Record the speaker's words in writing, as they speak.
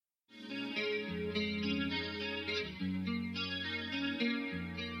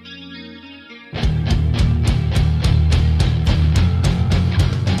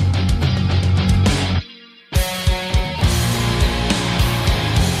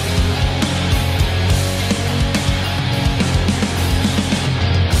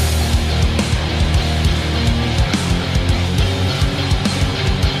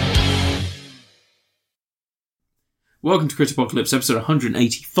welcome to Crit Apocalypse, episode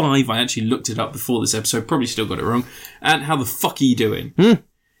 185. I actually looked it up before this episode, probably still got it wrong. And how the fuck are you doing?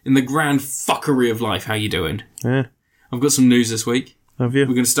 In the grand fuckery of life, how you doing? Yeah. I've got some news this week. Have you?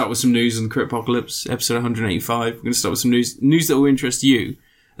 We're going to start with some news on Crit Apocalypse, episode 185. We're going to start with some news that will interest you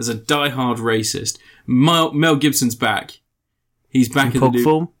as a die-hard racist. Mel Gibson's back. He's back in Pog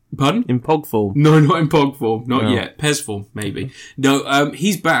form? Pardon? In Pog form? No, not in Pog form. Not yet. Pez form, maybe. No,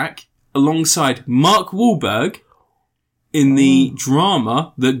 he's back alongside Mark Wahlberg in the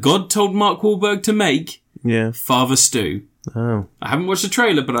drama that God told Mark Wahlberg to make, Father Stu. Oh. I haven't watched the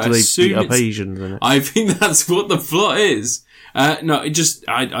trailer, but I Do they assume beat up it's... Asians in it? I think that's what the plot is. No, it just...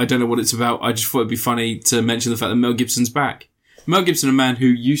 I don't know what it's about. I just thought it'd be funny to mention the fact that Mel Gibson's back. Mel Gibson, a man who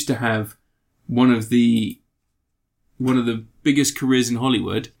used to have one of the biggest careers in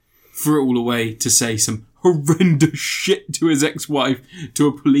Hollywood, threw it all away to say some horrendous shit to his ex-wife, to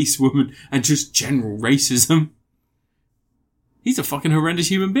a policewoman, and just general racism. He's a fucking horrendous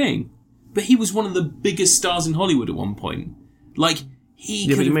human being. But he was one of the biggest stars in Hollywood at one point. Like, he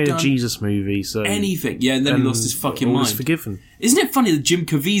could have made done a Jesus movie, so... anything. Yeah, and then he lost his fucking mind. All is forgiven. Isn't it funny that Jim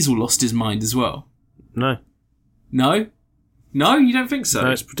Caviezel lost his mind as well? No. No? No? You don't think so?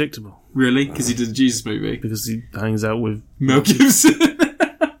 No, it's predictable. Really? Because he did a Jesus movie? Because he hangs out with... Mel Gibson.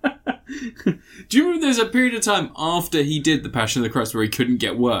 Do you remember there's a period of time after he did The Passion of the Christ where he couldn't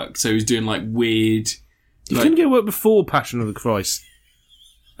get work? So he was doing like weird... He couldn't get work before Passion of the Christ.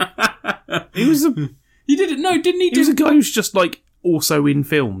 He was a... He did it? No, didn't he? He was a guy who's just like also in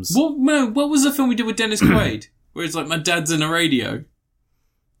films. What was the film we did with Dennis Quaid? Where it's like, my dad's in a radio.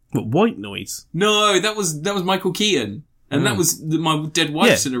 What, White Noise? No, that was Michael Keaton. And that was my dead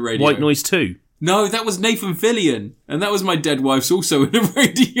wife's in a radio. White Noise 2. No, that was Nathan Fillion. And that was my dead wife's also in a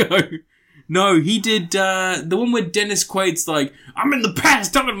radio. No, he did the one where Dennis Quaid's like, I'm in the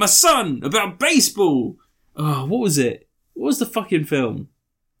past talking to my son about baseball. Oh, what was it? What was the fucking film?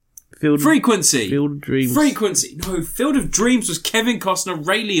 Frequency. Field of Dreams. Frequency. No, Field of Dreams was Kevin Costner,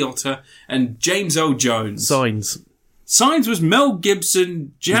 Ray Liotta, and James Earl Jones. Signs was Mel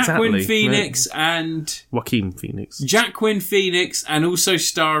Gibson, Jacqueline Phoenix, and... Joaquin Phoenix. Jacqueline Phoenix, and also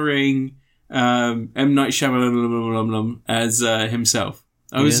starring M. Night Shyamalan as himself.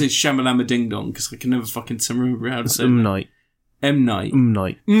 I always say Shyamalama Ding Dong, because I can never fucking remember how to say it. M. Night. M. Night. M.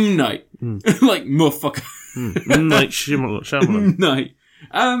 Night. M. Night. Like, motherfucker. M. Night Shyamalan. Night.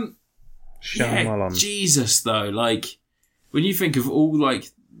 Shyamalan. Yeah, Jesus, though, like, when you think of all,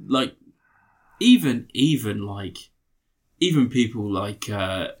 like, even people like, Even people like,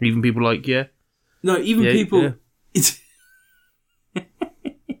 no, even people, yeah.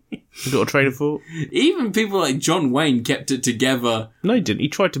 You got a trailer for it? Even people like John Wayne kept it together. No, he didn't. He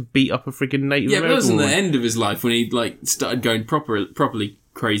tried to beat up a freaking Native American. Yeah, but that wasn't the end of his life when he, like, started going properly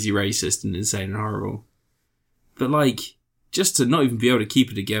crazy racist and insane and horrible. But, like, just to not even be able to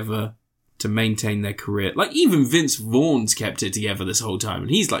keep it together, to maintain their career. Like, even Vince Vaughn's kept it together this whole time, and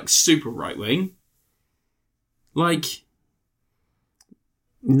he's, like, super right-wing. Like...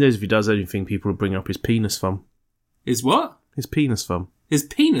 He knows if he does anything, people will bring up his penis thumb. His what? His penis thumb. His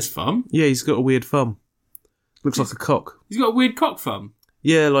penis thumb? Yeah, he's got a weird thumb. Looks like a cock. He's got a weird cock thumb?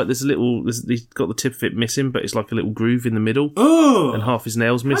 Yeah, like he's got the tip of it missing, but it's like a little groove in the middle. Oh! And half his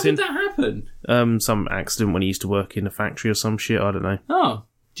nails missing. How did that happen? Some accident when he used to work in a factory or some shit, I don't know. Oh,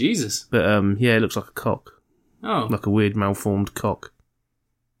 Jesus. But, yeah, it looks like a cock. Oh. Like a weird malformed cock.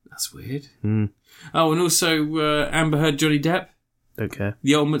 That's weird. Mm. Oh, and also, Amber Heard, Johnny Depp. Don't care.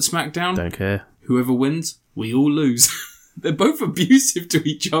 The ultimate smackdown. Don't care. Whoever wins, we all lose. They're both abusive to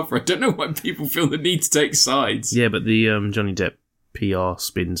each other. I don't know why people feel the need to take sides. Yeah, but the Johnny Depp PR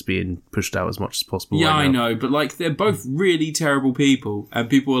spin's being pushed out as much as possible. Yeah, right now. I know, but like they're both really terrible people, and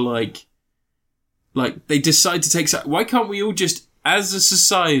people are like they decide to take sides. Why can't we all just, as a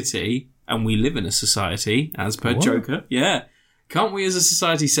society, and we live in a society, as per Joker, yeah, can't we as a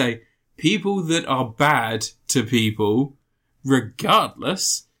society say people that are bad to people,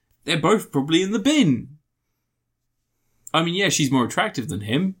 regardless, they're both probably in the bin? I mean, yeah, she's more attractive than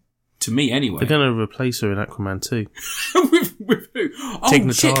him. To me, anyway. They're going to replace her in Aquaman 2. with who? Oh, Tig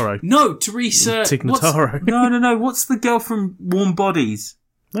Notaro. Shit. No, Teresa... Tig Notaro. No. What's the girl from Warm Bodies?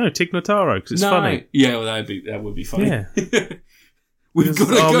 No, Tig Notaro, because it's funny. Yeah, well, that would be funny. Yeah. We've got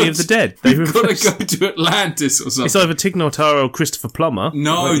to Army of the Dead. We've got to go to Atlantis or something. It's either Tig Notaro or Christopher Plummer.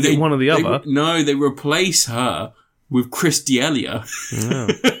 No, one or the other. They replace her with Chris D'Elia. Oh.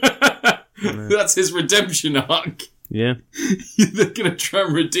 That's his redemption arc. Yeah. They're going to try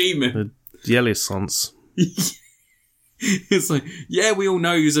and redeem him. The Eliasons. It's like, yeah, we all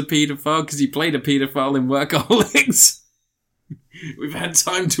know he was a paedophile because he played a paedophile in Workaholics. We've had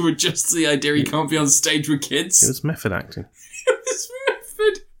time to adjust to the idea he can't be on stage with It kids. was method acting. This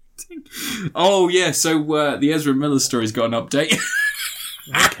method acting. Oh, yeah, so the Ezra Miller story's got an update.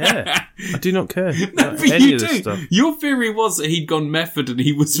 I don't care. I do not care. No, about but any you of this do. stuff. Your theory was that he'd gone method and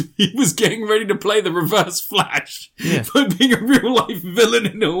he was getting ready to play the Reverse Flash Yeah. by being a real life villain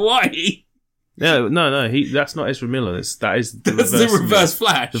in Hawaii. No. That's not Ezra Miller. That is the That's the Reverse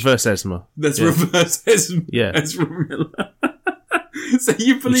Flash. Reverse Esma. That's Yeah. Reverse Ezra, Yeah. Ezra Miller. So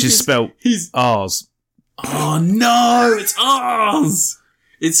you believe Which is spelt he's R's. Oh no, it's ours.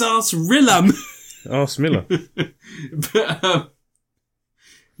 It's Ars Rillam. Ars Miller. But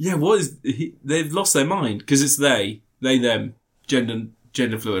yeah, what is they've lost their mind because it's they, them,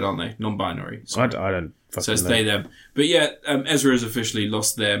 gender fluid, aren't they? Non-binary. I don't fucking So it's know. they, them. But yeah, Ezra has officially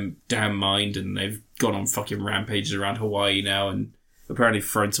lost their damn mind and they've gone on fucking rampages around Hawaii now and apparently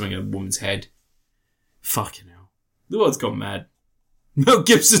thrown something at a woman's head. Fucking hell. The world's gone mad. Mel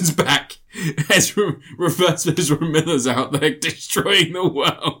Gibson's back. Reverse Ezra Miller's out there destroying the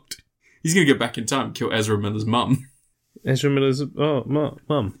world. He's going to get back in time and kill Ezra Miller's mum. Ezra Miller's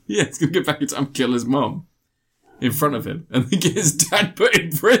mum. Yeah, he's going to get back in time and kill his mum. In front of him. And then get his dad put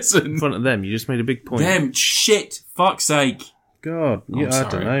in prison. In front of them. You just made a big point. Them shit. Fuck's sake. God. I'm Yeah, I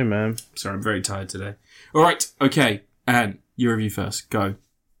sorry. don't know, man. Sorry, I'm very tired today. Alright, okay. Anne, your review first. Go.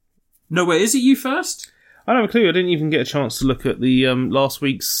 No, wait, is it you first? I don't have a clue. I didn't even get a chance to look at the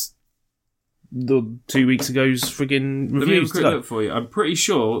the 2 weeks ago's friggin' Let me have a reviews. quick today. look for you. I'm pretty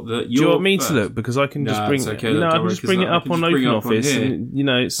sure that Do you're you want me first. to look? Because I can just Nah, bring it's okay, you look, know, I don't can worry, just 'cause bring it I up can on just bring Open it up on Office, here. and you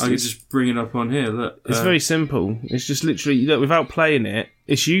know, I can just bring it up on here. Look. it's very simple. It's just literally, look, without playing it,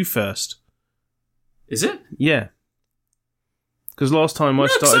 it's you first. Is it? Yeah. Because last time I No,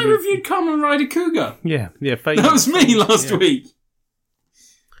 'cause started. I reviewed Kamen Rider Cougar. Yeah. That was me last Yeah. week.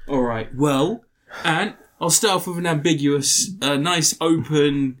 Alright, well, and I'll start off with an ambiguous, nice,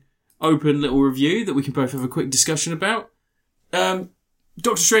 open little review that we can both have a quick discussion about.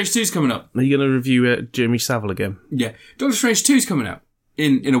 Doctor Strange 2's coming up. Are you going to review Jeremy Savile again? Yeah. Doctor Strange 2's coming out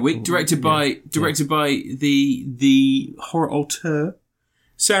in a week, directed by the horror auteur,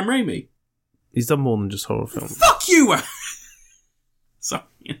 Sam Raimi. He's done more than just horror films. Fuck you! Sorry.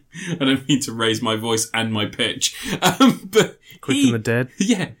 I don't mean to raise my voice and my pitch. But Quick and the Dead,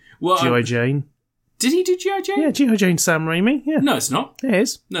 yeah. Well, G.I. Jane. did he do G.I. Jane? Yeah, G.I. Jane, Sam Raimi. Yeah, No, it's not. it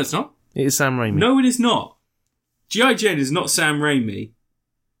is. No, it's not. It is Sam Raimi. No, it is not. G.I. Jane is not Sam Raimi.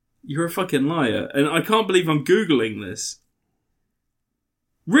 You're a fucking liar. And I can't believe I'm Googling this.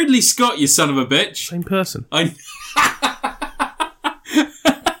 Ridley Scott, you son of a bitch. Same person. I...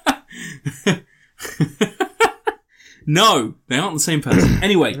 No, they aren't the same person.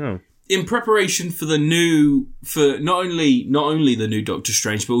 Anyway, Oh. in preparation for not only the new Doctor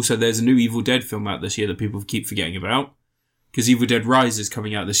Strange, but also there's a new Evil Dead film out this year that people keep forgetting about. Because Evil Dead Rise is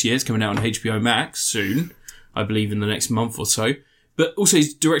coming out this year. It's coming out on HBO Max soon. I believe in the next month or so. But also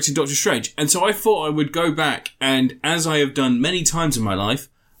he's directing Doctor Strange. And so I thought I would go back and, as I have done many times in my life,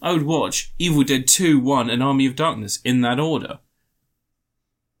 I would watch Evil Dead 2, 1 and Army of Darkness in that order.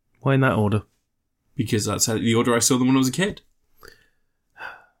 Why in that order? Because that's the order I saw them when I was a kid.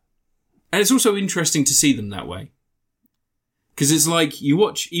 And it's also interesting to see them that way. Because it's like, you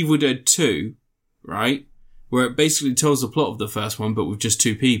watch Evil Dead 2, right? Where it basically tells the plot of the first one, but with just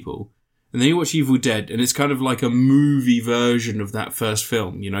two people. And then you watch Evil Dead, and it's kind of like a movie version of that first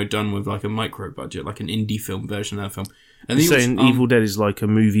film, done with like a micro budget, like an indie film version of that film. And then You're you saying watch, Evil Dead is like a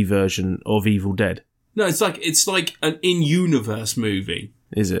movie version of Evil Dead? No, it's like an in-universe movie.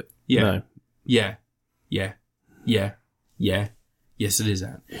 Is it? Yeah. No. Yeah. Yes, it is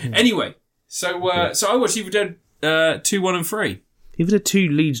that. Anyway, so I watched Evil Dead 2, 1 and 3. Evil Dead 2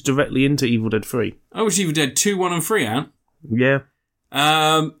 leads directly into Evil Dead 3. I watched Evil Dead 2, 1 and 3, Ant. Yeah.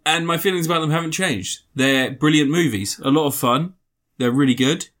 And my feelings about them haven't changed. They're brilliant movies. A lot of fun. They're really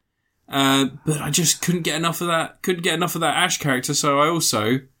good. But I just couldn't get enough of that Ash character, so I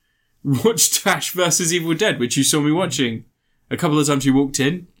also watched Ash vs. Evil Dead, which you saw me watching a couple of times you walked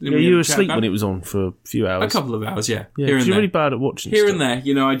in. Yeah, you were asleep when it was on for a few hours. A couple of hours, yeah. Yeah, Here 'cause and you're there. really bad at watching Here stuff. and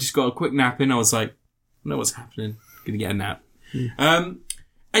there, I just got a quick nap in. I was like, I know what's happening. Gonna get a nap.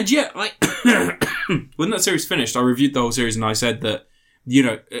 And yeah, when that series finished, I reviewed the whole series and I said that,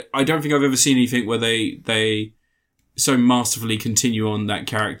 I don't think I've ever seen anything where they so masterfully continue on that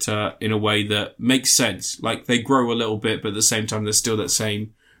character in a way that makes sense. Like, they grow a little bit, but at the same time, they're still that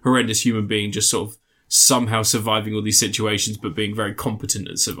same horrendous human being, just sort of somehow surviving all these situations, but being very competent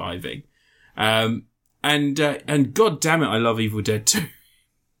at surviving. And god damn it, I love Evil Dead 2.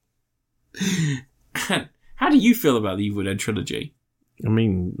 How do you feel about the Evil Dead trilogy? I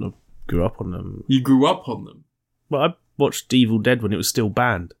mean, I grew up on them. You grew up on them. Well, I watched Evil Dead when it was still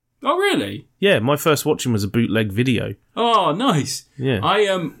banned. Oh, really? Yeah, my first watching was a bootleg video. Oh, nice. Yeah.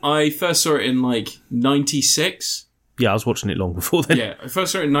 I first saw it in like 96. Yeah, I was watching it long before then. Yeah, I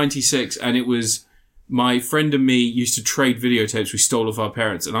first saw it in 96, and it was my friend and me used to trade videotapes we stole off our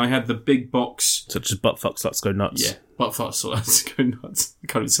parents, and I had the big box. Such as Butt Fucks Let's Go Nuts. Yeah, Butt Fucks Let's Go Nuts. I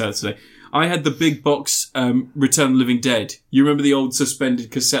can't even say that today. I had the big box Return of the Living Dead. You remember the old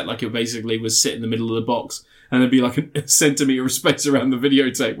suspended cassette, like it basically was sit in the middle of the box, and there'd be like a centimetre of space around the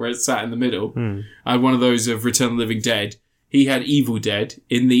videotape where it sat in the middle. I had one of those of Return of the Living Dead. He had Evil Dead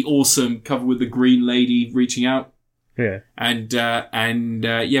in the awesome cover with the green lady reaching out. Yeah. And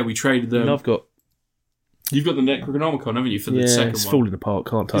yeah, we traded them. And I've got... You've got the Necronomicon, haven't you, for the second one? it's falling apart,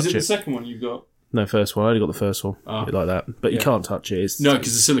 can't touch Is it it. the second one you've got? No, first one. I only got the first one. Oh. Like that. But you can't touch it. It's, No,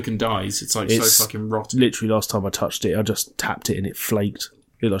 because the silicon dies. It's like It's so fucking rotten. literally last time I touched it, I just tapped it and it flaked.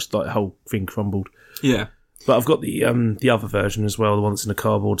 It just like the whole thing crumbled. Yeah. But I've got the other version as well, the one that's in a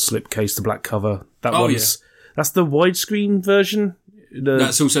cardboard slipcase, the black cover. That one's that's the widescreen version.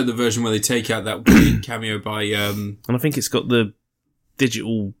 That's also the version where they take out that weird cameo by... And I think it's got the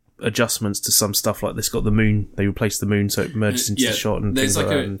digital adjustments to some stuff, like this got the moon. They replaced the moon so it merges into the shot. And there's things like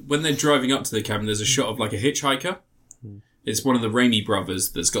that. when they're driving up to the cabin, there's a shot of like a hitchhiker. It's one of the Raimi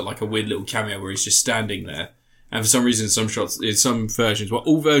brothers that's got like a weird little cameo where he's just standing there. And for some reason, some shots, in some versions, well,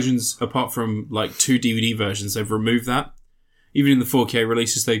 all versions apart from like 2 DVD versions, they've removed that. Even in the 4K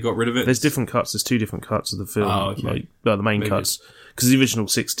releases, they got rid of it. There's different cuts. There's 2 different cuts of the film. Oh, okay. Like, the main cuts. Because the original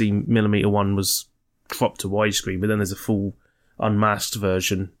 16mm one was cropped to widescreen, but then there's a full unmasked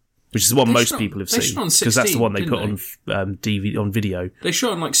version, which is the one most people have seen. Because that's the one they put on DVD, on video. They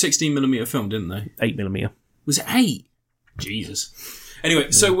shot on like 16mm film, didn't they? 8mm. Was it 8? Jesus.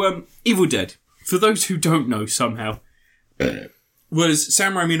 Anyway, so Evil Dead, for those who don't know somehow, was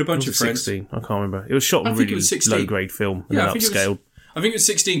Sam Raimi and a bunch of friends. 16? I can't remember. It was shot on really low-grade film and then upscaled. I think it was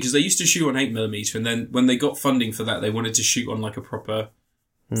 16 because they used to shoot on 8mm, and then when they got funding for that, they wanted to shoot on like a proper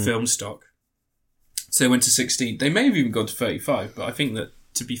film stock. So they went to 16. They may have even gone to 35, but I think that,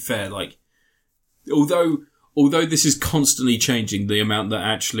 to be fair, like, although this is constantly changing, the amount that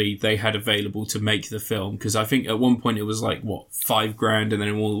actually they had available to make the film, because I think at one point it was like, what, $5,000, and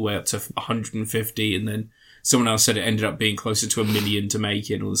then all the way up to 150, and then someone else said it ended up being closer to $1 million to make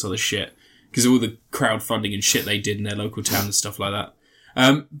it and all this other shit. Because of all the crowdfunding and shit they did in their local town and stuff like that.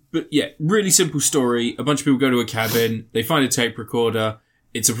 But yeah, really simple story. A bunch of people go to a cabin. They find a tape recorder.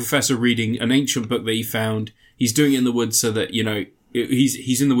 It's a professor reading an ancient book that he found. He's doing it in the woods so that, you know,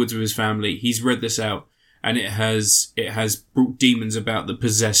 he's in the woods with his family. He's read this out, and it has brought demons about that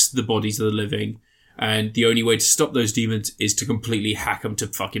possess the bodies of the living. And the only way to stop those demons is to completely hack them to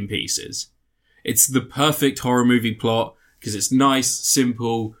fucking pieces. It's the perfect horror movie plot because it's nice,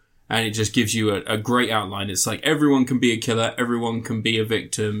 simple, and it just gives you a great outline. It's like everyone can be a killer, everyone can be a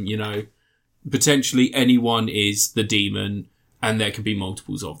victim, you know. Potentially anyone is the demon, and there can be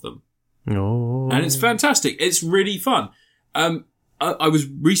multiples of them. Oh. And it's fantastic. It's really fun. I was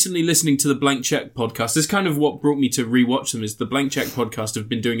recently listening to the Blank Check podcast. This is kind of what brought me to rewatch them, is the Blank Check podcast have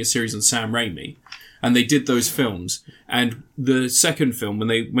been doing a series on Sam Raimi. And they did those films. And the second film, when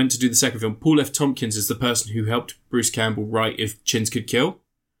they went to do the second film, Paul F. Tompkins is the person who helped Bruce Campbell write If Chins Could Kill.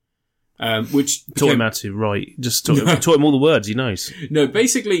 Which taught him how to write. Just taught him all the words he knows. No,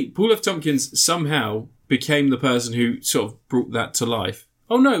 basically, Paul F. Tompkins somehow became the person who sort of brought that to life.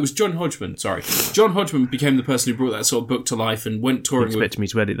 Oh no, it was John Hodgman, sorry. John Hodgman became the person who brought that sort of book to life and went touring with... You expected me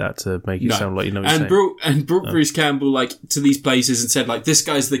to edit that to make it sound like you know what you're saying. Brought Bruce Campbell, like, to these places and said, like, this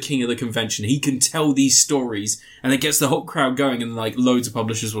guy's the king of the convention. He can tell these stories. And it gets the whole crowd going, and, like, loads of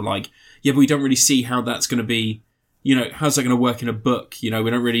publishers were like, yeah, but we don't really see how that's going to be... You know, how's that going to work in a book? You know,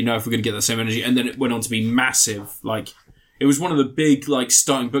 we don't really know if we're going to get that same energy. And then it went on to be massive. Like, it was one of the big, like,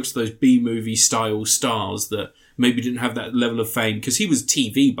 starting books for those B-movie style stars that maybe didn't have that level of fame. Because he was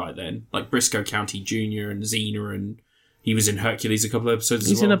TV by then. Like Briscoe County Jr. and Xena, and he was in Hercules a couple of episodes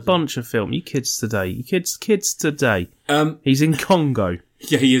He's as well. in a bunch of films. You kids today. Kids today. He's in Congo.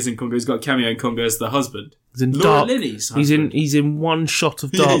 Yeah, he is in Congo. He's got a cameo in Congo as the husband. He's in Laura Dark. Linney's husband. He's in one shot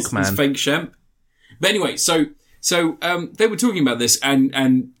of Dark Man. He's Frank Shemp. But anyway, So they were talking about this,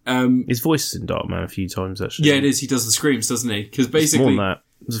 and his voice is in Dark Man a few times, actually. Yeah, it is. He does the screams, doesn't he? Because basically, more than that.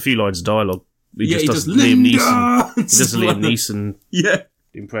 There's a few lines of dialogue. He does Liam Neeson. He does a Liam Neeson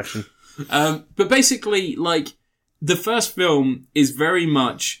impression. But basically, like, the first film is very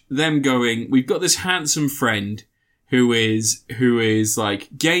much them going, we've got this handsome friend who is like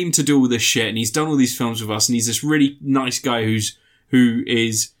game to do all this shit, and he's done all these films with us, and he's this really nice guy who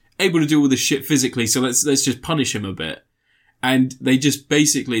is able to do all this shit physically, so let's just punish him a bit. And they just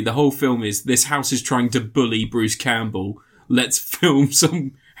basically, the whole film is, this house is trying to bully Bruce Campbell. Let's film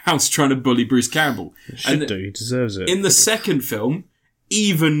some house trying to bully Bruce Campbell. He deserves it. In the second film,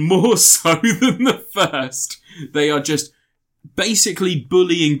 even more so than the first, they are just basically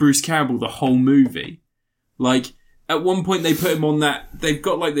bullying Bruce Campbell the whole movie. Like, at one point they put him on that, they've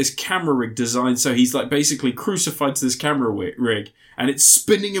got like this camera rig designed so he's like basically crucified to this camera rig, and it's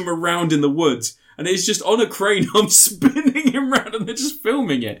spinning him around in the woods. And it's just on a crane arm spinning him around and they're just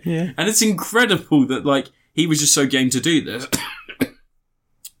filming it. Yeah. And it's incredible that, like, he was just so game to do this.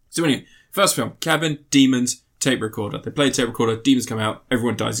 So anyway, first film, cabin, demons, tape recorder. They play a tape recorder, demons come out,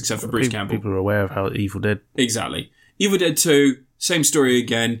 everyone dies except for Bruce Campbell. People are aware of how Evil Dead. Exactly. Evil Dead 2, same story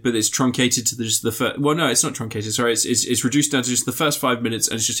again, but it's truncated to just the first... Well, no, it's not truncated, sorry. It's reduced down to just the first 5 minutes,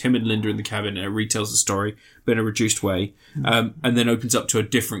 and it's just him and Linda in the cabin, and it retells the story, but in a reduced way. And then opens up to a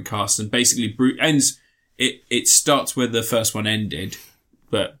different cast, and basically ends... It starts where the first one ended,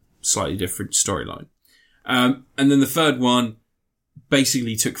 but slightly different storyline. And then the third one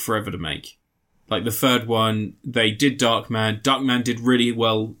basically took forever to make. Like, the third one, they did Darkman. Darkman did really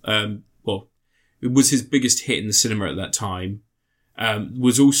well. It was his biggest hit in the cinema at that time.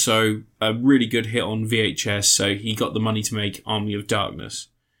 Was also a really good hit on VHS, so he got the money to make Army of Darkness.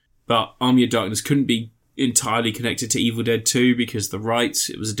 But Army of Darkness couldn't be entirely connected to Evil Dead 2 because the rights,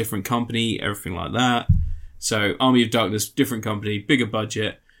 it was a different company, everything like that. So Army of Darkness, different company, bigger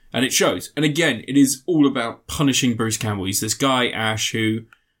budget, and it shows. And again, it is all about punishing Bruce Campbell. He's this guy, Ash, who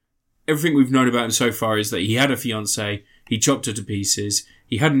everything we've known about him so far is that he had a fiancée, he chopped her to pieces,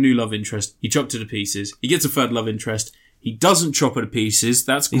 he had a new love interest, he chopped her to pieces, he gets a third love interest, he doesn't chop her to pieces,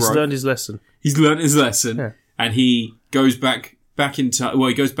 that's great. He's learned his lesson. Yeah. And he goes back in time, well,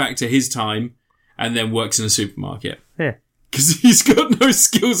 he goes back to his time and then works in a supermarket. Yeah. Because he's got no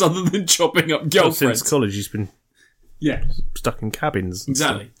skills other than chopping up girlfriends. Since college, he's been stuck in cabins.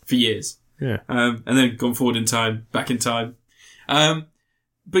 Exactly. For years. Yeah. And then gone forward in time, back in time.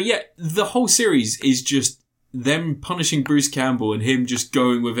 But yeah, the whole series is just them punishing Bruce Campbell and him just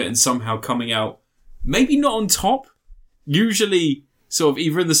going with it and somehow coming out, maybe not on top, usually sort of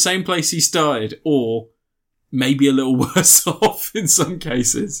either in the same place he started or maybe a little worse off in some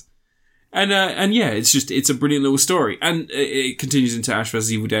cases. And yeah, it's a brilliant little story. And it continues into Ash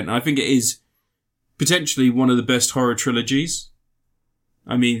vs. Evil Dead. And I think it is potentially one of the best horror trilogies.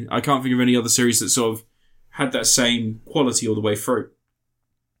 I mean, I can't think of any other series that sort of had that same quality all the way through.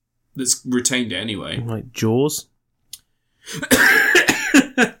 That's retained it anyway. Like Jaws?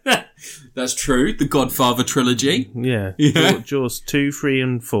 That's true. The Godfather trilogy. Yeah. Jaws 2, 3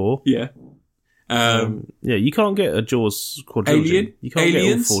 and 4. Yeah. You can't get a Jaws quadrilogy. Alien? You can't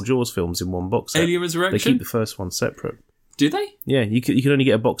Aliens? get all 4 Jaws films in one box set. Alien Resurrection? They keep the first one separate. Do they? Yeah, you can only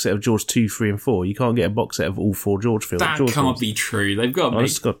get a box set of Jaws 2, 3 and 4. You can't get a box set of all 4 Jaws films. That can't be true. They've got to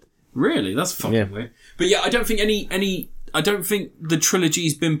make... Really? That's fucking weird. But yeah, I don't think I don't think the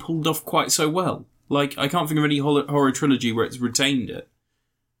trilogy's been pulled off quite so well. Like, I can't think of any horror trilogy where it's retained it.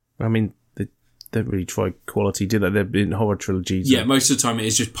 I mean, they don't really try quality, do they? They've been horror trilogies. Yeah, most of the time it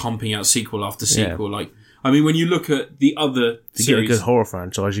is just pumping out sequel after sequel. Yeah. Like, I mean, when you look at the other series... To get a good horror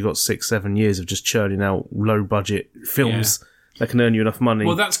franchise, you've got 6-7 years of just churning out low-budget films that can earn you enough money.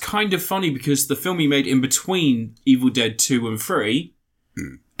 Well, that's kind of funny because the film he made in between Evil Dead 2 and 3...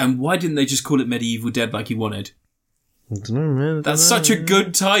 And why didn't they just call it Medieval Dead like he wanted? I don't know, man. That's such a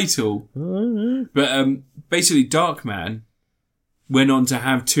good title. But basically, Darkman went on to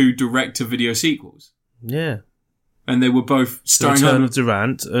have 2 direct-to-video sequels. Yeah. And they were both starring... Return of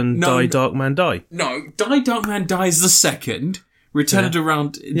Durant and Die Darkman Die. No, Die Darkman Die is the second. Return of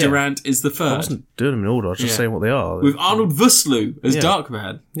Durant is the third. I wasn't doing them in order, I was just saying what they are. With Arnold Vosloo as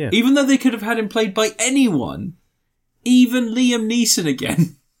Darkman. Yeah. Even though they could have had him played by anyone. Even Liam Neeson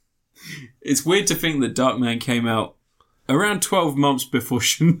again. It's weird to think that Darkman came out around 12 months before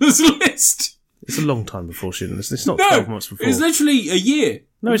Schindler's List. It's a long time before Schindler's List. It's not 12 months before. It's literally a year.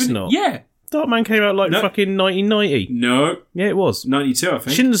 No, it's not. Yeah. Darkman came out fucking 1990. No. Yeah, it was. 92, I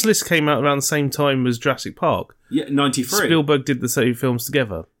think. Schindler's List came out around the same time as Jurassic Park. Yeah, 93. Spielberg did the same films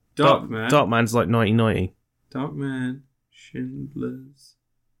together. Darkman's like 1990. Darkman, Schindler's...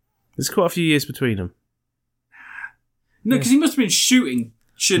 There's quite a few years between them. No, because he must have been shooting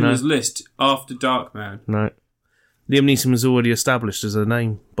Schindler's List after Darkman. No. Liam Neeson was already established as a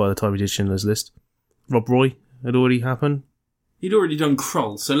name by the time he did Schindler's List. Rob Roy had already happened. He'd already done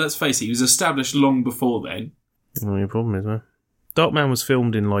Kroll, so let's face it, he was established long before then. Well, your problem is, man. Darkman was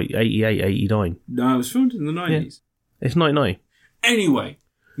filmed in like 88, 89. No, it was filmed in the 90s. Yeah. It's 99. Anyway,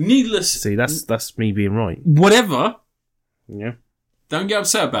 needless... See, that's me being right. Whatever. Yeah. Don't get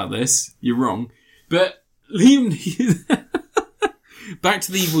upset about this. You're wrong. But Liam Neeson... back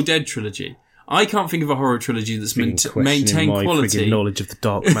to the Evil Dead trilogy. I can't think of a horror trilogy that's maintained quality. My knowledge of the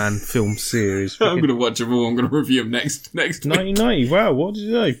Darkman film series. I'm going to watch them all. I'm going to review them next 1990. Wow, what did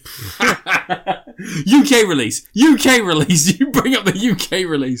you know? UK release. You bring up the UK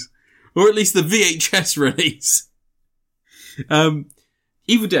release, or at least the VHS release.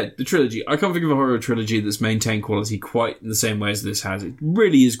 Evil Dead, the trilogy. I can't think of a horror trilogy that's maintained quality quite in the same way as this has. It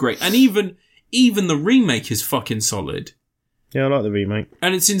really is great, and even the remake is fucking solid. Yeah, I like the remake.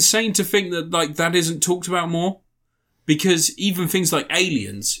 And it's insane to think that, like, that isn't talked about more. Because even things like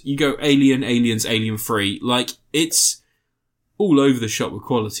Aliens, you go Alien, Aliens, Alien 3, like, it's all over the shop with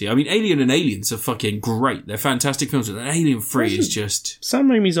quality. I mean, Alien and Aliens are fucking great. They're fantastic films, but Alien 3 is just... Sam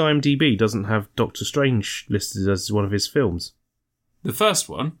Raimi's IMDb doesn't have Doctor Strange listed as one of his films. The first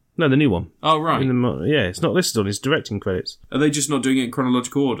one? No, the new one. Oh, right. Yeah, it's not listed on his directing credits. Are they just not doing it in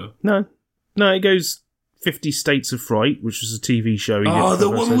chronological order? No, it goes... 50 States of Fright, which was a TV show. Oh, the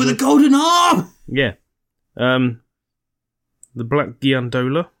one with the golden arm! Yeah. The Black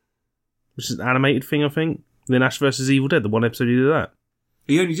Giandola, which is an animated thing, I think. Then Ash vs. Evil Dead, the one episode he did that.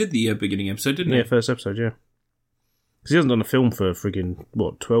 He only did the beginning episode, didn't he? Yeah, first episode, yeah. Because he hasn't done a film for friggin',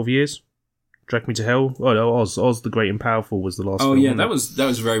 12 years? Drag Me to Hell? Oh, no, Oz the Great and Powerful was the last film. Oh, yeah, that was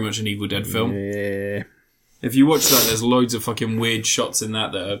very much an Evil Dead film. Yeah. If you watch that, there's loads of fucking weird shots in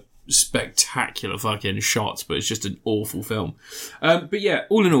that are spectacular fucking shots, but it's just an awful film. But yeah,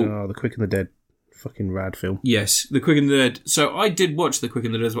 all in all... Oh, The Quick and the Dead. Fucking rad film. Yes, The Quick and the Dead. So I did watch The Quick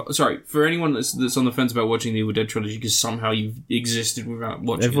and the Dead as well. Sorry, for anyone that's on the fence about watching the Evil Dead trilogy because somehow you've existed without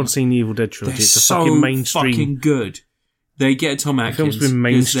watching Everyone's seen the Evil Dead trilogy. It's a fucking mainstream... fucking good. They get Tom Atkins. The film's been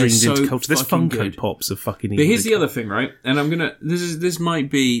mainstreamed into culture. There's Funko Pops of fucking Evil But here's Dead. the other thing, right? And I'm gonna... This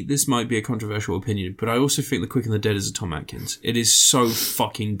might be a controversial opinion, but I also think The Quick and the Dead is a Tom Atkins. It is so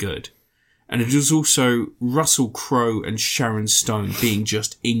fucking good. And it is also Russell Crowe and Sharon Stone being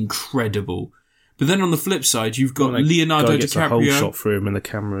just incredible. But then on the flip side, you've got Leonardo DiCaprio. A whole shot through him and the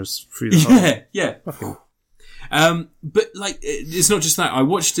camera's through the hole. Yeah. But like, it's not just that. I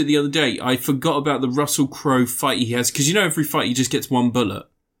watched it the other day. I forgot about the Russell Crowe fight he has. Because every fight he just gets one bullet.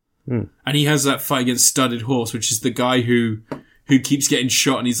 And he has that fight against Studded Horse, which is the guy who keeps getting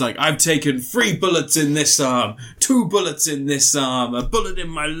shot, and he's like, I've taken 3 bullets in this arm, 2 bullets in this arm, a bullet in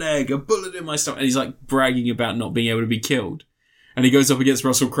my leg, a bullet in my stomach, and he's like bragging about not being able to be killed. And he goes up against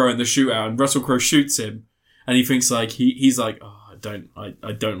Russell Crowe in the shootout, and Russell Crowe shoots him, and he thinks like, he's like, oh, I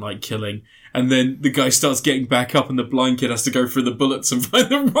don't like killing. And then the guy starts getting back up, and the blind kid has to go through the bullets and find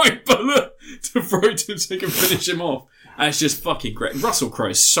the right bullet to throw to him so he can finish him off. And it's just fucking great. Russell Crowe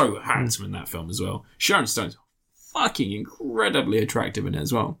is so handsome in that film as well. Sharon Stone's fucking incredibly attractive in it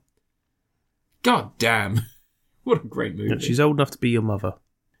as well. God damn. What a great movie. Yeah, she's old enough to be your mother.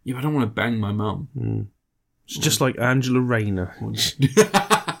 Yeah, I don't want to bang my mum. She's just like Angela Rayner.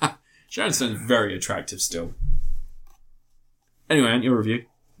 Sharon Stone's very attractive still. Anyway, Ant, your review.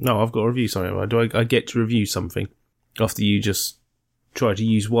 No, I've got a review something. Do I get to review something after you just try to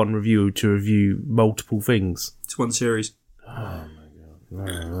use one review to review multiple things? It's one series. Oh my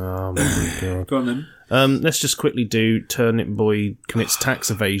god. Go on then. Let's just quickly do Turnip Boy Commits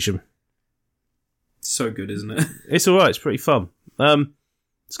Tax Evasion. So good, isn't it? It's alright, it's pretty fun.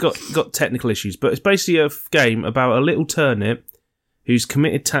 It's got technical issues, but it's basically a game about a little turnip who's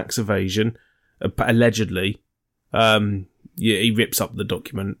committed tax evasion, allegedly. He rips up the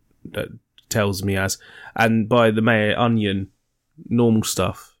document that tells me and by the Mayor Onion, normal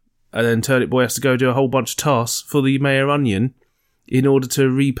stuff. And then Turnip Boy has to go do a whole bunch of tasks for the Mayor Onion in order to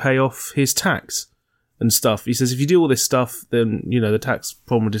repay off his tax and stuff. He says if you do all this stuff, then, the tax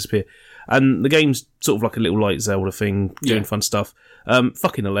problem will disappear. And the game's sort of like a little light Zelda thing, doing fun stuff.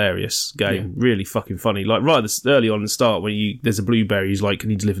 Fucking hilarious game. Yeah. Really fucking funny. Like right early on in the start when there's a blueberry, he's like, can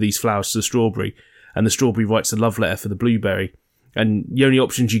you deliver these flowers to the strawberry? And the strawberry writes a love letter for the blueberry. And the only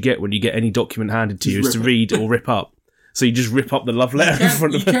options you get when you get any document handed to you is to read or rip up. So you just rip up the love letter in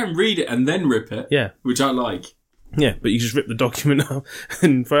front of it. You can read it and then rip it. Yeah. Which I like. Yeah, but you just rip the document up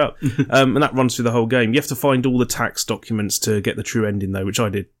and throw it up. And that runs through the whole game. You have to find all the tax documents to get the true ending, though, which I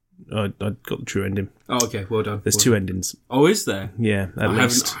did. I got the true ending. Oh, okay. Well done. There's 2 endings. Oh, is there? Yeah, at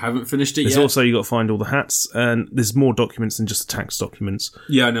least. I haven't finished it yet. There's also, you got to find all the hats, and there's more documents than just the tax documents.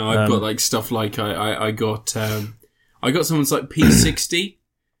 Yeah, no, I've got like stuff like I got someone's like P60.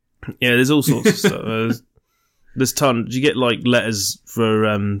 Yeah, there's all sorts of stuff. There's tons. You get like letters for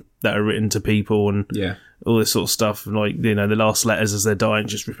that are written to people and all this sort of stuff. And like, the last letters as they're dying,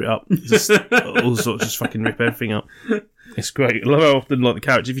 just rip it up. Just, all sorts, just fucking rip everything up. It's great. I love how often, like, the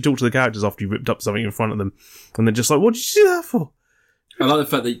characters, if you talk to the characters after you ripped up something in front of them, and they're just like, what did you do that for? I like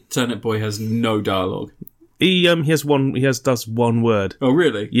the fact that Turnip Boy has no dialogue. He does one word. Oh,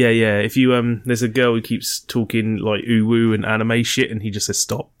 really? Yeah. If you there's a girl who keeps talking like ooh woo and anime shit, and he just says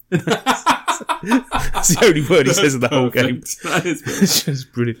stop. That's the only word he says in the whole game. That is It's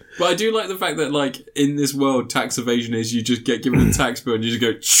just brilliant. But I do like the fact that, like, in this world, tax evasion is you just get given a tax bill and you just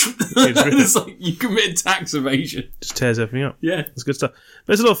go, it's like you committed tax evasion. Just tears everything up. Yeah. It's good stuff.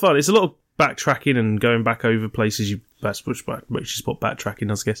 But it's a lot of fun. It's a lot of backtracking and going back over places which is spot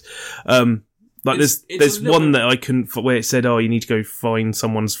backtracking, I guess. Like there's one that I couldn't, where it said, you need to go find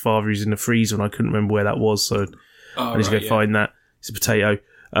someone's father who's in the freezer, and I couldn't remember where that was, so I need to go find that. It's a potato.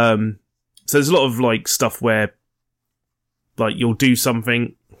 So there's a lot of like stuff where like you'll do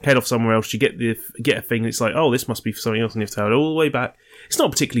something, head off somewhere else, you get a thing, it's like, this must be for something else, and you have to head all the way back. It's not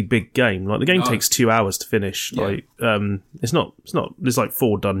a particularly big game. Like the game takes 2 hours to finish. Yeah. Like it's not there's like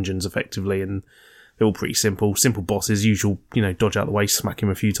 4 dungeons effectively, and they're all pretty simple bosses, usual, dodge out the way, smack him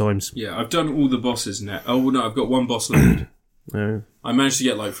a few times. Yeah, I've done all the bosses now. Oh no, I've got one boss left. No. I managed to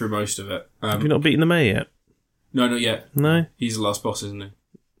get like through most of it. Have you not beaten the mayor yet? No, not yet. No? He's the last boss, isn't he?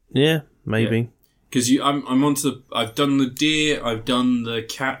 Yeah, maybe. Because I'm onto I've done the deer, I've done the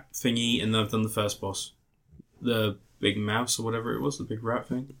cat thingy, and I've done the first boss. The big mouse or whatever it was, the big rat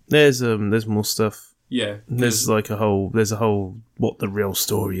thing. There's more stuff. Yeah. There's a whole what the real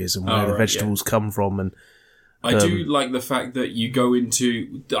story is and where the vegetables come from, and I do like the fact that you go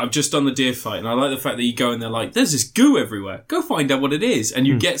into... I've just done the deer fight, and I like the fact that you go in there like, there's this goo everywhere. Go find out what it is. And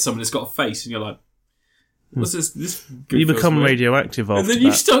you get something that's got a face, and you're like, what's this goo? You become radioactive after and then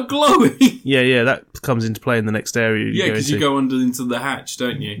you start glowing. Yeah, that comes into play in the next area. Yeah, because you go into the hatch,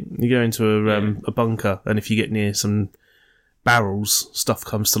 don't you? You go into a bunker, and if you get near some barrels, stuff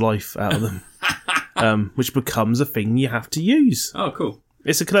comes to life out of them, which becomes a thing you have to use. Oh, cool.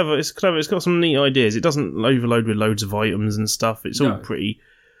 It's clever. It's got some neat ideas. It doesn't overload with loads of items and stuff. It's all pretty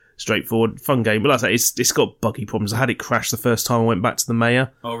straightforward, fun game. But like I say, it's got buggy problems. I had it crash the first time I went back to the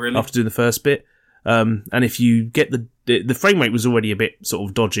mayor. Oh, really? After doing the first bit. And if you get the frame rate was already a bit sort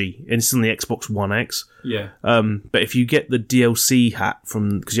of dodgy, and it's on the Xbox One X. Yeah. But if you get the DLC hat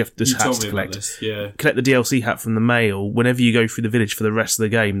because you have this hat to collect, collect the DLC hat from the mail. Whenever you go through the village for the rest of the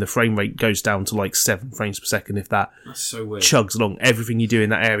game, the frame rate goes down to like 7 frames per second. If that That's so weird. Chugs along everything you do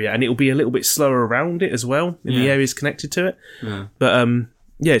in that area, and it'll be a little bit slower around it as well in the areas connected to it. Yeah. But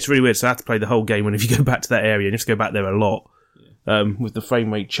it's really weird. So I have to play the whole game whenever you go back to that area, and you have to go back there a lot with the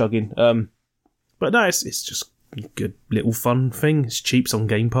frame rate chugging. But no, it's just a good little fun thing. It's cheap, it's on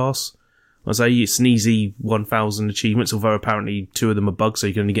Game Pass. I say it's an easy 1,000 achievements, although apparently 2 of them are bugs, so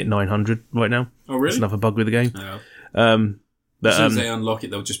you can only get 900 right now. Oh, really? That's another bug with the game. Yeah. But, as soon as they unlock it,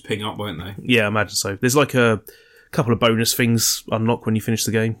 they'll just ping up, won't they? Yeah, I imagine so. There's like a couple of bonus things unlock when you finish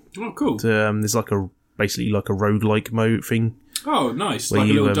the game. Oh, cool. There's basically like a roguelike mode thing. Oh, nice. Like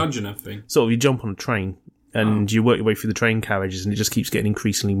a little dungeon thing. Sort of, you jump on a train, and you work your way through the train carriages, and it just keeps getting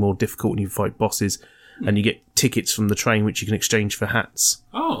increasingly more difficult when you fight bosses. And you get tickets from the train which you can exchange for hats.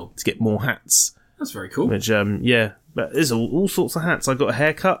 Oh. To get more hats. That's very cool. Which, but there's all sorts of hats. I got a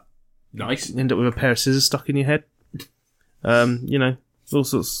haircut. Nice. End up with a pair of scissors stuck in your head. All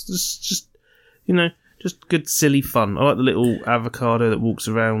sorts. Just good silly fun. I like the little avocado that walks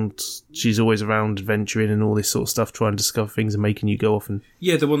around. She's always around adventuring and all this sort of stuff, trying to discover things and making you go off and...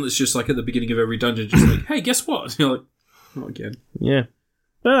 Yeah, the one that's just like at the beginning of every dungeon, just like, hey, guess what? And you're like, not again. Yeah.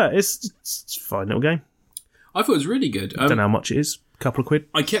 But it's a fine little game. I thought it was really good. I don't know how much it is. A couple of quid.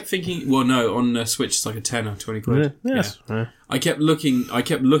 I kept thinking, well, no, on Switch it's like a 10 or 20 quid. Yeah. I kept looking at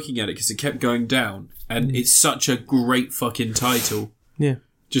it because it kept going down, and it's such a great fucking title. Yeah.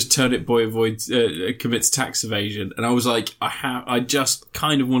 Just Turn It Boy avoids commits tax evasion, and I was like, I just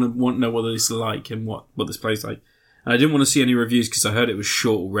kind of want to know what this is like and what this plays like. And I didn't want to see any reviews because I heard it was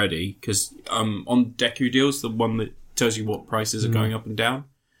short already. Because on Deku Deals, the one that tells you what prices are going up and down.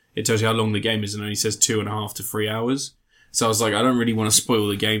 It tells you how long the game is and only says 2.5 to 3 hours. So I was like, I don't really want to spoil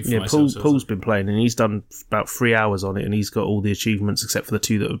the game for myself. Paul's been playing and he's done about 3 hours on it and he's got all the achievements except for the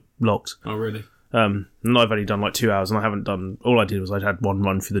 2 that are locked. Oh, really? And I've only done like 2 hours and I haven't done... All I did was I had one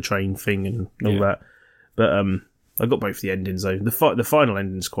run through the train thing and all that. But I got both the endings though. The final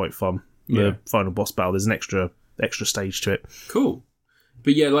ending's quite fun. The final boss battle, there's an extra stage to it. Cool.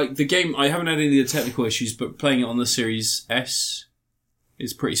 But yeah, like the game, I haven't had any of the technical issues, but playing it on the Series S...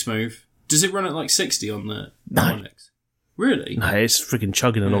 It's pretty smooth. Does it run at like 60 on the One X? Really? No, it's freaking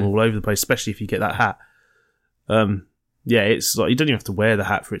chugging along all over the place, especially if you get that hat. It's like you don't even have to wear the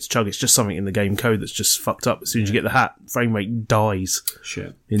hat for it to chug. It's just something in the game code that's just fucked up. As soon as you get the hat, frame rate dies.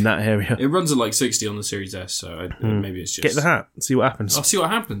 Shit. In that area. It runs at like 60 on the Series S, so maybe it's just... Get the hat. See what happens. I'll see what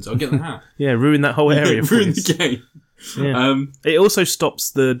happens. I'll get the hat. Yeah, ruin that whole area. Ruin the game. Yeah. It also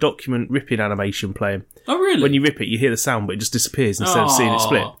stops the document ripping animation playing. Oh, really? When you rip it, you hear the sound, but it just disappears instead of seeing it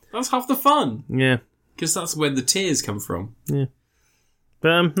split. That's half the fun. Yeah. Because that's where the tears come from. Yeah.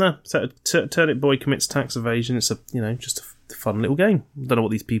 But, no. Turnip Boy commits tax evasion. It's just a fun little game. I don't know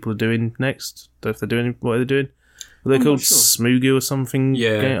what these people are doing next. Don't know if they're doing what they're doing. Are they called Smoogu or something?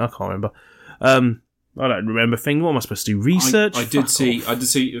 Yeah. I can't remember. I don't remember thing. What am I supposed to do? Research? I did see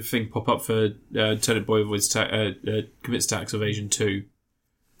a thing pop up for Turnip Boy commits tax evasion 2.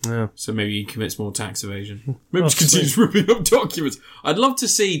 Yeah. So maybe he commits more tax evasion. Maybe he continues ripping up documents. I'd love to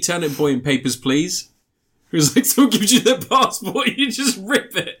see Turnip Boy in Papers, Please. Who's like, someone gives you their passport, you just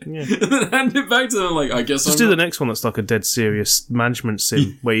rip it, and then hand it back to them. Like, I guess. Just do the next one that's like a dead serious management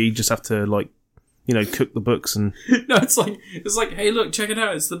sim where you just have to cook the books and. No, it's like, hey, look, check it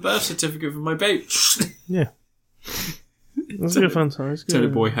out. It's the birth certificate for my baby. Yeah. That's a good fun time.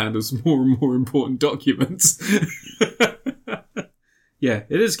 Turnip Boy handles more and more important documents. Yeah,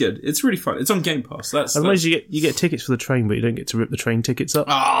 it is good. It's really fun. It's on Game Pass. Otherwise, you get tickets for the train, but you don't get to rip the train tickets up.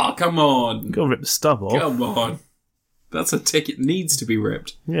 Oh, come on! You got to rip the stub off. Come on, that's a ticket needs to be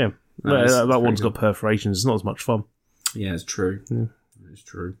ripped. Yeah, that one's got perforations. It's not as much fun. Yeah, it's true. Yeah. It's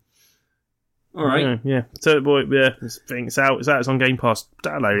true. All right. Yeah. Turnip Boy. Yeah, it's out. It's on Game Pass.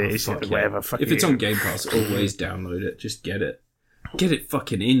 Download it. It's whatever. If it's on Game Pass, always download it. Just get it. Get it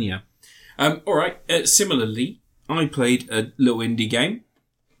fucking in ya. All right. Similarly, I played a little indie game.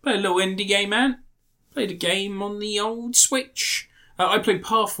 Man. Played a game on the old Switch. I played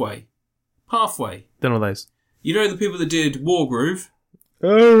Pathway. Don't know those. You know the people that did Wargroove?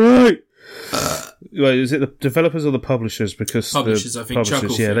 All right. Wait, is it the developers or the publishers? Because publishers, I think.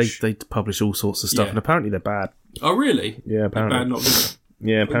 Chucklefish. They publish all sorts of stuff, and apparently they're bad. Oh, really? Yeah, apparently. Bad, not good.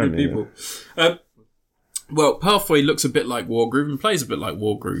 Yeah, apparently. Good people. Well, Pathway looks a bit like Wargroove and plays a bit like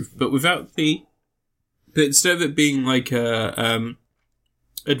Wargroove, but but instead of it being like a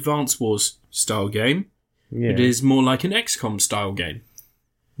Advance Wars style game, it is more like an XCOM style game.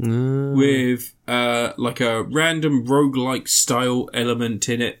 With like a random roguelike style element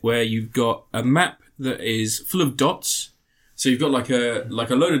in it where you've got a map that is full of dots. So you've got like a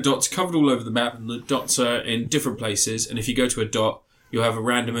load of dots covered all over the map, and the dots are in different places, and if you go to a dot, you'll have a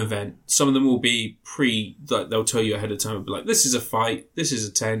random event. Some of them will be they'll tell you ahead of time, like, this is a fight, this is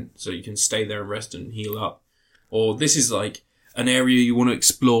a tent, so you can stay there and rest and heal up. Or this is like an area you want to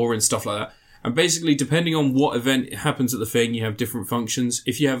explore and stuff like that. And basically, depending on what event happens at the thing, you have different functions.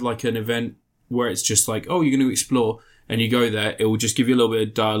 If you have like an event where it's just like, oh, you're going to explore, and you go there, it will just give you a little bit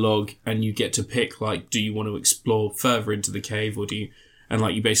of dialogue, and you get to pick, like, do you want to explore further into the cave, or you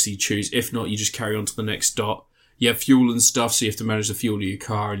basically choose. If not, you just carry on to the next dot. You have fuel and stuff, so you have to manage the fuel of your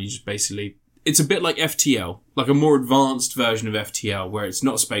car, and you just basically, it's a bit like FTL, like a more advanced version of FTL, where it's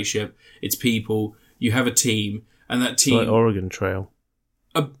not a spaceship, it's people, you have a team, and that team... Like Oregon Trail.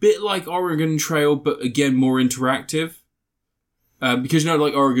 A bit like Oregon Trail, but again, more interactive. Because,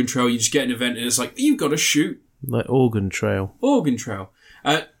 like Oregon Trail, you just get an event and it's like, you've got to shoot. Like Oregon Trail.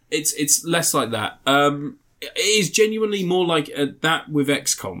 It's less like that. It is genuinely more like that with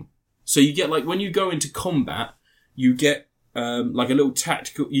XCOM. So you get, like, when you go into combat, you get like a little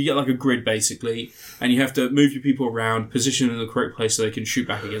tactical... You get like a grid, basically, and you have to move your people around, position them in the correct place so they can shoot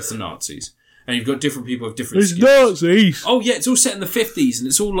back against the Nazis. And you've got different people with different skills. Nazis! Oh, yeah, it's all set in the 50s, and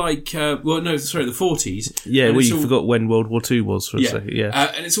it's all like... the 40s. Yeah, well, you forgot when World War II was for a second,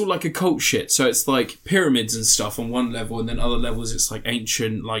 yeah. And it's all like occult shit, so it's like pyramids and stuff on one level, and then other levels it's like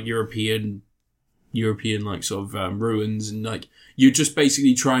ancient, like European like sort of ruins, and like you're just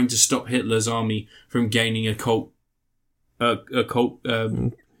basically trying to stop Hitler's army from gaining occult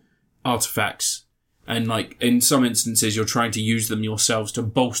artifacts. And, like, in some instances, you're trying to use them yourselves to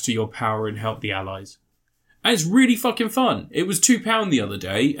bolster your power and help the Allies. And it's really fucking fun. It was £2 the other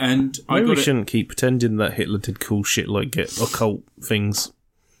day, and Maybe we shouldn't keep pretending that Hitler did cool shit like get occult things.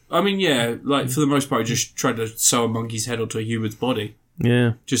 I mean, yeah, like, for the most part, he just tried to sew a monkey's head onto a human's body.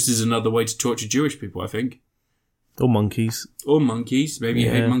 Yeah. Just as another way to torture Jewish people, I think. Or monkeys. Maybe he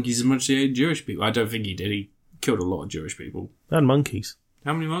hated monkeys as much as he hated Jewish people. I don't think he did. He killed a lot of Jewish people. And monkeys.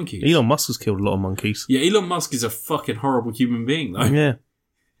 How many monkeys? Elon Musk has killed a lot of monkeys. Yeah, Elon Musk is a fucking horrible human being, though. Yeah.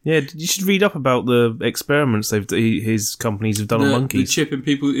 Yeah, you should read up about the experiments his companies have done on monkeys. The chip in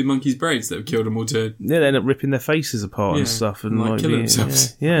people in monkeys' brains that have killed them all to... Yeah, they end up ripping their faces apart and stuff. And like killing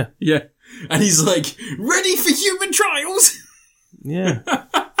themselves. Yeah. Yeah. And he's like, ready for human trials? Yeah.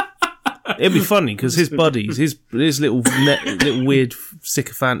 It'd be funny because his buddies, his little weird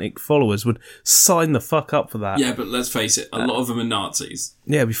sycophantic followers would sign the fuck up for that. Yeah, but let's face it, a lot of them are Nazis.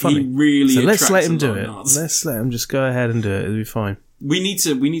 Yeah, it'd be funny. He really so let's let him do it. Nazis. Let's let him just go ahead and do it. It'll be fine. We need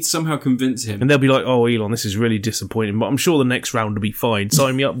to somehow convince him. And they'll be like, oh, Elon, this is really disappointing, but I'm sure the next round will be fine.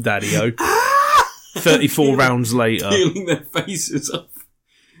 Sign me up, Daddy-o. 34 rounds later. Peeling their faces off.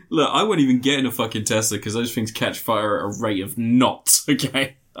 Look, I won't even get in a fucking Tesla because those things catch fire at a rate of knots,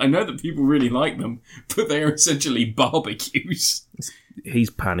 okay? I know that people really like them, but they are essentially barbecues. He's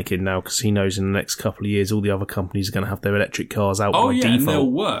panicking now because he knows in the next couple of years all the other companies are going to have their electric cars out by default. And they'll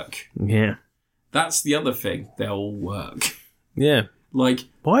work. Yeah. That's the other thing. They'll work. Yeah. Like,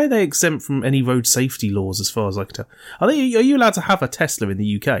 why are they exempt from any road safety laws as far as I can tell? Are you allowed to have a Tesla in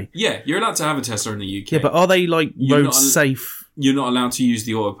the UK? Yeah, you're allowed to have a Tesla in the UK. Yeah, but are they like road safe? You're not allowed to use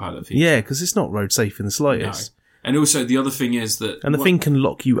the autopilot feature. Yeah, because it's not road safe in the slightest. No. And also the other thing is that... And the thing can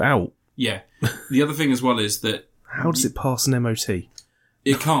lock you out. Yeah. The other thing as well is that... How does it pass an MOT?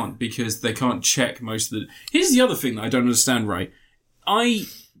 It can't, because they can't check most of the... Here's the other thing that I don't understand, right?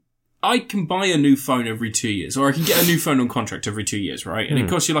 I can buy a new phone every 2 years, or I can get a new phone on contract every 2 years, right? And it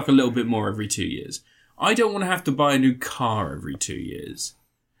costs you like a little bit more every 2 years. I don't want to have to buy a new car every 2 years.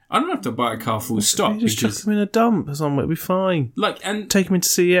 I don't have to buy a car full stop. Just chuck him in a dump or somewhere, it'll be fine. And take him into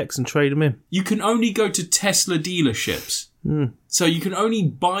CEX and trade him in. You can only go to Tesla dealerships. So you can only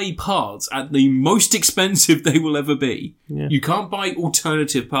buy parts at the most expensive they will ever be. Yeah. You can't buy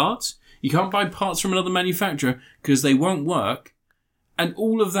alternative parts. You can't buy parts from another manufacturer because they won't work. And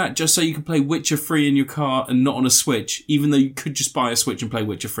all of that just so you can play Witcher 3 in your car and not on a Switch, even though you could just buy a Switch and play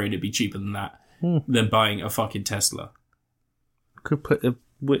Witcher 3 and it'd be cheaper than that, than buying a fucking Tesla. Could put the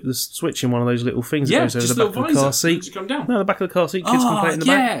Switch in one of those little things that goes over the back of the car seat. Just come down. No, the back of the car seat, kids can play it in the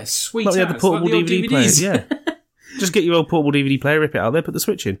back. Yeah, sweet. Like the portable like DVD players, yeah. Just get your old portable DVD player, rip it out there, put the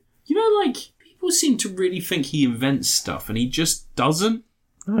Switch in. You know, like, people seem to really think he invents stuff, and he just doesn't.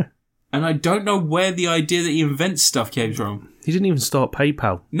 No. And I don't know where the idea that he invents stuff came from. He didn't even start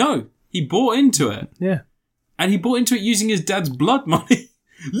PayPal. No, he bought into it. Yeah. And he bought into it using his dad's blood money.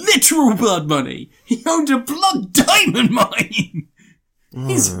 Literal blood money. He owned a blood diamond mine.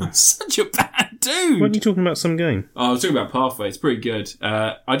 He's such a bad dude. What are you talking about, some game? Oh, I was talking about Pathway. It's pretty good.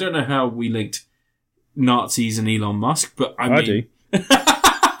 I don't know how we linked Nazis and Elon Musk, but I do.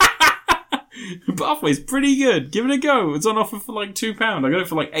 Pathway's pretty good. Give it a go. It's on offer for like £2. I got it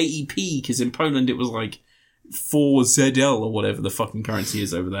for like 80p because in Poland it was like 4ZL or whatever the fucking currency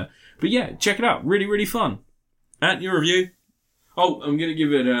is over there. But yeah, check it out. Really, really fun. And your review? Oh, I'm going to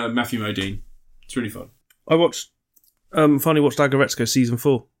give it Matthew Modine. It's really fun. I finally watched Agoretsuko season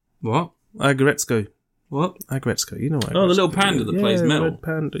 4. What? Agoretsuko. What? Agoretsuko. You know Agoretsuko. Oh, the little panda that plays metal. Red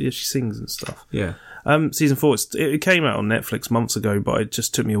panda. Yeah, she sings and stuff. Yeah. Season 4, it came out on Netflix months ago, but it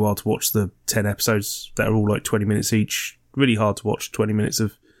just took me a while to watch the 10 episodes that are all like 20 minutes each. Really hard to watch 20 minutes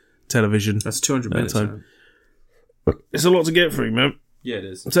of television. That's 200 minutes. It's a lot to get through, man. Yeah, it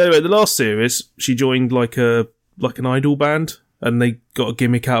is. So anyway, the last series, she joined like an idol band, and they got a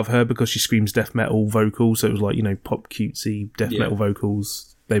gimmick out of her because she screams death metal vocals. So it was like, you know, pop cutesy death metal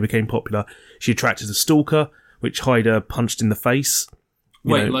vocals. They became popular. She attracted a stalker, which Haida punched in the face.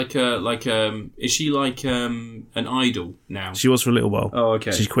 Wait, is she like an idol now? She was for a little while. Oh,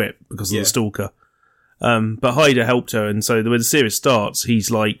 okay. She quit because of the stalker. But Haida helped her, and so when the series starts, he's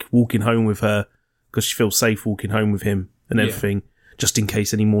like walking home with her because she feels safe walking home with him and everything, just in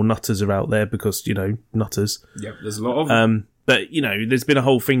case any more nutters are out there because, you know, nutters. Yep, there's a lot of them. But, you know, there's been a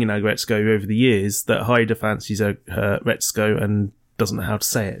whole thing in Agoretsuko over the years that Haida fancies her Retsuko and doesn't know how to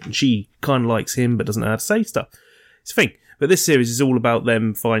say it. And she kind of likes him but doesn't know how to say stuff. It's a thing. But this series is all about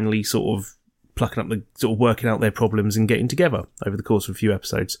them finally sort of working out their problems and getting together over the course of a few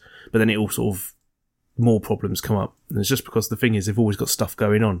episodes. But then it all sort of, more problems come up. And it's just because the thing is they've always got stuff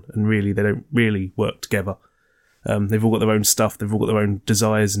going on and really they don't really work together. They've all got their own stuff, they've all got their own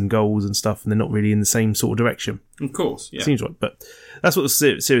desires and goals and stuff, and they're not really in the same sort of direction. Of course, yeah. Seems right, but that's what the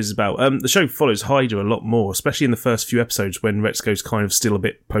series is about. The show follows Haida a lot more, especially in the first few episodes when Retsuko's kind of still a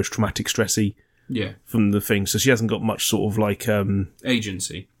bit post-traumatic stressy from the thing, so she hasn't got much sort of like...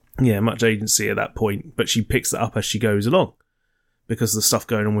 agency. Yeah, much agency at that point, but she picks that up as she goes along because of the stuff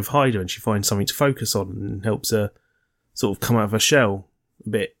going on with Haida, and she finds something to focus on and helps her sort of come out of her shell a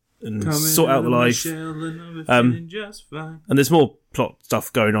bit and sort out the life. And there's more plot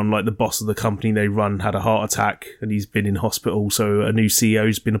stuff going on, like the boss of the company they run had a heart attack and he's been in hospital, so a new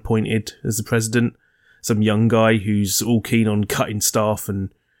CEO's been appointed as the president. Some young guy who's all keen on cutting staff and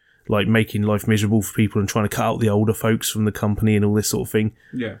like making life miserable for people and trying to cut out the older folks from the company and all this sort of thing.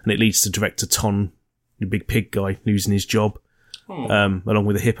 Yeah. And it leads to director Ton, the big pig guy, losing his job, along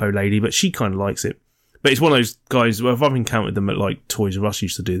with a hippo lady, but she kind of likes it. But it's one of those guys, well, I've encountered them at like Toys R Us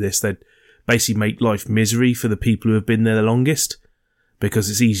used to do this. They'd basically make life misery for the people who have been there the longest because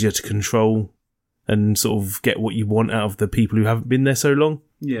it's easier to control and sort of get what you want out of the people who haven't been there so long.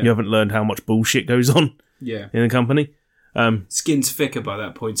 Yeah. You haven't learned how much bullshit goes on in the company. Skin's thicker by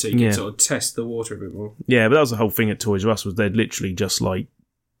that point, so you can sort of test the water a bit more. Yeah, but that was the whole thing at Toys R Us, was they'd literally just like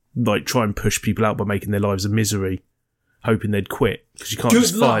try and push people out by making their lives a misery, hoping they'd quit, because you can't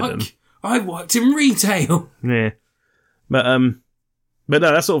just fire them. I worked in retail. Yeah. But no,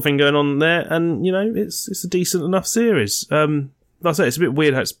 that sort of thing going on there, and, you know, it's a decent enough series. Like I say, it's a bit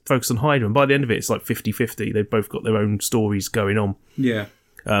weird how it's focused on Hyder, and by the end of it, it's like 50-50. They've both got their own stories going on. Yeah.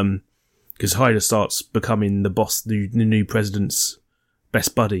 Because Hyder starts becoming the boss, the new president's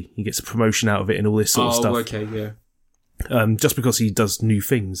best buddy. He gets a promotion out of it and all this sort of stuff. Oh, okay, yeah. Just because he does new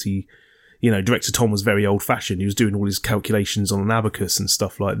things. Director Tom was very old-fashioned. He was doing all his calculations on an abacus and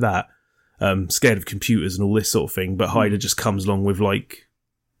stuff like that. Scared of computers and all this sort of thing. But Hyder just comes along with, like,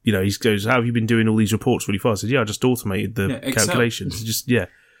 he goes, how have you been doing all these reports really fast? I said, I just automated the calculations.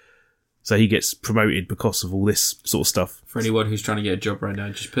 So he gets promoted because of all this sort of stuff. For anyone who's trying to get a job right now,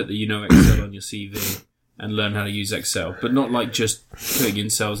 just put the Excel on your CV and learn how to use Excel. But not like just putting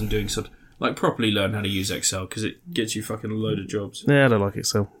in cells and doing something. Like, properly learn how to use Excel, because it gets you fucking a load of jobs. Yeah, I don't like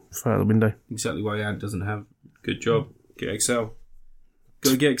Excel. Throw it out the window. Exactly why Ant doesn't have a good job. Get Excel.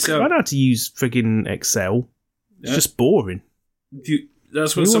 Go get Excel. I know how to use frigging Excel. It's just boring.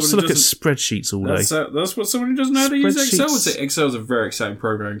 That's what someone wants to look at spreadsheets all day. That's what someone who doesn't know how to use Excel would say. Excel's a very exciting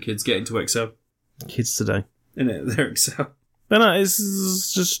program. Kids get into Excel. Kids today. Innit? They're Excel. But no,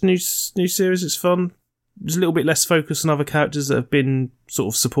 it's just new series. It's fun. There's a little bit less focus on other characters that have been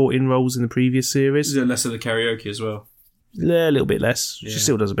sort of supporting roles in the previous series. Is there less of the karaoke as well? Yeah, a little bit less. She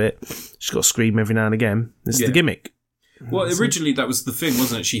still does a bit. She's got to scream every now and again. This is the gimmick. Well, originally that was the thing,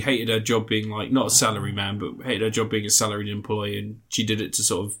 wasn't it? She hated her job being, like, not a salary man, but hated her job being a salaried employee, and she did it to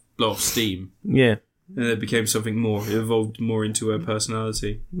sort of blow off steam. Yeah. And it became something more. It evolved more into her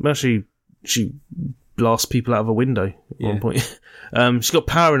personality. Well, she blasts people out of a window at one point. She's got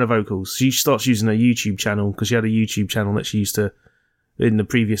power in her vocals. She starts using her YouTube channel, because she had a YouTube channel that she used to, in the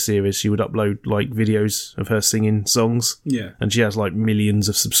previous series, she would upload, like, videos of her singing songs. Yeah. And she has, like, millions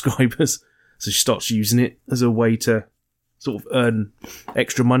of subscribers. So she starts using it as a way to sort of earn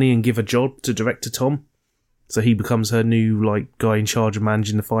extra money and give a job to Director Tom. So he becomes her new, like, guy in charge of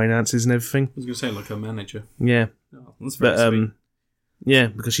managing the finances and everything. I was going to say, like, her manager. Yeah. Oh, that's very sweet. Yeah,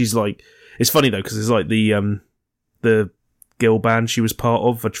 because she's like... It's funny, though, because it's like the girl band she was part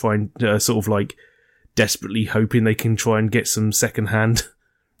of are trying, sort of, like, desperately hoping they can try and get some second-hand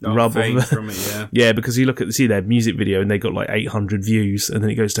rub of from it, yeah, because you see their music video and they got like 800 views, and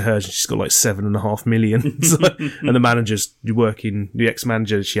then it goes to her and she's got like 7.5 million. So, and the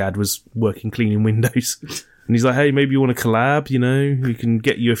ex-manager she had was working cleaning windows, and he's like, hey, maybe you want to collab, we can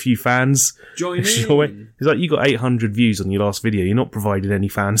get you a few fans. Join in. He's like, you got 800 views on your last video, you're not providing any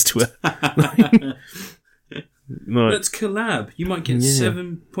fans to her. Let's collab. You might get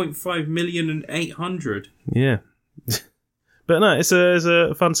 7.5 million and 800. Yeah. But no, it's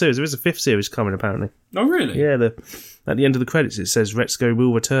a fun series. There is a 5th series coming, apparently. Oh, really? Yeah, at the end of the credits it says Retzko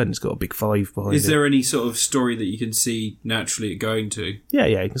will return. It's got a big 5 behind it. Is there any sort of story that you can see naturally it going to? Yeah,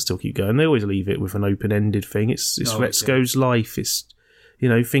 you can still keep going. They always leave it with an open-ended thing. It's Retzko's life. It's,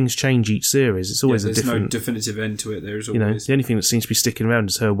 things change each series. It's always a different... There's no definitive end to it. There's always... the only thing that seems to be sticking around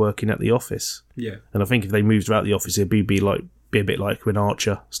is her working at the office. Yeah. And I think if they moved her out the office, it'd be a bit like when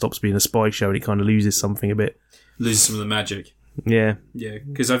Archer stops being a spy show and it kind of loses something a bit. Loses some of the magic. Yeah. Yeah,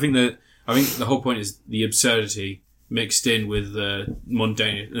 because I think the whole point is the absurdity mixed in with the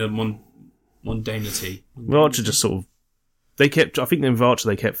mundanity. Well, Archer just sort of... I think in Archer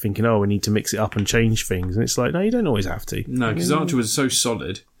they kept thinking, we need to mix it up and change things. And it's like, no, you don't always have to. No, because Archer was so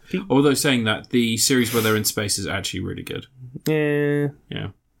solid. Although saying that, the series where they're in space is actually really good. Yeah.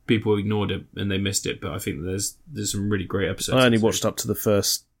 Yeah. People ignored it and they missed it, but I think there's some really great episodes. I only watched up to the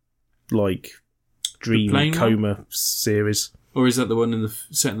first, dream coma series. Or is that the one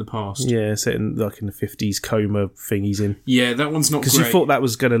set in the past? Yeah, set in the 50s coma thing he's in. Yeah, that one's not great. Because you thought that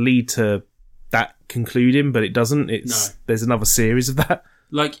was going to lead to that concluding, but it doesn't. There's another series of that.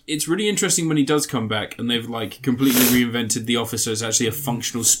 It's really interesting when he does come back and they've, completely reinvented the Office so it's actually a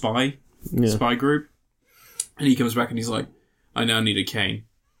functional spy group. And he comes back and he's like, I now need a cane.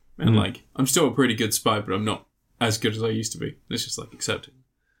 And, I'm still a pretty good spy, but I'm not as good as I used to be. It's just, accept it.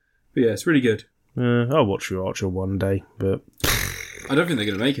 But, yeah, it's really good. I'll watch your Archer one day, but... I don't think they're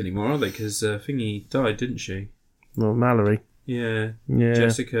going to make any more, are they? Because Thingy died, didn't she? Well, Mallory. Yeah.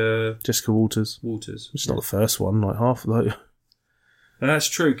 Jessica Walters. It's not the first one, half of that. That's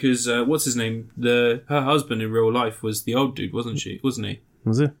true, because what's his name? Her husband in real life was the old dude, wasn't he?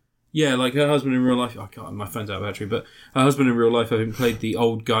 Was it? Yeah, her husband in real life... my phone's out of battery, but her husband in real life, I think, played the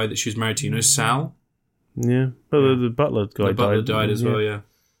old guy that she was married to, Sal? Yeah, but the butler guy the butler died as well. Yeah,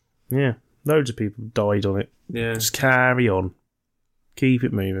 yeah, loads of people died on it. Yeah, just carry on, keep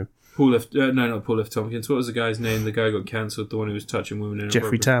it moving. Not Paul F. Tompkins. What was the guy's name? The guy who got cancelled. The one who was touching women in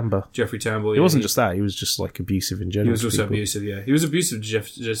Jeffrey Tambor. Jeffrey Tambor. Yeah, it wasn't just that. He was just like abusive in general. He was also abusive. Yeah, he was abusive to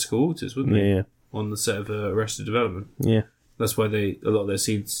Jessica Walters, wasn't he? Yeah. On the set of Arrested Development. Yeah. That's why a lot of their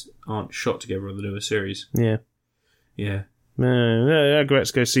scenes aren't shot together on the newer series. Yeah. Yeah.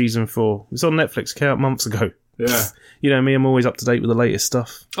 Agretzko season 4. It's on Netflix. Came out months ago. Yeah. You know me, I'm always up to date with the latest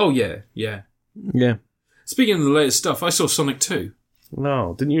stuff. Oh, yeah. Yeah. Yeah. Speaking of the latest stuff, I saw Sonic 2.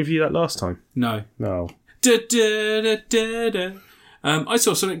 No, didn't you review that last time? No. No. I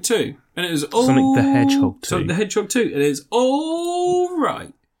saw Sonic 2, and it was Sonic the Hedgehog 2. Sonic the Hedgehog 2, and it's all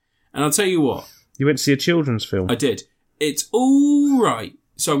right. And I'll tell you what. You went to see a children's film? I did. It's all right.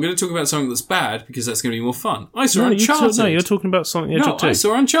 So I'm going to talk about something that's bad, because that's going to be more fun. I saw Uncharted. You're talking about Sonic the Hedgehog 2. No, I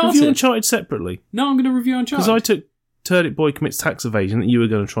saw Uncharted. Review Uncharted separately. No, I'm going to review Uncharted. Because I took Turd Boy Commits Tax Evasion that you were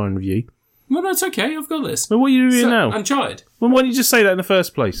going to try and review. Well, that's okay. I've got this. Well, what are you reviewing now? Uncharted. Well, why didn't you just say that in the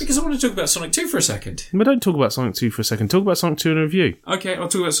first place? Because I want to talk about Sonic 2 for a second. Well, don't talk about Sonic 2 for a second. Talk about Sonic 2 in a review. Okay, I'll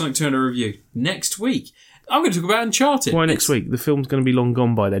talk about Sonic 2 in a review. Next week, I'm going to talk about Uncharted. Why next week? The film's going to be long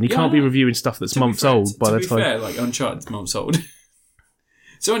gone by then. You can't be reviewing stuff that's months old by the time... To be fair, like, Uncharted's months old.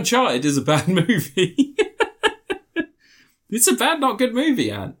 So Uncharted is a bad movie. It's a bad, not good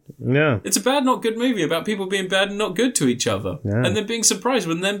movie, Ant. Yeah. It's a bad, not good movie about people being bad and not good to each other. Yeah. And then being surprised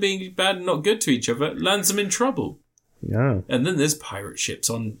when them being bad and not good to each other lands them in trouble. Yeah. And then there's pirate ships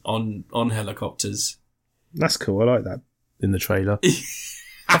on helicopters. That's cool. I like that in the trailer.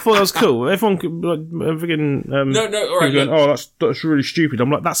 I thought that was cool. Everyone could, like, freaking... No, all right. Going, oh, that's really stupid. I'm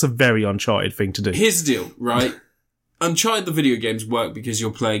like, that's a very Uncharted thing to do. Here's the deal, right? Uncharted, the video games work because you're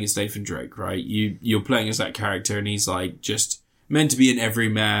playing as Nathan Drake, right? You're playing as that character, and he's like just meant to be an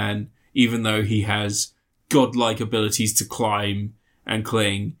everyman, even though he has godlike abilities to climb and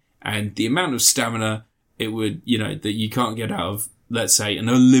cling, and the amount of stamina it would, that you can't get out of, let's say, an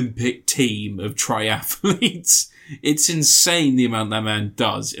Olympic team of triathletes. It's insane the amount that man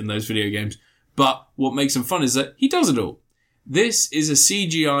does in those video games. But what makes him fun is that he does it all. This is a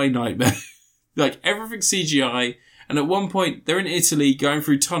CGI nightmare. Like, everything's CGI. And at one point, they're in Italy going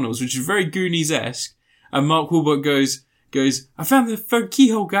through tunnels, which is very Goonies-esque. And Mark Wahlberg goes, I found the third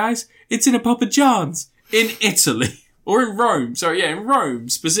keyhole, guys. It's in a Papa John's. In Italy. Or in Rome. Sorry, yeah, in Rome,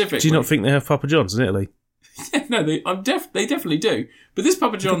 specifically. Do you not think they have Papa John's in Italy? Yeah, no, they definitely do. But this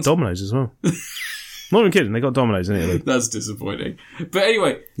Papa John's... Domino's as well. Not even kidding, they got Domino's in Italy. That's disappointing. But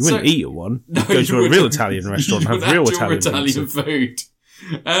anyway... You wouldn't eat at one. No, go to a real Italian restaurant and have real Italian food.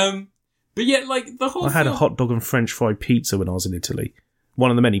 But yeah, like, the whole I had a hot dog and French fried pizza when I was in Italy.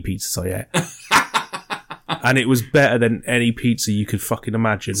 One of the many pizzas I ate. And it was better than any pizza you could fucking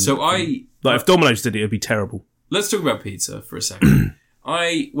imagine. So if Domino's did it, it'd be terrible. Let's talk about pizza for a second.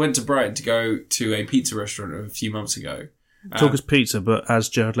 I went to Brighton to go to a pizza restaurant a few months ago. Talk as pizza, but as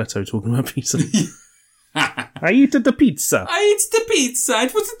Jared Leto talking about pizza. I eat the pizza. I ate the pizza.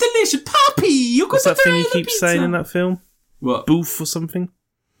 It was delicious. Papi, you got What's that thing you keep pizza? saying in that film? What? Boof or something?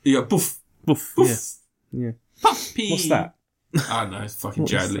 Yeah, boof. Boof. Yeah. Papi. What's that? I don't know. It's fucking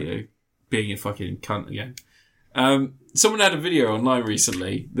Jared Leto being a fucking cunt again. Someone had a video online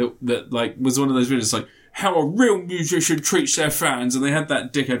recently that like was one of those videos like how a real musician treats their fans, and they had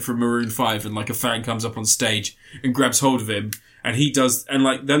that dickhead from Maroon 5, and like a fan comes up on stage and grabs hold of him, and he does, and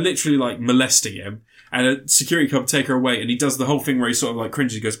like they're literally like molesting him, and a security come take her away, and he does the whole thing where he sort of like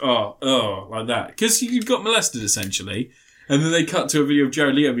cringes, goes oh like that, because he got molested essentially. And then they cut to a video of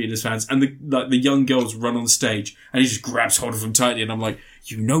Jared Leto being his fans, and the young girls run on stage, and he just grabs hold of them tightly, and I'm like,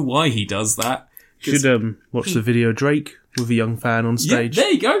 you know why he does that? Should watch the video Drake with a young fan on stage. Yeah,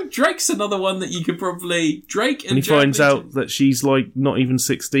 there you go. Drake's another one that you could probably... Drake and he finds out that she's like not even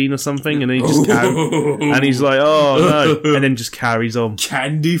 16 or something, and he just and he's like, oh no, and then just carries on.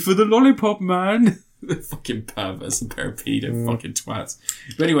 Candy for the lollipop, man. The fucking perverts and pair of pedo fucking twats.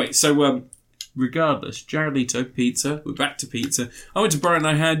 But anyway, so regardless, Jared Leto, pizza. We're back to pizza. I went to Brighton.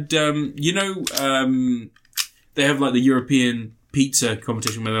 I had, they have like the European pizza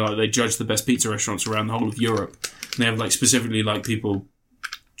competition where they judge the best pizza restaurants around the whole of Europe. And they have like specifically like people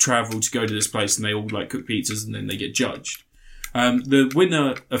travel to go to this place and they all like cook pizzas and then they get judged. The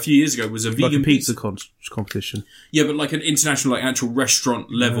winner a few years ago was a vegan like a pizza competition. Yeah, but like an international, like actual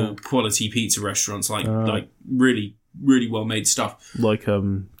restaurant level quality pizza restaurants, like really, really well made stuff. Like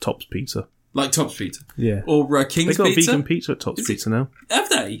Tops Pizza. Like Tops Pizza. Yeah. Or King's Pizza. They got vegan pizza at Tops Pizza now. Have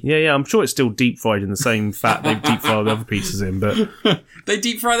they? Yeah. I'm sure it's still deep fried in the same fat they deep fry the other pizzas in, but... They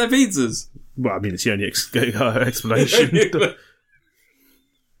deep fry their pizzas? Well, I mean, it's the only explanation.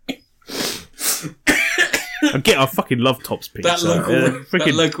 I fucking love Top's Pizza.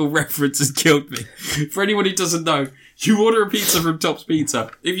 That local reference has killed me. For anyone who doesn't know, you order a pizza from Top's Pizza.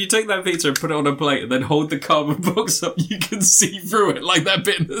 If you take that pizza and put it on a plate and then hold the cardboard box up, you can see through it like that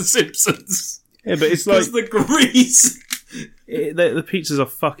bit in The Simpsons. Yeah, but it's like... the grease. The pizzas are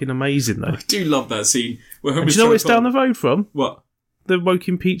fucking amazing, though. I do love that scene. Do you know what it's down the road from? What? The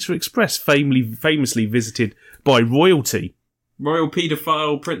Woking Pizza Express, famously visited by royalty. Royal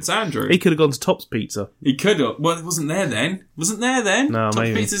paedophile Prince Andrew. He could have gone to Top's Pizza. He could have. Well, it wasn't there then. No, Top's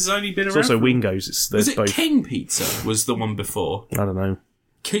maybe. Pizza's only been It's around. also Wingo's. Was it both. King Pizza was the one before? I don't know.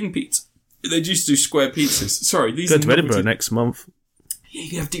 King Pizza. They used to do square pizzas. Sorry, these Go to Edinburgh next month. Yeah, you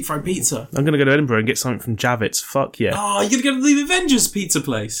can have deep fried pizza. I'm going to go to Edinburgh and get something from Javits. Fuck yeah. Oh, you're going to go to the Avengers pizza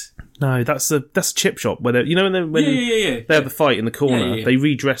place. No, that's a chip shop where they have the fight in the corner. Yeah. They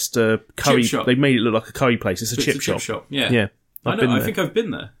redressed a curry. They made it look like a curry place. It's a chip shop. Yeah. I think I've been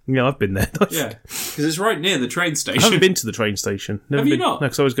there. Yeah, I've been there. Yeah, because it's right near the train station. I haven't been to the train station. Have you not? No,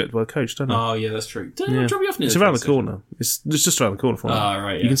 because I always go by the coach, don't I? Oh, yeah, that's true. Don't I drop you off near It's around the corner. It's just around the corner from me. Oh,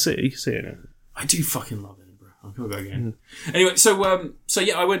 right, yeah. You can see it now. I do fucking love Edinburgh. I'll go again. Anyway, so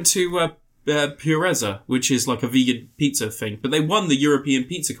I went to Pureza, which is like a vegan pizza thing, but they won the European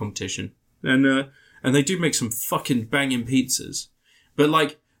pizza competition, and they do make some fucking banging pizzas. But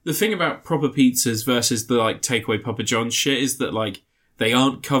like the thing about proper pizzas versus the like takeaway Papa John's shit is that like they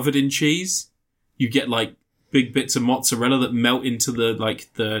aren't covered in cheese. You get like big bits of mozzarella that melt into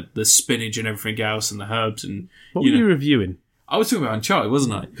the spinach and everything else and the herbs and. What were you reviewing? I was talking about Uncharted,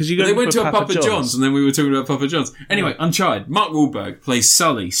 wasn't I? Because they went to a Papa John's and then we were talking about Papa John's. Anyway, Uncharted. Mark Wahlberg plays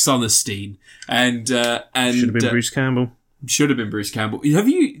Sully Sonerstein, and should have been Bruce Campbell. Should have been Bruce Campbell. Have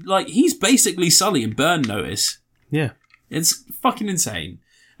you he's basically Sully in Burn Notice. Yeah, it's fucking insane.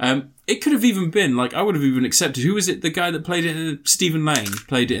 It could have even been I would have even accepted. Who was it? The guy that played it? Stephen Lane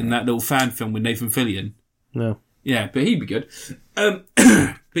played it in that little fan film with Nathan Fillion. No. Yeah, but he'd be good. But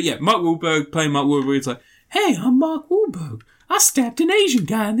yeah, Mark Wahlberg playing Mark Wahlberg. It's like, hey, I'm Mark Wahlberg. I stabbed an Asian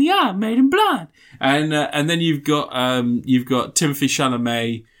guy in the eye and made him blind. And then you've got Timothée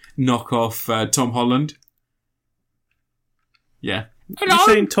Chalamet knock off Tom Holland. Yeah. Hello? You're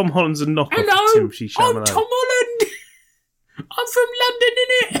saying Tom Holland's a knock off Timothée Chalamet? I'm Tom Holland. I'm from London,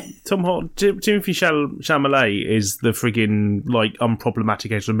 innit? Timothée Chalamet is the friggin'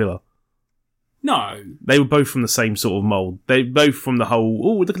 unproblematic Ezra Miller. No. They were both from the same sort of mould. They both from the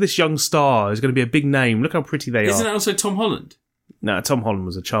whole, look at this young star. He's going to be a big name. Look how pretty they are. Isn't it also Tom Holland? No, Tom Holland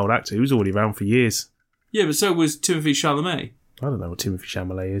was a child actor. He was already around for years. Yeah, but so was Timothée Chalamet. I don't know what Timothée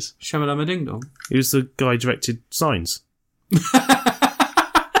Chalamet is. Shamalama Ding Dong. He was the guy who directed Signs.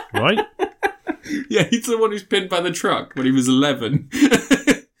 Right? Yeah, he's the one who's pinned by the truck when he was 11.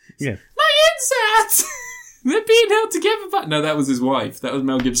 Yeah. My insides! They're being held together. But no, that was his wife. That was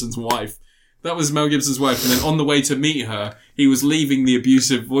Mel Gibson's wife. And then on the way to meet her, he was leaving the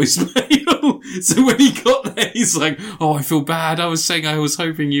abusive voicemail. So when he got there, he's like, oh, I feel bad. I was saying I was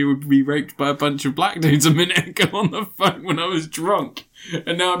hoping you would be raped by a bunch of black dudes a minute ago on the phone when I was drunk.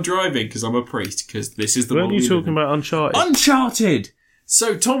 And now I'm driving because I'm a priest, because this is the world. When are you talking about Uncharted? Uncharted!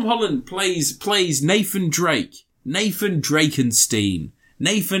 So Tom Holland plays Nathan Drake. Nathan Drakenstein.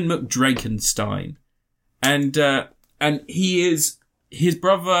 Nathan McDrakenstein. And he is... His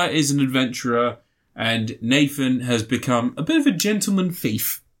brother is an adventurer, and Nathan has become a bit of a gentleman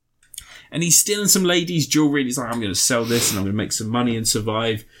thief. And he's stealing some ladies' jewellery, and he's like, I'm going to sell this, and I'm going to make some money and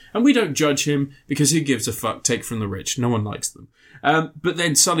survive. And we don't judge him, because who gives a fuck? Take from the rich. No one likes them. But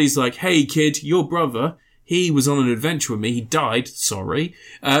then Sully's like, hey kid, your brother, he was on an adventure with me. He died, sorry.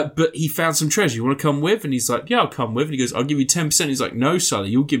 But he found some treasure. You want to come with? And he's like, yeah, I'll come with. And he goes, I'll give you 10%. He's like, no,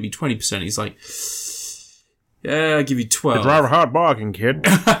 Sully, you'll give me 20%. He's like... yeah, I'll give you 12. Drive a hard bargain, kid.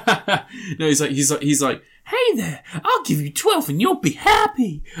 No, he's like, hey there, I'll give you 12 and you'll be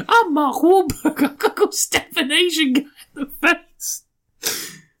happy. I'm Mark Wahlberg. I'm gonna go stab an Asian guy in the face.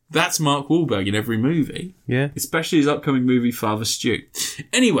 That's Mark Wahlberg in every movie. Yeah. Especially his upcoming movie, Father Stu.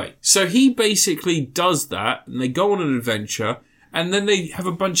 Anyway, so he basically does that, and they go on an adventure, and then they have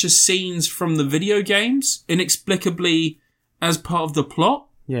a bunch of scenes from the video games, inexplicably as part of the plot.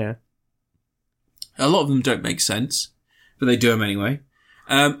 Yeah. A lot of them don't make sense, but they do them anyway.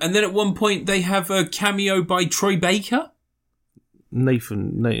 And then at one point they have a cameo by Troy Baker.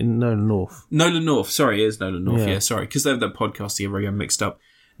 Nolan North. Nolan North, sorry, it is Nolan North, yeah sorry, because they have that podcast together, I get mixed up.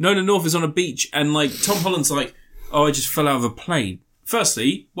 Nolan North is on a beach, and Tom Holland's like, oh, I just fell out of a plane.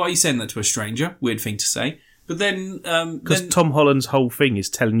 Firstly, why are you saying that to a stranger? Weird thing to say. But then... because Tom Holland's whole thing is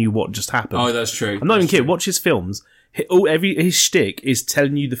telling you what just happened. Oh, that's true. I'm not even kidding. Watch his films. His shtick is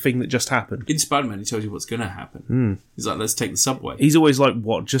telling you the thing that just happened. In Spider-Man, he tells you what's going to happen. He's like, let's take the subway. He's always like,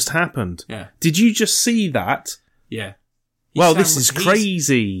 what just happened? Yeah. Did you just see that? Yeah. Well, this is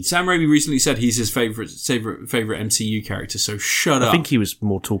crazy. Sam Raimi recently said he's his favorite MCU character, so shut up. I think he was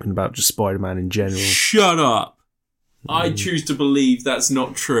more talking about just Spider-Man in general. Shut up. I choose to believe that's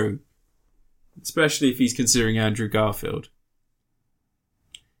not true. Especially if he's considering Andrew Garfield.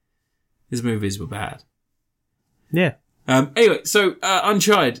 His movies were bad. Yeah. Anyway, so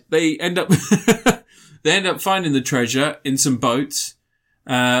Uncharted, they end up finding the treasure in some boats.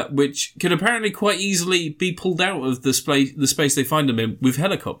 Which can apparently quite easily be pulled out of the space they find them in with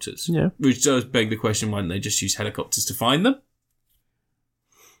helicopters. Yeah. Which does beg the question, why didn't they just use helicopters to find them?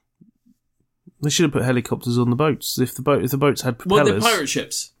 They should have put helicopters on the boats. If the boats had propellers. Well, they're pirate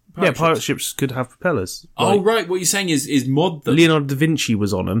ships. Pirate ships could have propellers. Right. What you're saying is mod them. Leonardo da Vinci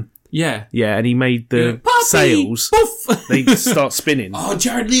was on them. Yeah. Yeah, and he made the sails. Poof! They start spinning. Oh,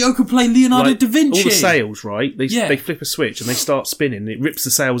 Jared Leto could play Leonardo da Vinci. All the sails, right? They flip a switch and they start spinning. It rips the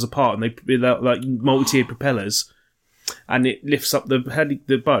sails apart and they're like multi-tiered propellers. And it lifts up the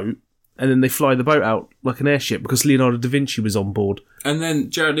boat and then they fly the boat out like an airship because Leonardo da Vinci was on board. And then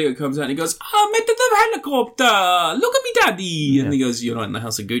Jared Leto comes out and he goes, I'm into the helicopter! Look at me, daddy! Yeah. And he goes, you're not in the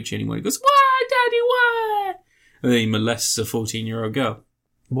house of Gucci anymore. He goes, why, daddy, why? And then he molests a 14-year-old girl.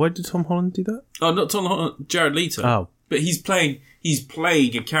 Why did Tom Holland do that? Oh, not Tom Holland, Jared Leto. Oh. But he's playing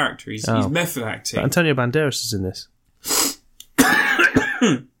a character. He's method acting. But Antonio Banderas is in this.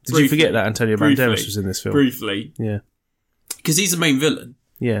 Did you forget that Antonio Banderas was in this film? Briefly. Yeah. Because he's the main villain.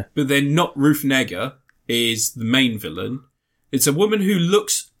 Yeah. But then not Ruth Negga is the main villain. It's a woman who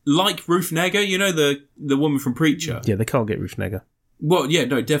looks like Ruth Negga, you know, the woman from Preacher. Yeah, they can't get Ruth Negga. Well, yeah,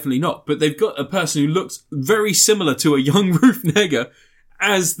 no, definitely not. But they've got a person who looks very similar to a young Ruth Negga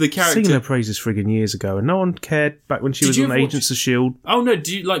as the character. Singing her praises friggin' years ago, and no one cared back when she was on Agents of S.H.I.E.L.D. Oh,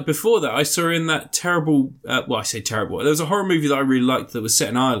 no, before that, I saw her in that terrible, I say terrible, there was a horror movie that I really liked that was set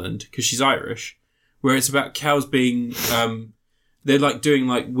in Ireland, because she's Irish, where it's about cows being, they're like doing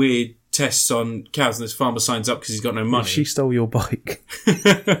like weird tests on cows, and this farmer signs up because he's got no money. If she stole your bike,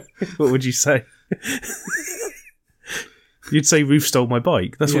 what would you say? You'd say Ruth stole my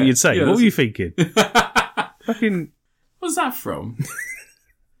bike. That's what you'd say. What were you thinking? Fucking. What's that from?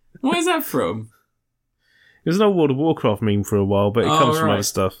 Where's that from? It was an old World of Warcraft meme for a while, but it comes from other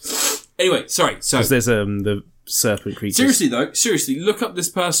stuff. Anyway, sorry. So because there's the serpent creatures. Seriously, look up this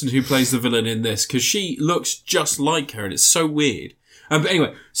person who plays the villain in this because she looks just like her, and it's so weird. But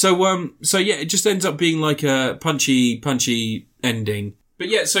anyway, so yeah, it just ends up being like a punchy ending. But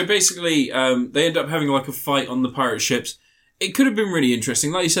yeah, so basically, they end up having like a fight on the pirate ships. It could have been really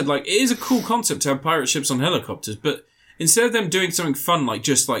interesting. Like you said, like, it is a cool concept to have pirate ships on helicopters, but instead of them doing something fun, like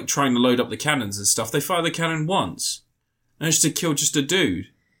just like trying to load up the cannons and stuff, they fire the cannon once. And it's to kill just a dude.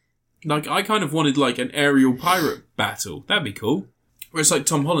 Like, I kind of wanted like an aerial pirate battle. That'd be cool. Where it's like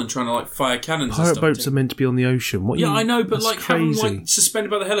Tom Holland trying to like fire cannons and stuff. Pirate boats are meant to be on the ocean. I know, but like having like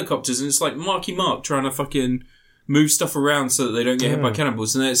suspended by the helicopters, and it's like Marky Mark trying to fucking move stuff around so that they don't get hit by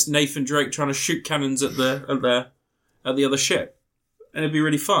cannonballs, and then it's Nathan Drake trying to shoot cannons at the other ship, and it'd be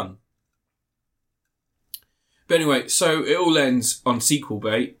really fun. But anyway, so it all ends on sequel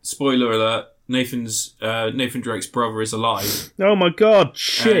bait. Spoiler alert: Nathan Drake's brother is alive. Oh my god!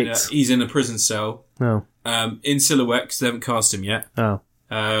 Shit! And, he's in a prison cell. Oh. In silhouette because they haven't cast him yet. Oh.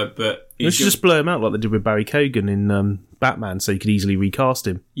 But they should just blow him out like they did with Barry Keoghan in Batman, so you could easily recast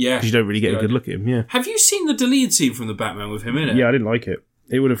him. Yeah, because you don't really get a good look at him. Yeah. Have you seen the deleted scene from the Batman with him in it? Yeah, I didn't like it.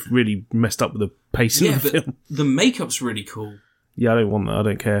 It would have really messed up with the pacing of the film. The makeup's really cool. Yeah, I don't want that. I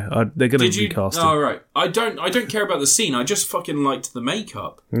don't care. They're going to recast him. Oh, right. I don't care about the scene. I just fucking liked the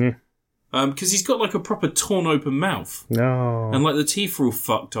makeup. Yeah. Because he's got like a proper torn open mouth. No. And like the teeth are all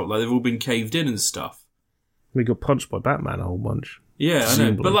fucked up, like they've all been caved in and stuff. We got punched by Batman a whole bunch. Yeah, I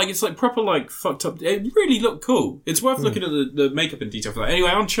know. But like it's like proper like fucked up. It really looked cool. It's worth looking at the makeup in detail for that. Anyway,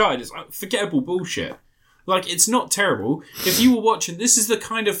 Uncharted is forgettable bullshit. Like, it's not terrible. If you were watching, this is the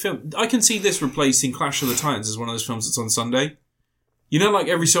kind of film... I can see this replacing Clash of the Titans as one of those films that's on Sunday. You know, like,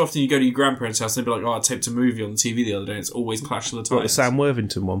 every so often you go to your grandparents' house and they'd be like, I taped a movie on the TV the other day and it's always Clash of the Titans. What, the Sam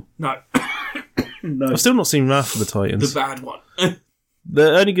Worthington one? No. No. I've still not seen Wrath of the Titans. The bad one.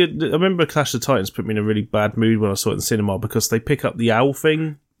 The only good... I remember Clash of the Titans put me in a really bad mood when I saw it in the cinema because they pick up the owl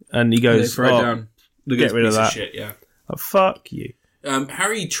thing and he goes... They throw it down. Get rid of that. Shit, yeah. Oh, fuck you.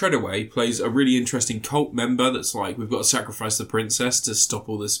 Harry Treadaway plays a really interesting cult member that's like, we've got to sacrifice the princess to stop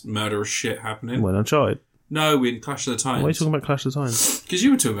all this murderous shit happening. When Uncharted? No, in Clash of the Titans. Why are you talking about Clash of the Titans? Because you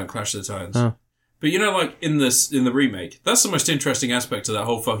were talking about Clash of the Titans. Oh. But you know, like, in the remake, that's the most interesting aspect of that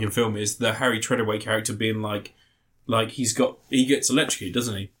whole fucking film is the Harry Treadaway character being like like, he gets electrocuted,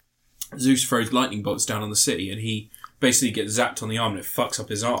 doesn't he? Zeus throws lightning bolts down on the city, and he basically gets zapped on the arm, and it fucks up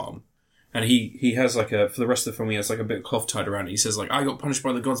his arm. And he has like for the rest of the film, he has like a bit of cloth tied around it. He says like, I got punished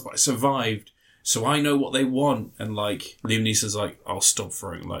by the gods, but I survived, so I know what they want. And like, Liam Neeson's like, I'll stop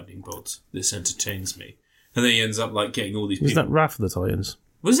throwing lightning bolts. This entertains me. And then he ends up like getting all these people. Was that Wrath of the Titans?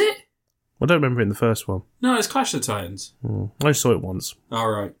 Was it? I don't remember it in the first one. No, it's Clash of the Titans. I saw it once.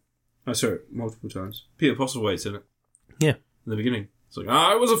 Alright. I saw it multiple times. Peter Postlewaite's in it. Yeah. In the beginning. It's like,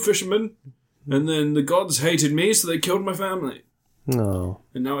 I was a fisherman, and then the gods hated me, so they killed my family. No.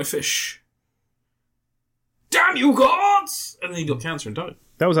 And now I fish. Damn you, gods! And then he got cancer and died.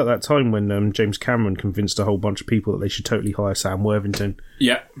 That was at that time when James Cameron convinced a whole bunch of people that they should totally hire Sam Worthington.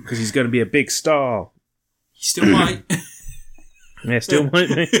 Yeah. Because he's going to be a big star. He still might. Yeah, still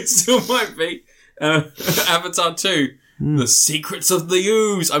might be. Still might be. Avatar 2. The Secrets of the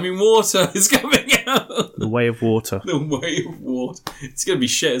Ooze. I mean, water is coming out. The Way of Water. The Way of Water. It's going to be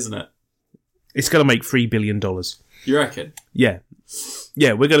shit, isn't it? It's going to make $3 billion. You reckon? Yeah.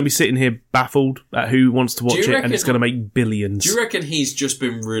 Yeah, we're going to be sitting here baffled at who wants to watch it, and it's going to make billions. Do you reckon he's just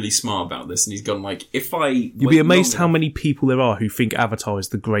been really smart about this, and he's gone like, if I... You'd be amazed how many people there are who think Avatar is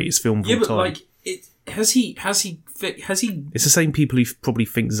the greatest film of all time. Yeah, but like, has he... It's the same people who probably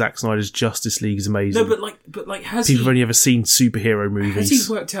think Zack Snyder's Justice League is amazing. No, but has people have only ever seen superhero movies. Has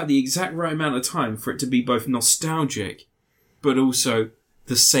he worked out the exact right amount of time for it to be both nostalgic, but also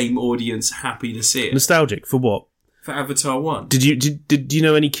the same audience happy to see it? Nostalgic for what? For Avatar 1. Did you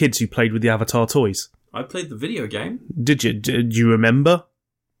know any kids who played with the Avatar toys? I played the video game. Did you? Did you remember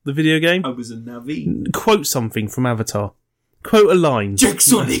the video game? I was a Na'vi. Quote something from Avatar. Quote a line. Jake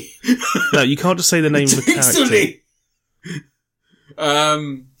Sully. No, you can't just say the name of the character. Sully.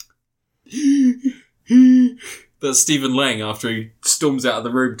 That's Stephen Lang after he storms out of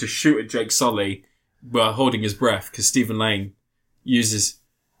the room to shoot at Jake Sully while holding his breath, because Stephen Lang uses...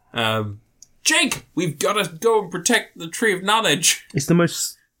 Jake, we've got to go and protect the Tree of Knowledge. It's the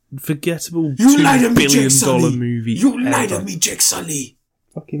most forgettable $2 billion movie You lied to me, Jake Sully.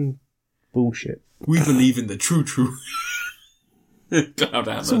 Fucking bullshit. We believe in the true. Cloud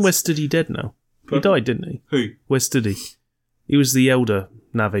Atlas. Isn't Wes Studi dead now? He died, didn't he? Who? Wes Studi. He was the elder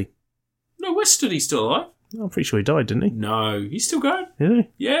Na'vi. No, Wes Studi's still alive. I'm pretty sure he died, didn't he? No, he's still going. Is he?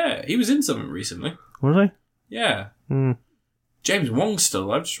 Yeah, he was in something recently. Was he? Yeah. James Wong's still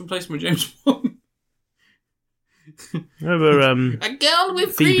alive. Just replaced him with James Wong. Remember a girl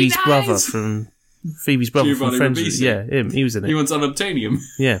with Phoebe's green brother eyes. from Friends. Ribisi. Yeah, him. He was in it. He wants unobtainium.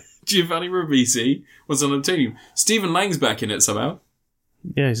 Yeah. Giovanni Ribisi wants unobtainium. Stephen Lang's back in it somehow.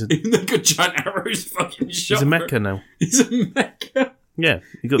 Yeah, he's a... Even though got giant arrows fucking shot. He's a mecha now. He's a mecha. Yeah,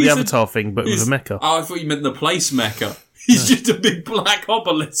 he got the Avatar thing, but with a mecha. Oh, I thought you meant the place mecha. He's just a big black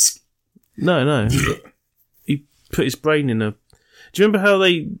obelisk. No. He put his brain in a... Do you remember how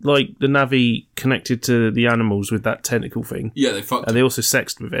they, like, the Na'vi connected to the animals with that tentacle thing? Yeah, they fucked. And they also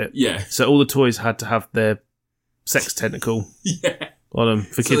sexed with it. Yeah. So all the toys had to have their sex tentacle on them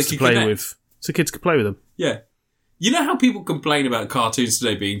for kids to play with. So kids could play with them. Yeah. You know how people complain about cartoons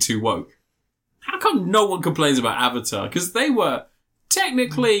today being too woke? How come no one complains about Avatar? Because they were,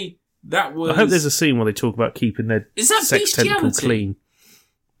 technically, that was... I hope there's a scene where they talk about keeping their sex tentacle clean.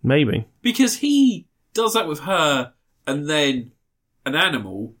 Maybe. Because he does that with her and then... an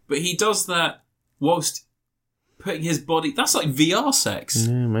animal, but he does that whilst putting his body... That's like VR sex.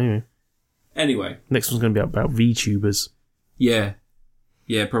 Yeah, maybe. Anyway. Next one's going to be about VTubers. Yeah.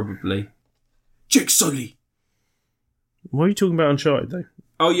 Yeah, probably. Jake Sully! Why are you talking about Uncharted, though?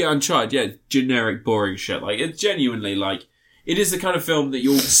 Oh, yeah, Uncharted. Yeah, generic, boring shit. Like, it's genuinely, like... It is the kind of film that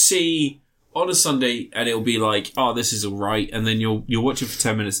you'll see on a Sunday and it'll be like, oh, this is alright, and then you'll watch it for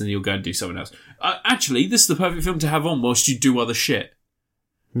 10 minutes and then you'll go and do something else. Actually, this is the perfect film to have on whilst you do other shit.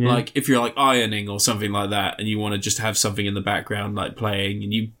 Yeah. Like, if you're like ironing or something like that and you want to just have something in the background like playing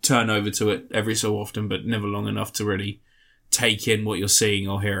and you turn over to it every so often but never long enough to really take in what you're seeing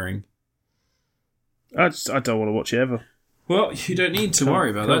or hearing. I don't want to watch it ever. Well, you don't need to worry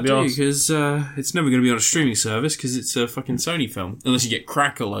about that, do you? Because it's never going to be on a streaming service because it's a fucking Sony film. Unless you get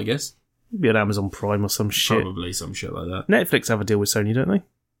Crackle, I guess. It'd be on Amazon Prime or some shit. Probably some shit like that. Netflix have a deal with Sony, don't they?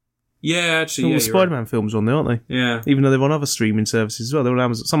 Yeah, actually, all the Spider-Man films are on there, aren't they? Yeah. Even though they're on other streaming services as well. They're on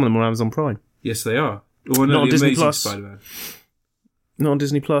Amazon. Some of them are on Amazon Prime. Yes, they are. Or not on Disney Plus. Spider-Man. Not on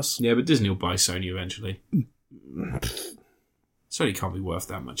Disney Plus. Yeah, but Disney will buy Sony eventually. Sony can't be worth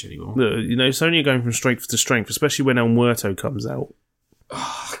that much anymore. You know, Sony are going from strength to strength, especially when El Muerto comes out.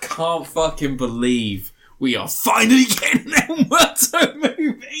 Oh, I can't fucking believe we are finally getting an El Muerto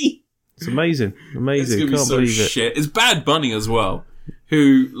movie. It's amazing. Amazing. It's Can't believe it. Shit. It's Bad Bunny as well,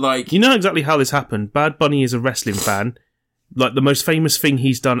 who, like... You know exactly how this happened. Bad Bunny is a wrestling fan. Like, the most famous thing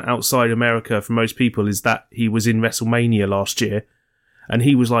he's done outside America for most people is that he was in WrestleMania last year. And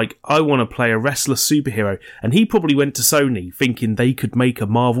he was like, I want to play a wrestler superhero. And he probably went to Sony thinking they could make a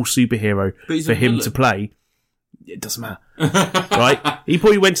Marvel superhero for him to play. It doesn't matter. Right? He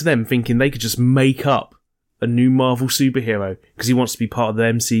probably went to them thinking they could just make up a new Marvel superhero because he wants to be part of the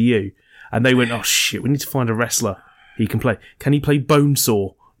MCU. And they went, oh shit, we need to find a wrestler he can play. Can he play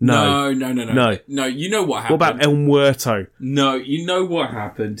Bonesaw? No, you know what happened. What about El Muerto? No, you know what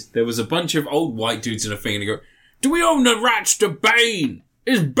happened. There was a bunch of old white dudes in a thing and they go, do we own the rights to Bane?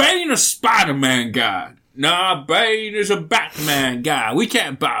 Is Bane a Spider-Man guy? Nah, Bane is a Batman guy. We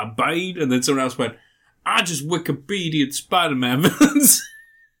can't buy Bane. And then someone else went, I just Wikipedia'd Spider-Man villains.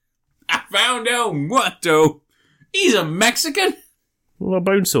 I found El Muerto. He's a Mexican. What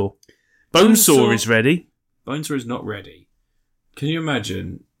about Bonesaw? Bonesaw is ready. Bonesaw is not ready. Can you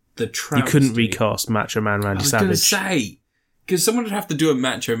imagine the travesty? You couldn't recast Macho Man Randy Savage. I was going to say, because someone would have to do a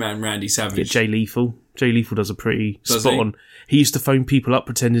Macho Man Randy Savage. Get Jay Lethal. Jay Lethal does a pretty spot on. He used to phone people up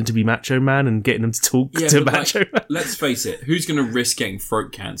pretending to be Macho Man and getting them to talk to Macho Man. Let's face it, who's going to risk getting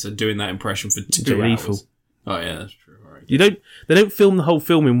throat cancer doing that impression for 2 Jay hours? Lethal. Oh yeah, that's true. Right. They don't film the whole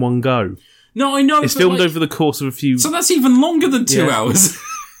film in one go. No, I know. It's filmed over the course of a few... So that's even longer than 2 hours.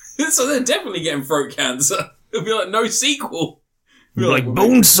 So they're definitely getting throat cancer. It'll be like no sequel. Like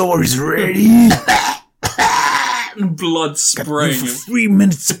Bonesaw is ready. Blood spraying. For 3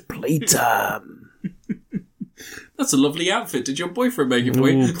 minutes of playtime. That's a lovely outfit. Did your boyfriend make it for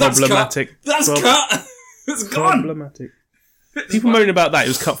you? Problematic. That's cut. It's gone. Problematic. People moan about that. It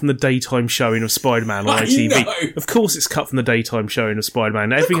was cut from the daytime showing of Spider-Man on ITV. Of course it's cut from the daytime showing of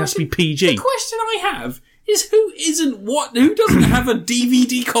Spider-Man. Everything has to be PG. The question I have is who doesn't have a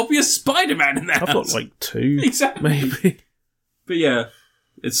DVD copy of Spider-Man in their house? I've got like 2. Exactly. Maybe. But yeah,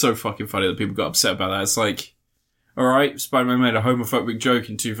 it's so fucking funny that people got upset about that. It's like, alright, Spider-Man made a homophobic joke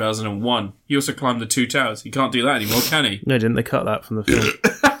in 2001. He also climbed the 2 towers. He can't do that anymore, can he? No, didn't they cut that from the film?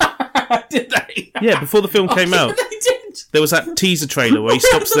 Did they? Yeah, before the film came out. They did. There was that teaser trailer where he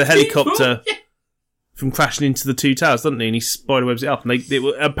stops the helicopter from crashing into the 2 towers, doesn't he? And he spiderwebs it up. And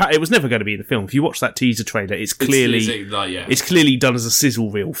it was never going to be in the film. If you watch that teaser trailer, it's clearly done as a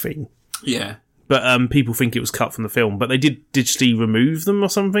sizzle reel thing. Yeah. But people think it was cut from the film. But they did digitally remove them or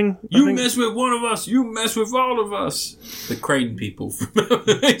something. You mess with one of us, you mess with all of us. The Crane people from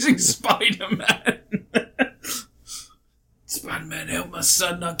Amazing Spider-Man. Spider-Man helped my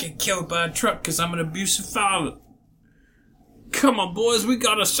son not get killed by a truck because I'm an abusive father. Come on, boys, we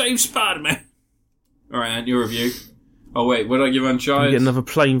gotta save Spider-Man. Alright, and your review. Oh, wait, what did I give Uncharted? You get another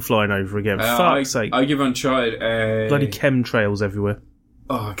plane flying over again. Fuck's sake. I give Uncharted a... Bloody chemtrails everywhere.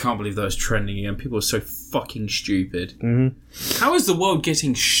 Oh, I can't believe that was trending again. People are so fucking stupid. Mm-hmm. How is the world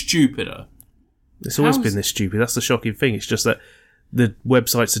getting stupider? It's always been this stupid. That's the shocking thing. It's just that the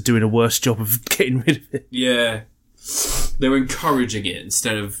websites are doing a worse job of getting rid of it. Yeah. They're encouraging it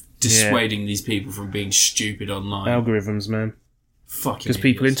instead of dissuading these people from being stupid online. Algorithms, man. Fucking because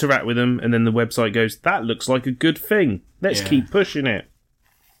people interact with them and then the website goes, that looks like a good thing. Let's keep pushing it.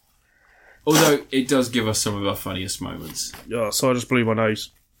 Although, it does give us some of our funniest moments. Oh, so I just blew my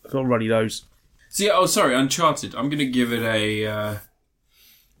nose. I've got a runny nose. So yeah, sorry, Uncharted. I'm going to give it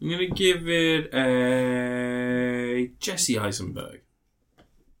a... Jesse Eisenberg.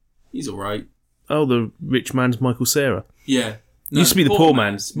 He's alright. Oh, the rich man's Michael Cera. Yeah. No, used to be the poor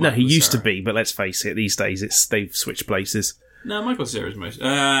man's. No, he used to be, but let's face it, these days they've switched places. No, Michael Cera's most...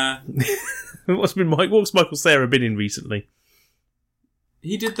 What's Michael Cera been in recently?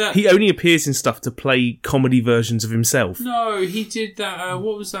 He did that... He only appears in stuff to play comedy versions of himself. No, he did that...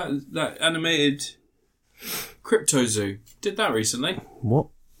 what was that? That animated... Crypto Zoo. Did that recently. What?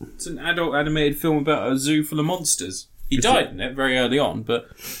 It's an adult animated film about a zoo full of monsters. He died in it very early on, but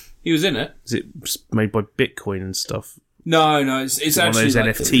he was in it. Is it made by Bitcoin and stuff? No, it's actually one of those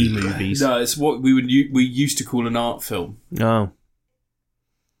NFT movies. No, it's what we used to call an art film. Oh.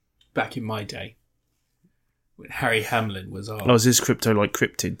 Back in my day. When Harry Hamlin was art. Oh, is this crypto like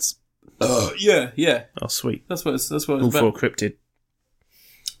cryptids? Yeah. Oh, sweet. That's what it's about. All for cryptid.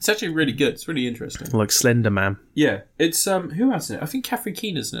 It's actually really good. It's really interesting. Like Slender Man. Yeah. It's, who else in it? I think Catherine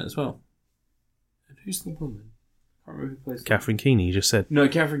Keener's in it as well. And who's the woman? I can't remember who plays Catherine Keener, you just said. No,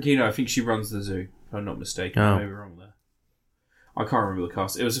 Catherine Keener, I think she runs the zoo. If I'm not mistaken. Oh. I may be wrong there. I can't remember the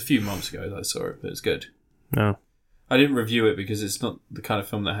cast. It was a few months ago that I saw it, but it's good. No. I didn't review it because it's not the kind of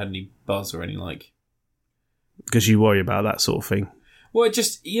film that had any buzz or any, like... Because you worry about that sort of thing. Well, it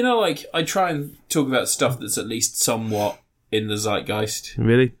just, I try and talk about stuff that's at least somewhat in the zeitgeist.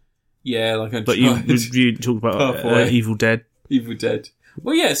 Really? Yeah, like I But you talk about Evil Dead. Evil Dead.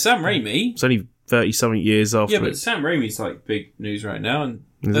 Well, yeah, Sam Raimi. It's only 30-something years after. Yeah, but Sam Raimi's like big news right now, and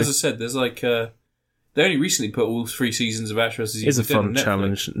as I said, there's like they only recently put all 3 seasons of Ash vs. It's a fun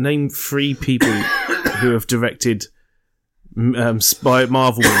challenge. Name 3 people who have directed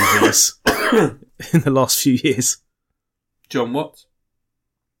Marvel movies in the last few years. John Watts.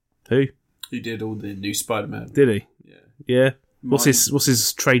 Who? Who did all the new Spider-Man? Did he? Yeah. Yeah. What's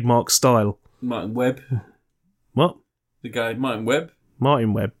his trademark style? Martin Webb. What? The guy Martin Webb.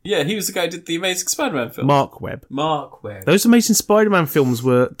 Martin Webb. Yeah, he was the guy who did the Amazing Spider-Man film. Mark Webb. Mark Webb. Those Amazing Spider-Man films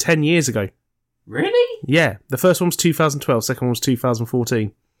were 10 years ago. Really? Yeah. The first one was 2012, second one was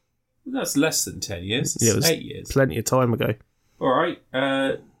 2014. That's less than 10 years. It's it was 8 years. Plenty of time ago. Alright.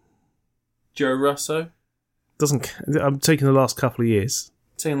 Joe Russo. I'm taking the last couple of years.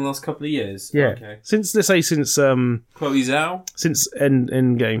 Taking the last couple of years? Yeah. Okay. Since Chloe Zhao? Since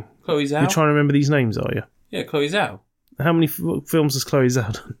Endgame. Chloe Zhao? You're trying to remember these names, are you? Yeah, Chloe Zhao. How many films has Chloe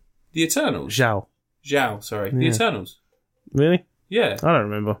Zhao done? The Eternals. Zhao, sorry. Yeah. The Eternals. Really? Yeah. I don't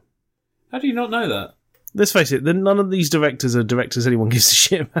remember. How do you not know that? Let's face it, none of these directors are directors anyone gives a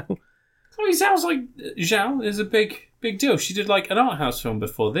shit about. Chloe Zhao's like... Zhao is a big deal. She did like an art house film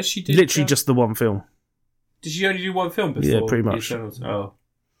before this. She did... Literally just the one film. Did she only do one film before? Yeah, pretty much. The Eternals? Oh.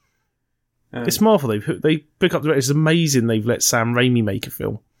 It's Marvel. They pick up the. It's amazing they've let Sam Raimi make a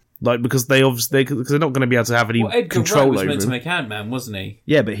film, like because they're not going to be able to have any control over him. Edgar Wright was meant to make Ant-Man, wasn't he?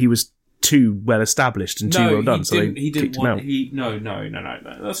 Yeah, but he was too well established and too well done, so they kicked him out. No.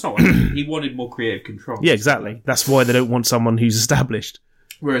 That's not what he did. He wanted more creative control. Yeah, exactly. That's why they don't want someone who's established.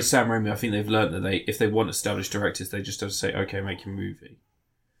 Whereas Sam Raimi, I think they've learned that if they want established directors, they just have to say, "Okay, make your movie,"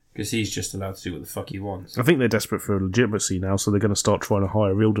 because he's just allowed to do what the fuck he wants. I think they're desperate for legitimacy now, so they're going to start trying to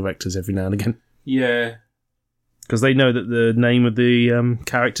hire real directors every now and again. Yeah. Because they know that the name of the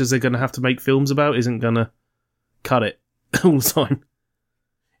characters they're going to have to make films about isn't going to cut it all the time.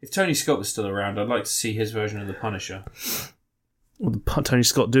 If Tony Scott was still around, I'd like to see his version of The Punisher. Well, Tony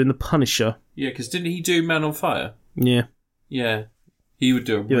Scott doing The Punisher. Yeah, because didn't he do Man on Fire? Yeah. Yeah. He would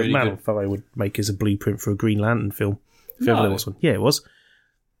do a really Man good... on Fire would make as a blueprint for a Green Lantern film. If No. ever there was one. Yeah, it was.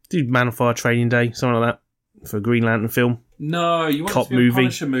 Dude, Man on Fire Training Day, something like that, for a Green Lantern film. No, you want Cop it to be a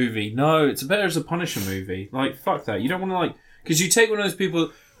Punisher movie. No, it's better as a Punisher movie. Like, fuck that. You don't want to, like... Because you take one of those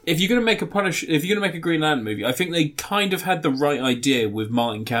people... If you're going to make a Green Lantern movie, I think they kind of had the right idea with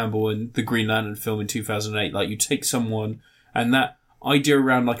Martin Campbell and the Green Lantern film in 2008. Like, you take someone and that idea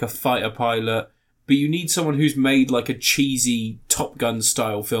around, like, a fighter pilot, but you need someone who's made, like, a cheesy Top Gun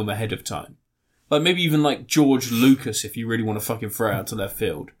style film ahead of time. Like, maybe even, like, George Lucas, if you really want to fucking throw it out to left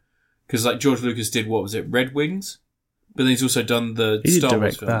field. Because, like, George Lucas did, what was it, Red Wings? But then he's also done the Star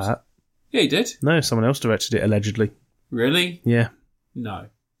Wars films. That. Yeah, he did. No, someone else directed it, allegedly. Really? Yeah. No.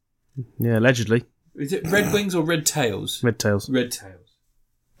 Yeah, allegedly. Is it Red Wings or Red Tails? Red Tails. Red Tails.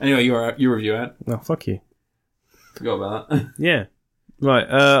 Anyway, your review, Ant. Oh, fuck you. Forgot about that. Yeah. Right,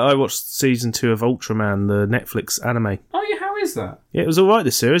 I watched season 2 of Ultraman, the Netflix anime. Oh, yeah, how is that? Yeah, it was alright,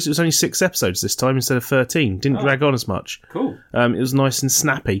 this series. It was only 6 episodes this time instead of 13. Didn't drag on as much. Cool. It was nice and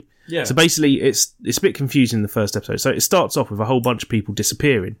snappy. Yeah. So basically, it's a bit confusing in the first episode. So it starts off with a whole bunch of people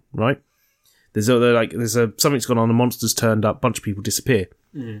disappearing, right? Something's gone on, the monster's turned up, bunch of people disappear.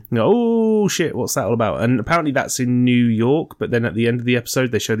 You go, oh shit, what's that all about? And apparently that's in New York, but then at the end of the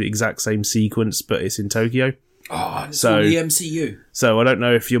episode they show the exact same sequence, but it's in Tokyo. Oh, it's all the MCU. So I don't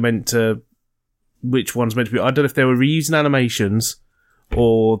know if you're meant to... Which one's meant to be... I don't know if they were reusing animations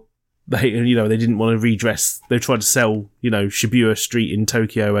or they didn't want to redress... They tried to sell, Shibuya Street in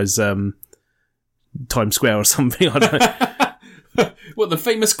Tokyo as Times Square or something. I don't know. What, the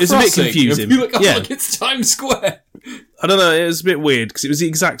famous crossing? It's a bit confusing. Look, it's Times Square. I don't know, it was a bit weird because it was the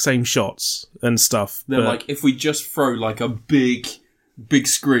exact same shots and stuff. They're like, if we just throw like a big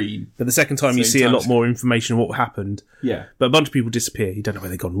screen. But the second time you see a lot more information of what happened. Yeah. But a bunch of people disappear. You don't know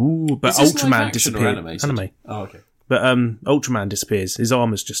where they've gone. Ooh, but Ultraman disappeared. Anime. Oh, okay. But Ultraman disappears. His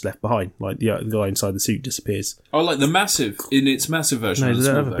armour's just left behind. Like the guy inside the suit disappears. Oh, like the massive, in its massive version. No, there's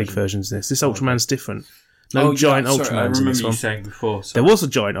other big versions of this. This Ultraman's different. No giant Ultramans in this one. I remember you saying before. There was a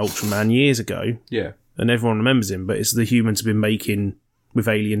giant Ultraman years ago. Yeah. And everyone remembers him, but it's the humans have been making, with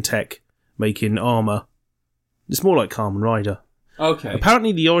alien tech, making armour. It's more like Kamen Rider. Okay.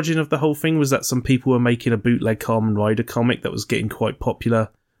 Apparently the origin of the whole thing was that some people were making a bootleg Kamen Rider comic that was getting quite popular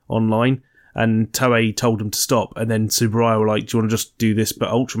online, and Toei told them to stop, and then Subaraya were like, do you want to just do this but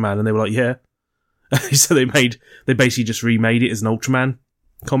Ultraman? And they were like, yeah. So they basically just remade it as an Ultraman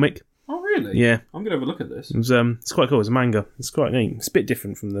comic. Oh, really? Yeah. I'm going to have a look at this. It's quite cool. It's a manga. It's quite neat. It's a bit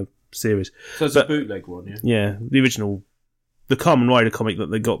different from the series. So it's a bootleg one, yeah? Yeah. The original, the Kamen Rider comic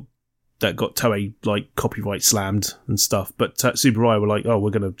that they got that got Toei like copyright slammed and stuff. But Tsuburaya were like, oh,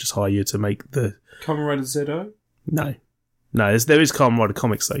 we're going to just hire you to make the Kamen Rider ZO? No, there is Kamen Rider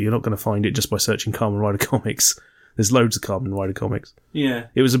comics though. You're not going to find it just by searching Kamen Rider comics. There's loads of Kamen Rider comics. Yeah,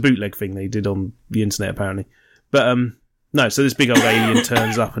 it was a bootleg thing they did on the internet apparently. But no, so this big old alien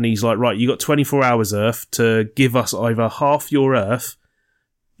turns up and he's like, right, you got 24 hours Earth to give us either half your Earth.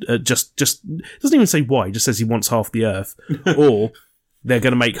 Just doesn't even say why. Just says he wants half the Earth, or they're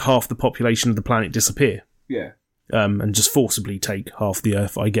going to make half the population of the planet disappear. Yeah. And just forcibly take half the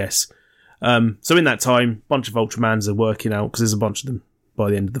Earth, I guess. So in that time, a bunch of Ultramans are working out, because there's a bunch of them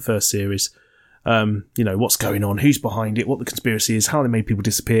by the end of the first series. What's going on, who's behind it, what the conspiracy is, how they made people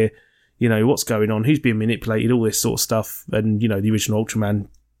disappear, what's going on, who's being manipulated, all this sort of stuff. And, the original Ultraman,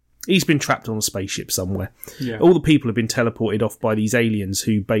 he's been trapped on a spaceship somewhere. Yeah. All the people have been teleported off by these aliens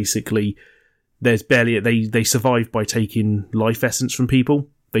who basically, there's barely, they survive by taking life essence from people.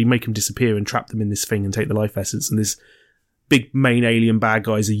 They make them disappear and trap them in this thing and take the life essence. And this big main alien bad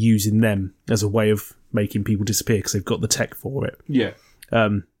guys are using them as a way of making people disappear because they've got the tech for it. Yeah.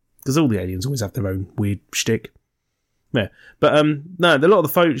 Because all the aliens always have their own weird shtick. Yeah. But no, a lot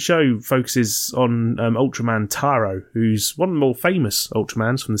of the show focuses on Ultraman Taro, who's one of the more famous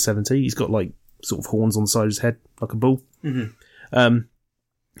Ultramans from the 70s. He's got like sort of horns on the side of his head, like a bull. Mm-hmm.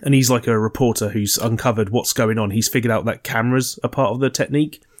 And he's like a reporter who's uncovered what's going on. He's figured out that cameras are part of the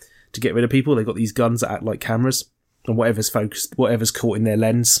technique to get rid of people. They've got these guns that act like cameras. And whatever's focused, whatever's caught in their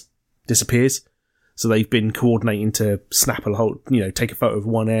lens disappears. So they've been coordinating to snap a whole, take a photo of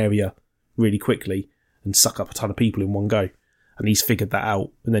one area really quickly and suck up a ton of people in one go. And he's figured that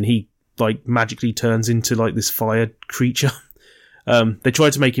out. And then he, like, magically turns into, like, this fire creature. They try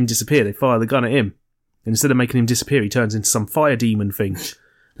to make him disappear. They fire the gun at him. And instead of making him disappear, he turns into some fire demon thing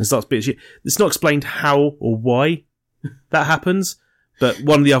and starts bit of shit. It's not explained how or why that happens. But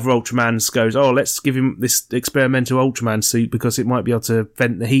one of the other Ultramans goes, oh, let's give him this experimental Ultraman suit because it might be able to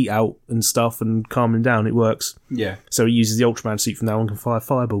vent the heat out and stuff and calm him down. It works. Yeah. So he uses the Ultraman suit from now on and can fire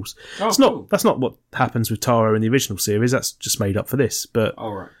fireballs. Oh, cool. That's not what happens with Taro in the original series. That's just made up for this. But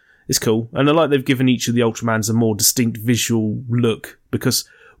right. It's cool. And I like they've given each of the Ultramans a more distinct visual look, because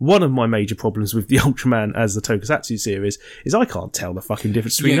one of my major problems with the Ultraman as the Tokusatsu series is I can't tell the fucking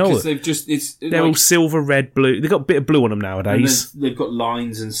difference between all of them. They're all silver, red, blue. They've got a bit of blue on them nowadays. They've got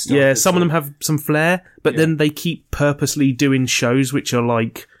lines and stuff. Yeah, some of them have some flair, but then they keep purposely doing shows which are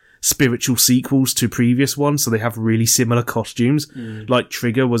like spiritual sequels to previous ones, so they have really similar costumes. Like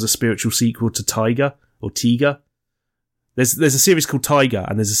Trigger was a spiritual sequel to Tiger, or Tiga. There's a series called Tiger,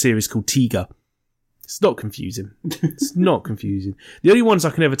 and there's a series called Tiga. It's not confusing. It's not confusing. The only ones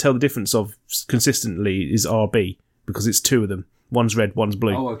I can ever tell the difference of consistently is RB, because it's two of them. One's red, one's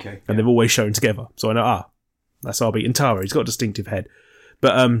blue. Oh, okay. And they've always shown together. So I know, that's RB. And Taro, he's got a distinctive head.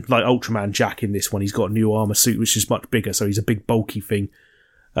 But like Ultraman Jack in this one, he's got a new armour suit, which is much bigger, so he's a big bulky thing.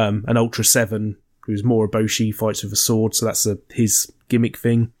 And Ultra 7, who's more Eboshi, fights with a sword, so that's his gimmick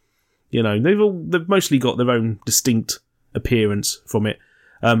thing. They've mostly got their own distinct appearance from it.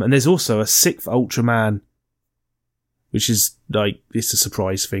 And there's also a 6th Ultraman, which is like, it's a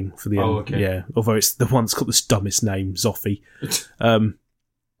surprise thing for the end. Okay. Yeah, although it's the one that's got the dumbest name, Zoffy. But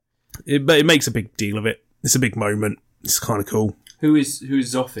it makes a big deal of it. It's a big moment. It's kind of cool. Who is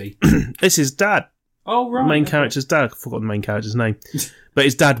Zoffy? It's his dad. Oh, right. The main character's dad. I forgot the main character's name. But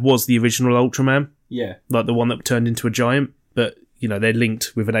his dad was the original Ultraman. Yeah. Like the one that turned into a giant. But, they're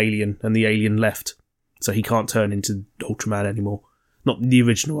linked with an alien, and the alien left. So he can't turn into Ultraman anymore. Not the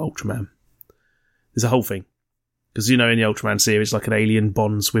original Ultraman. There's a whole thing. Because, in the Ultraman series, like an alien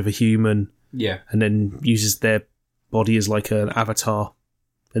bonds with a human. Yeah. And then uses their body as like an avatar.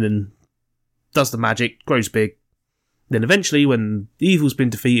 And then does the magic, grows big. Then eventually, when the evil's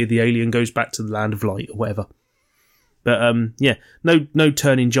been defeated, the alien goes back to the land of light or whatever. But, no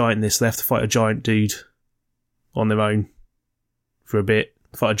turning giant in this. They have to fight a giant dude on their own for a bit.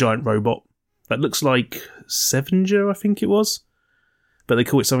 Fight a giant robot that looks like Sevenger, I think it was. But they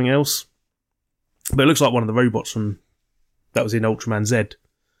call it something else. But it looks like one of the robots that was in Ultraman Z.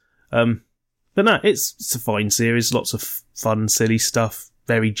 But no, it's a fine series. Lots of fun, silly stuff.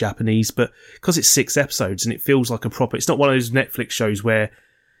 Very Japanese. But because it's 6 episodes and it feels like a proper... It's not one of those Netflix shows where...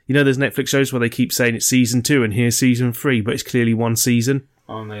 there's Netflix shows where they keep saying it's season 2 and here's season 3, but it's clearly one season.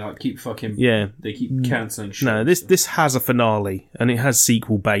 Oh, and they keep fucking... Yeah. They keep cancelling shit. No, this has a finale and it has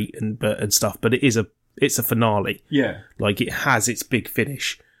sequel bait and stuff, but it's a finale. Yeah. Like, it has its big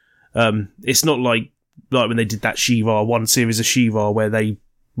finish. It's not like when they did that She-Ra, one series of She-Ra where the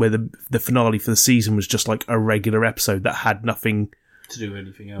finale for the season was just like a regular episode that had nothing to do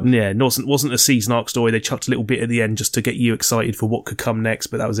anything else. Yeah, it wasn't a season arc story. They chucked a little bit at the end just to get you excited for what could come next,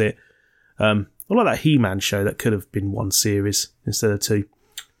 but that was it. I like that He-Man show. That could have been one series instead of two.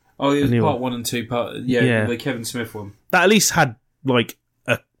 Oh, it was part 1 and 2. The Kevin Smith one. That at least had like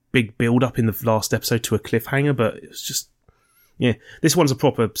a big build-up in the last episode to a cliffhanger, but it was just... Yeah, this one's a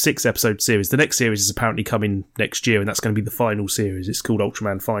proper 6-episode series. The next series is apparently coming next year, and that's going to be the final series. It's called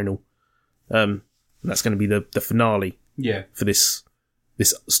Ultraman Final. And that's going to be the finale for this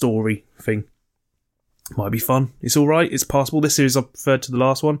story thing. Might be fun. It's all right. It's passable. This series I preferred to the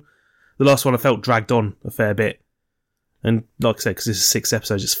last one. The last one I felt dragged on a fair bit. And like I said, because this is 6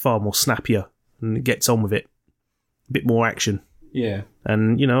 episodes, it's far more snappier, and it gets on with it. A bit more action. Yeah.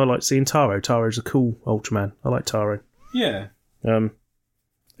 And, you know, I like seeing Taro. Taro's a cool Ultraman. I like Taro. Yeah. It'd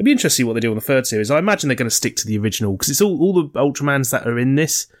be interesting to see what they do on the 3rd series. I imagine they're going to stick to the original, because it's all the Ultramans that are in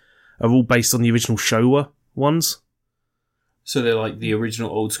this are all based on the original Showa ones. So they're like the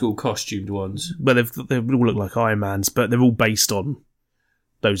original old school costumed ones. But they all look like Iron Mans, but they're all based on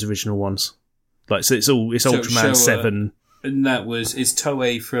those original ones. Like, so it's Ultraman Showa, 7. And it's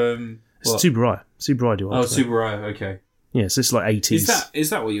Toei from... It's Tsuburaya. Tsuburaya do Ultraman. Oh, Tsuburaya, okay. Yeah, so it's like 80s. Is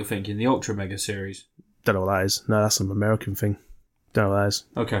that what you're thinking, the Ultra Mega series? Don't know what that is. No, that's some American thing. Don't know what that is.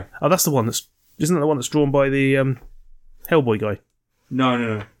 Okay. Oh, that's the one isn't that the one that's drawn by the Hellboy guy?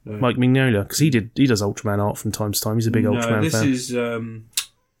 No. Mike Mignola, because he does Ultraman art from time to time. He's a big Ultraman this fan.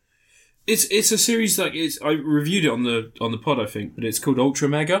 Is it's a series like I reviewed it on the pod, I think, but it's called Ultra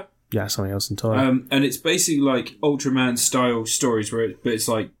Mega. Yeah, something else entirely. And it's basically like Ultraman style stories but it's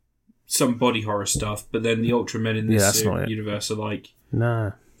like some body horror stuff, but then the Ultramen in this universe are like...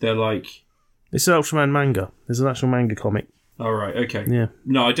 Nah. They're like... It's an Ultraman manga. There's an actual manga comic. Oh, right, okay. Yeah.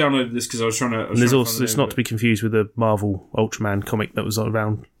 No, I downloaded this because I was trying to... It's not to be confused with the Marvel Ultraman comic that was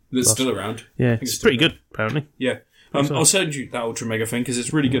around. That's still around. Yeah, it's pretty good, apparently. Yeah. I'll send you that Ultra Mega thing because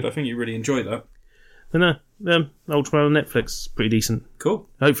it's really good. I think you really enjoy that. No, Ultraman on Netflix, pretty decent. Cool.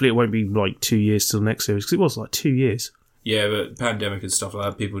 Hopefully it won't be like 2 years till the next series, because it was like 2 years. Yeah, but pandemic and stuff like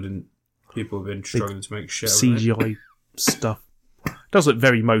that, people have been struggling to make shit out CGI stuff. It does look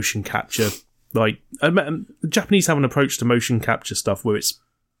very motion capture. Like, the Japanese have an approach to motion capture stuff where it's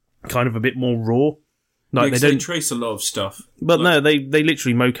kind of a bit more raw. Like, they trace a lot of stuff. But no, they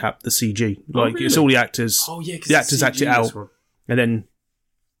literally mocap the CG. Like, really? It's all the actors. Oh, yeah, because the actors act it out. And then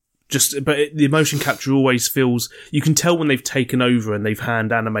the motion capture always feels... You can tell when they've taken over and they've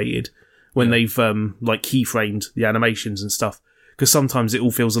hand animated, when they've like keyframed the animations and stuff. Because sometimes it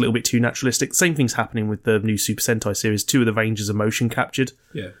all feels a little bit too naturalistic. Same thing's happening with the new Super Sentai series. 2 of the Rangers are motion captured.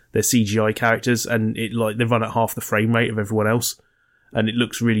 Yeah. They're CGI characters, and they run at half the frame rate of everyone else. And it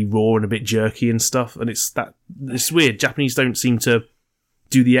looks really raw and a bit jerky and stuff. And it's weird. Japanese don't seem to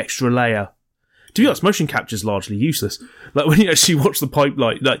do the extra layer. To be honest, motion capture is largely useless. Like, when you actually watch the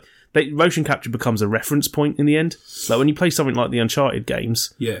pipeline, motion capture becomes a reference point in the end. Like, when you play something like the Uncharted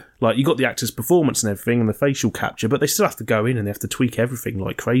games, like, you got the actor's performance and everything and the facial capture, but they still have to go in and they have to tweak everything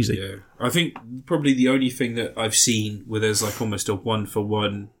like crazy. Yeah. I think probably the only thing that I've seen where there's like almost a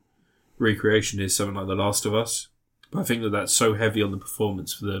 1-for-1 recreation is something like The Last of Us. But I think that's so heavy on the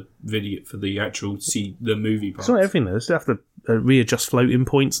performance for the video, for the actual the movie part. It's not everything though. They still have to readjust floating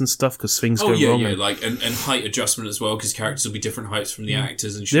points and stuff because things go wrong. Oh yeah, like and height adjustment as well because characters will be different heights from the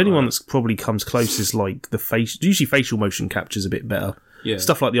actors and shit. The only one that's probably comes close is like the face. Usually facial motion capture's a bit better. Yeah.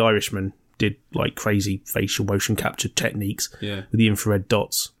 Stuff like The Irishman did like crazy facial motion capture techniques. Yeah. With the infrared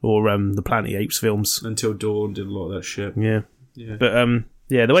dots, or the Planet of the Apes films. Until Dawn did a lot of that shit. Yeah. Yeah. But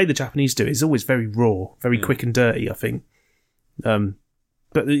yeah, the way the Japanese do it is always very raw, very quick and dirty, I think.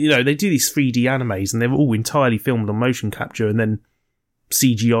 But, you know, they do these 3D animes and they're all entirely filmed on motion capture and then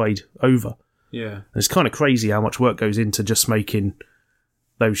CGI'd over. Yeah. And it's kind of crazy how much work goes into just making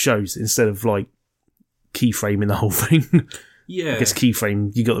those shows instead of, like, keyframing the whole thing. Yeah. I guess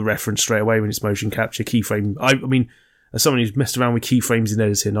keyframe, you got the reference straight away when it's motion capture. Keyframe, I mean... As someone who's messed around with keyframes in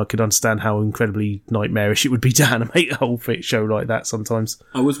editing, I could understand how incredibly nightmarish it would be to animate a whole show like that sometimes.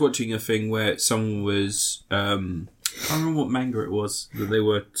 I was watching a thing where someone was... I can't remember what manga it was that they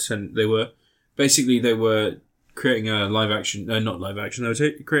were creating a live action... not live action. They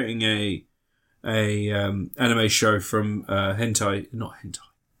were creating a anime show from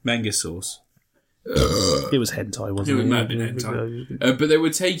Manga Source. It was hentai, wasn't it? It might have been hentai. But they were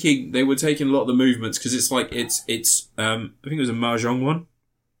taking a lot of the movements because it's like it's I think it was a mahjong one.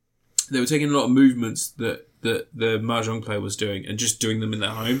 They were taking a lot of movements that the mahjong player was doing and just doing them in their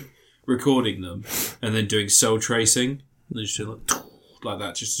home, recording them, and then doing cell tracing. And they just do like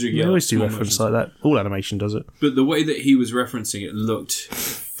that, just to they always do reference like that. All animation does it. But the way that he was referencing it looked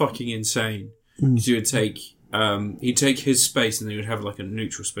fucking insane. Because you would take. He'd take his space and then he would have like a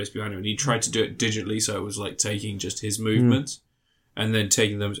neutral space behind him and he tried to do it digitally so it was like taking just his movements and then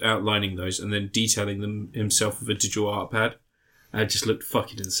taking them, outlining those, and then detailing them himself with a digital art pad. And it just looked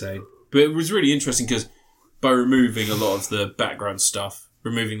fucking insane. But it was really interesting because by removing a lot of the background stuff,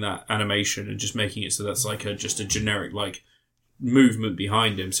 removing that animation and just making it so that's like just a generic like movement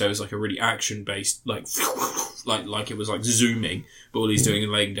behind him. So it was like a really action based, like it was like zooming, but all he's doing is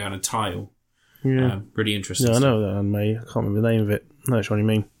laying down a tile. Yeah. Pretty interesting. Yeah, I know that anime. I can't remember the name of it. I know which one you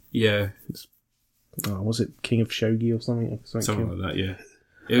mean. Yeah. Was it King of Shogi or something? Something like that, yeah.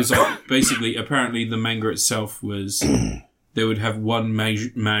 It was like, basically, apparently the manga itself was, they would have one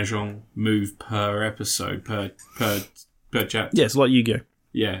mahjong move per episode, per chapter. Yeah, it's like Yu-Gi-Oh!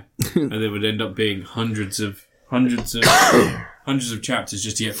 Yeah. And there would end up being hundreds of chapters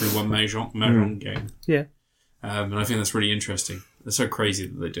just to get through one mahjong game. Yeah. And I think that's really interesting. It's so crazy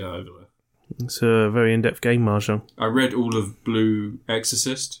that they do that over there. It's a very in-depth game, Mahjong. I read all of Blue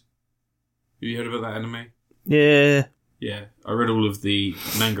Exorcist. Have you heard about that anime? Yeah. Yeah. I read all of the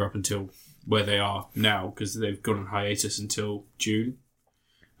manga up until where they are now, because they've gone on hiatus until June.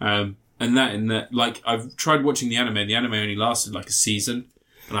 And that, like, I've tried watching the anime, and the anime only lasted like a season,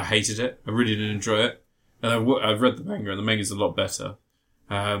 and I hated it. I really didn't enjoy it. And I've read the manga, and the manga's a lot better.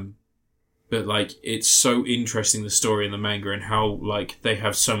 But, like, it's so interesting, the story in the manga, and how, like, they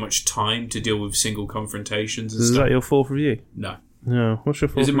have so much time to deal with single confrontations and stuff. Is that your fourth review? No. No. What's your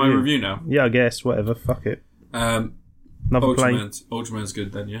fourth review? Is it my review now? Yeah, I guess. Whatever. Fuck it. Ultraman's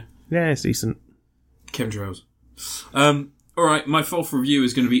good then, yeah? Yeah, it's decent. Chemtrails. Alright, my fourth review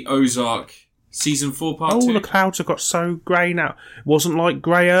is going to be Ozark Season 4 Part 2. Oh, the clouds have got so grey now. It wasn't like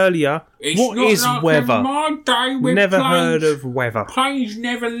grey earlier. What is like weather? My day with never heard of weather. Planes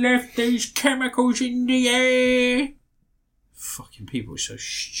never left these chemicals in the air. Fucking people are so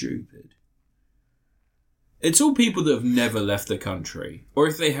stupid. It's all people that have never left the country. Or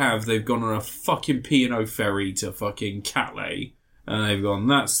if they have, they've gone on a fucking P&O ferry to fucking Calais. And they've gone,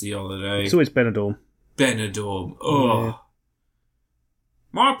 that's the holiday. It's always Benidorm. Benidorm. Oh. Yeah.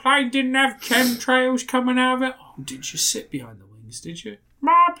 My plane didn't have chemtrails coming out of it. Oh, did you sit behind the wings, did you?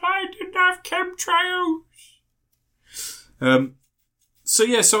 My plane didn't have chemtrails.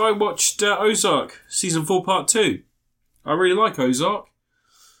 So I watched Ozark, Season 4, Part 2. I really like Ozark.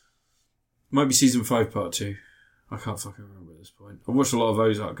 Might be Season 5, Part 2. I can't fucking remember at this point. I've watched a lot of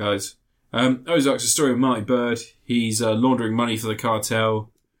Ozark, guys. Ozark's a story of Marty Bird. He's laundering money for the cartel.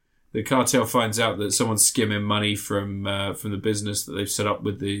 The cartel finds out that someone's skimming money from the business that they've set up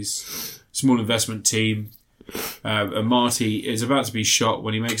with these small investment team. And Marty is about to be shot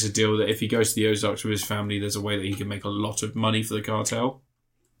when he makes a deal that if he goes to the Ozarks with his family, there's a way that he can make a lot of money for the cartel.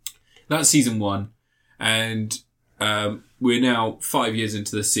 That's Season 1. And we're now 5 years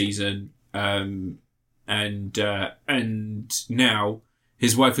into the season. And now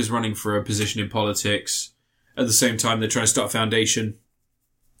his wife is running for a position in politics. At the same time, they're trying to start a foundation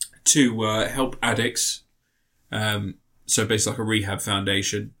to help addicts. So basically like a rehab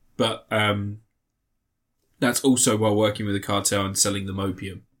foundation. But that's also while working with the cartel and selling them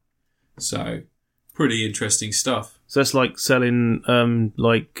opium. So pretty interesting stuff. So it's like selling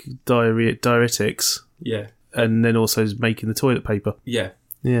like diuretics. Yeah. And then also making the toilet paper. Yeah.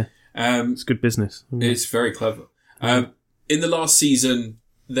 Yeah. It's good business. It's very clever. In the last season,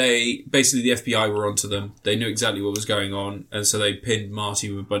 the FBI were onto them. They knew exactly what was going on, and so they pinned Marty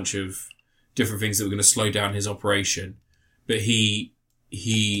with a bunch of different things that were going to slow down his operation. But he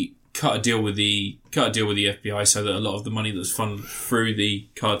cut a deal with the FBI so that a lot of the money that's funded through the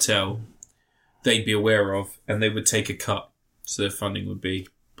cartel they'd be aware of, and they would take a cut, so their funding would be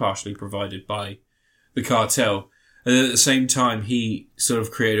partially provided by the cartel. And then at the same time, he sort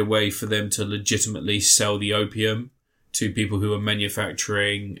of created a way for them to legitimately sell the opium to people who are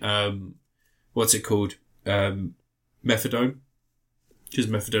manufacturing, what's it called? Methadone. Because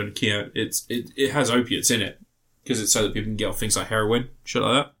methadone, it has opiates in it. Because it's so that people can get off things like heroin, shit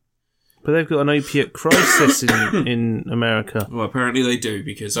like that. But they've got an opiate crisis in America. Well, apparently they do,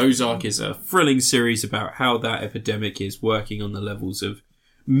 because Ozark is a thrilling series about how that epidemic is working on the levels of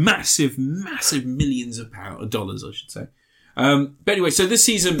massive millions of dollars, I should say. But anyway, so this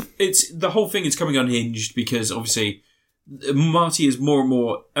season, the whole thing is coming unhinged because obviously Marty is more and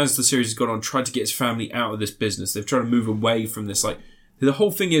more, as the series has gone on, tried to get his family out of this business. They've tried to move away from this. Like, the whole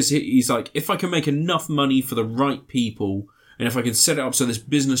thing is, he's like, if I can make enough money for the right people, and if I can set it up so this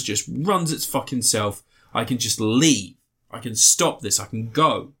business just runs its fucking self, I can just leave. I can stop this. I can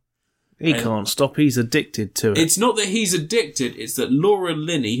go. He can't stop. He's addicted to it. It's not that he's addicted. It's that Laura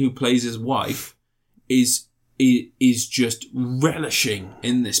Linney, who plays his wife, is just relishing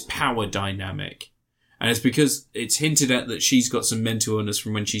in this power dynamic. And it's because it's hinted at that she's got some mental illness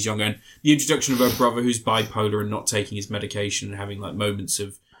from when she's younger. And the introduction of her brother who's bipolar and not taking his medication and having like moments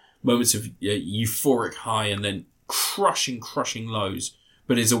of euphoric high and then crushing lows,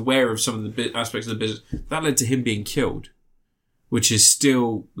 but is aware of some of the aspects of the business. That led to him being killed, which is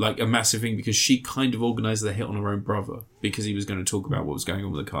still like a massive thing because she kind of organised the hit on her own brother because he was going to talk about what was going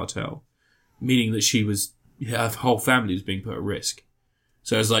on with the cartel, meaning that her whole family was being put at risk.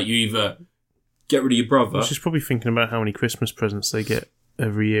 So it's like you either get rid of your brother. Well, she's probably thinking about how many Christmas presents they get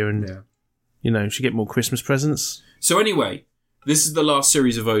every year and, she get more Christmas presents. So anyway, this is the last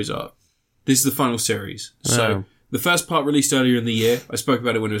series of Ozark. This is the final series. So the first part released earlier in the year. I spoke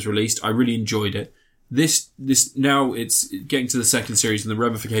about it when it was released. I really enjoyed it. This now it's getting to the second series and the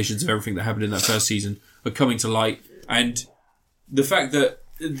ramifications of everything that happened in that first season are coming to light. And the fact that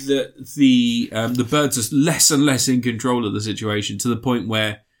the birds are less and less in control of the situation to the point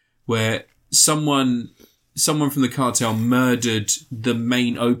where someone from the cartel murdered the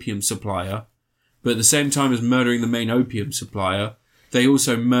main opium supplier, but at the same time as murdering the main opium supplier, they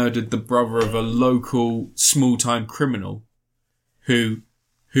also murdered the brother of a local small-time criminal who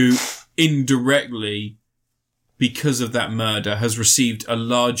indirectly, because of that murder, has received a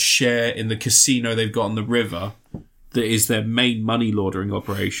large share in the casino they've got on the river that is their main money laundering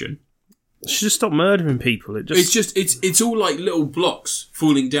operation. She just stopped murdering people. It's all like little blocks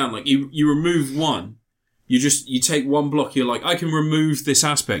falling down. Like you remove one, you take one block. You're like, I can remove this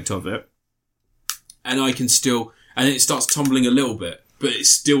aspect of it, and I can still, and it starts tumbling a little bit, but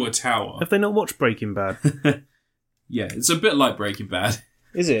it's still a tower. Have they not watched Breaking Bad? Yeah, it's a bit like Breaking Bad.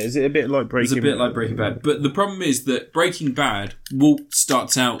 Is it? Is it a bit like Breaking Bad? It's a bit like Breaking Bad. But the problem is that Breaking Bad, Walt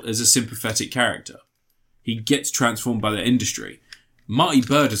starts out as a sympathetic character. He gets transformed by the industry. Marty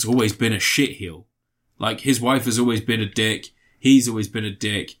Byrde has always been a shitheel. Like, his wife has always been a dick. He's always been a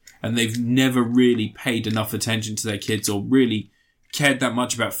dick. And they've never really paid enough attention to their kids or really cared that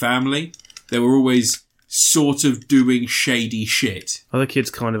much about family. They were always sort of doing shady shit. Are the kids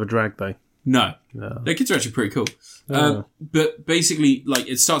kind of a drag, though? No. Their kids are actually pretty cool. But basically, like,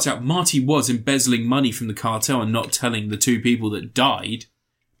 it starts out, Marty was embezzling money from the cartel and not telling the two people that died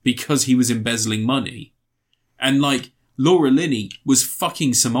because he was embezzling money. And, like, Laura Linney was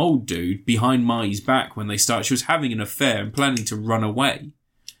fucking some old dude behind Marty's back when they started. She was having an affair and planning to run away.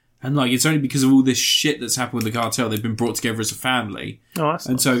 And, like, it's only because of all this shit that's happened with the cartel they've been brought together as a family. Oh, that's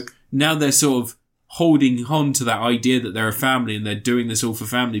nice. So now they're sort of holding on to that idea that they're a family and they're doing this all for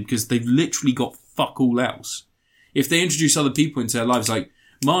family because they've literally got fuck all else. If they introduce other people into their lives, like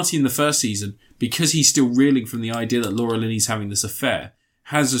Marty in the first season, because he's still reeling from the idea that Laura Linney's having this affair,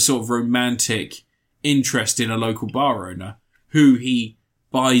 has a sort of romantic interest in a local bar owner who he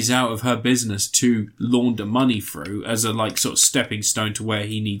buys out of her business to launder money through as a like sort of stepping stone to where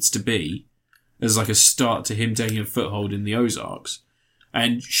he needs to be, as like a start to him taking a foothold in the Ozarks.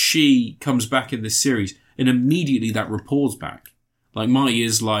 And she comes back in this series and immediately that rapport's back. Like Marty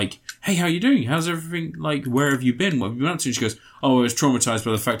is like, hey, how you doing? How's everything? Like, where have you been? What have you been up to? And she goes, oh, I was traumatized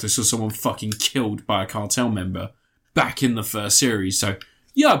by the fact I saw someone fucking killed by a cartel member back in the first series. So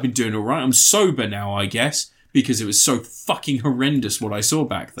yeah, I've been doing all right. I'm sober now, I guess, because it was so fucking horrendous what I saw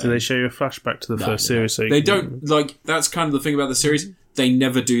back then. Do they show you a flashback to the first series? So they don't, like, that's kind of the thing about the series. They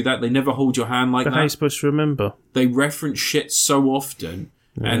never do that. They never hold your hand like that. But how are you supposed to remember? They reference shit so often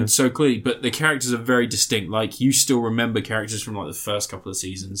and so clearly, but the characters are very distinct. Like, you still remember characters from, like, the first couple of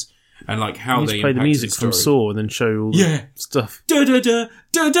seasons and, like, how they play the music from Saw and then show all the stuff. Da-da-da,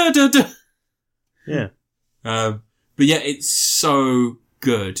 da-da-da-da. Yeah. But yeah, it's so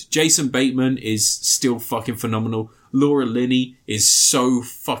good. Jason Bateman is still fucking phenomenal. Laura Linney is so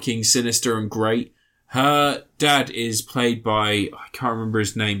fucking sinister and great. Her dad is played by, I can't remember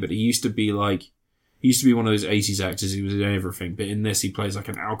his name, but he used to be one of those 80s actors who was in everything, but in this he plays like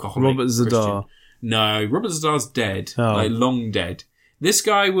an alcoholic Robert Zadar. Christian. No, Robert Zadar's dead. Oh. Like, long dead. This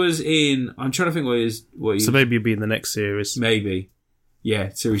guy was in, I'm trying to think So maybe he'll be in the next series. Maybe. Yeah,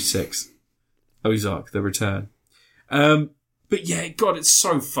 series 6. Ozark, The Return. But yeah, God, it's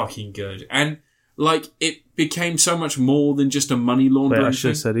so fucking good. And, like, it became so much more than just a money laundering Wait, I should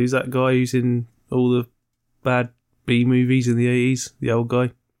have said, who's that guy who's in all the bad B movies in the 80s? The old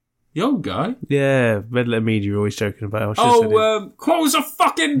guy? The old guy? Yeah, Red Letter Media are always joking about. Close the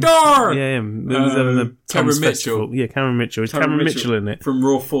fucking door! Yeah, him. The Cameron Mitchell. Festival. Yeah, Cameron Mitchell. Is Cameron Mitchell in it? From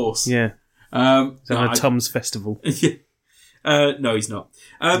Raw Force. Yeah. A Tom's Festival. No, he's not.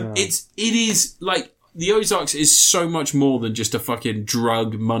 It is, like, the Ozarks is so much more than just a fucking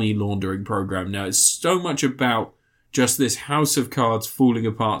drug money laundering program now. It's so much about just this house of cards falling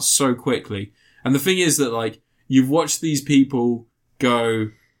apart so quickly. And the thing is that, like, you've watched these people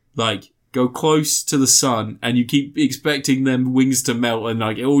go, like, go close to the sun, and you keep expecting them wings to melt, and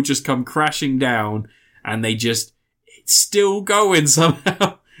like it all just come crashing down, and it's still going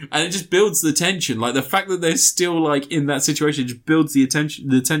somehow. And it just builds the tension. Like, the fact that they're still, like, in that situation just builds the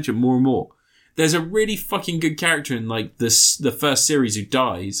tension more and more. There's a really fucking good character in, like, the first series who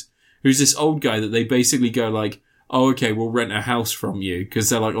dies, who's this old guy that they basically go, like, oh, okay, we'll rent a house from you. Because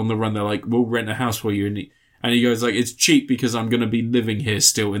they're, like, on the run, they're like, we'll rent a house for you. And he goes, like, it's cheap because I'm going to be living here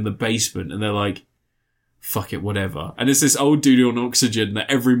still in the basement. And they're like, fuck it, whatever. And it's this old dude on oxygen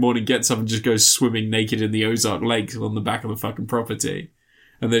that every morning gets up and just goes swimming naked in the Ozark Lakes on the back of the fucking property.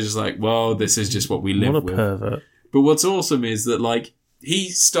 And they're just like, well, this is just what we live with. What a pervert. But what's awesome is that, like, he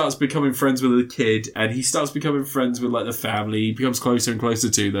starts becoming friends with the kid, and he starts becoming friends with, like, the family. He becomes closer and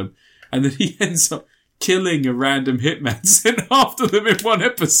closer to them. And then he ends up killing a random hitman sent after them in one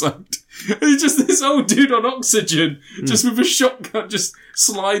episode. And it's just this old dude on oxygen, just with a shotgun, just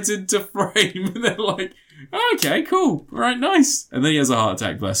slides into frame. And they're like, okay, cool. All right, nice. And then he has a heart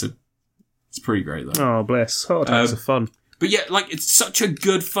attack, bless him. It's pretty great, though. Oh, bless. Heart attacks are fun. But yeah, like, it's such a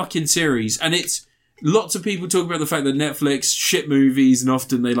good fucking series. And it's, lots of people talk about the fact that Netflix shit movies and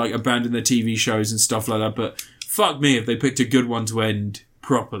often they, like, abandon their TV shows and stuff like that. But fuck me if they picked a good one to end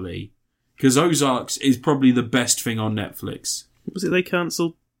properly. Because Ozarks is probably the best thing on Netflix. Was it they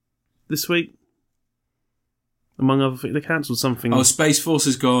cancelled this week? Among other things, they cancelled something. Oh, Space Force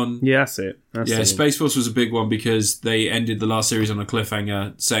is gone. Yeah, that's it. Space Force was a big one because they ended the last series on a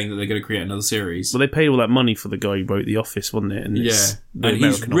cliffhanger, saying that they're going to create another series. Well, they paid all that money for the guy who wrote The Office, wasn't it? And he's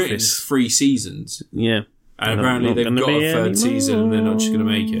written 3 seasons. Yeah. And apparently they've got a third season and they're not just going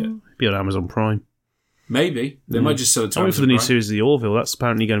to make it. Be on Amazon Prime. Maybe. They might just sell it to Amazon for the new series of The Orville. That's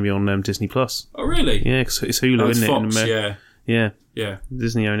apparently going to be on Disney+. Oh, really? Yeah, because it's Hulu, isn't Fox, it? Yeah.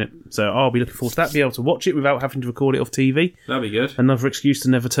 Disney own it. So I'll be looking forward to that. Be able to watch it without having to record it off TV. That'd be good. Another excuse to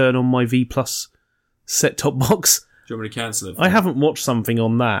never turn on my V Plus set-top box. Do you want me to cancel it? I haven't watched something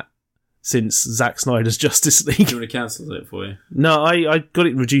on that since Zack Snyder's Justice League. Do you want me to cancel it for you? No, I got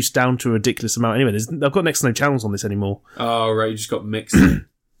it reduced down to a ridiculous amount. Anyway, I've got next to no channels on this anymore. Oh, right. You just got mixed.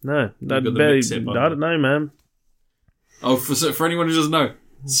 No. I don't know, man. Oh, for anyone who doesn't know,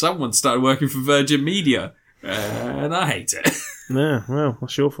 someone started working for Virgin Media. And I hate it. Yeah, well,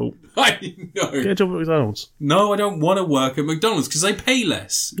 that's your fault. I know. Get a job at McDonald's. No, I don't want to work at McDonald's because they pay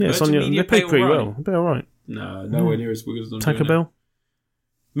less. Yeah, they pay pretty well. They pay alright. No, nowhere near as good as I'm Taco Bell?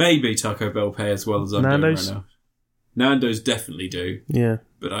 Maybe Taco Bell pay as well as I'm doing right now. Nando's definitely do. Yeah.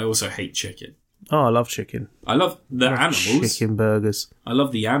 But I also hate chicken. Oh, I love chicken. I love the animals. Chicken burgers. I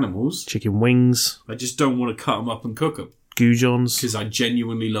love the animals. Chicken wings. I just don't want to cut them up and cook them. Goujons. Because I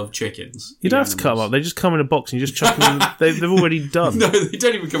genuinely love chickens. You don't have to cut them up. They just come in a box and you just chuck them in. They've already done. No, they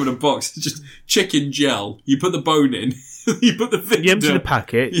don't even come in a box. It's just chicken gel. You put the bone in. You put the thing. You empty the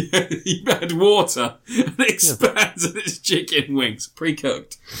packet. Yeah, you add water. And it expands and it's chicken wings.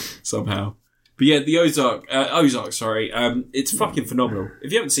 Pre-cooked. Somehow. But yeah, the Ozark, it's fucking phenomenal.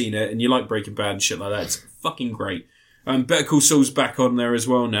 If you haven't seen it and you like Breaking Bad and shit like that, it's fucking great. Better Call Saul's back on there as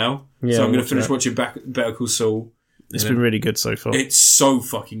well now. Yeah, so I'm going to finish watching Better Call Saul. It's been really good so far. It's so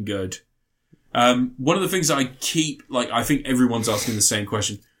fucking good. One of the things that I keep, I think everyone's asking the same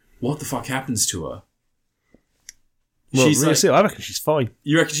question. What the fuck happens to her? Well, I reckon she's fine.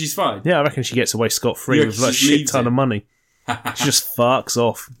 You reckon she's fine? Yeah, I reckon she gets away scot-free with a shit ton of money. She just fucks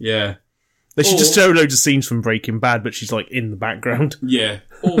off. Yeah. They should just show loads of scenes from Breaking Bad, but she's in the background. Yeah.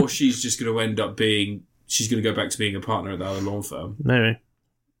 Or she's just going to end up she's going to go back to being a partner at the other law firm. Maybe.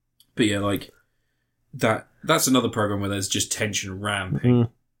 But yeah, that's another program where there's just tension ramping.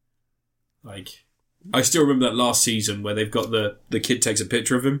 I still remember that last season where they've got the kid takes a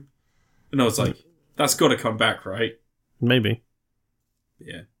picture of him. And I was like, that's got to come back, right? Maybe.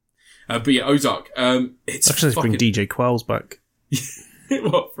 Yeah. But yeah, Ozark. It's actually bring DJ Qualls back.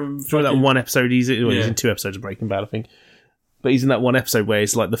 What, from that one episode? He's in 2 episodes of Breaking Bad, I think. But he's in that one episode where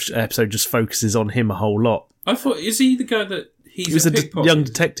it's the episode just focuses on him a whole lot. I thought, is he the guy that he's a young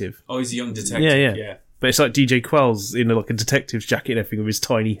detective? Oh, he's a young detective. Yeah. But it's like DJ Qualls in a detective's jacket and everything with his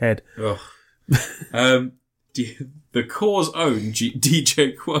tiny head. Oh. The Core's own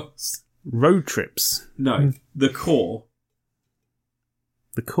DJ Qualls. Road Trips. No, The Core.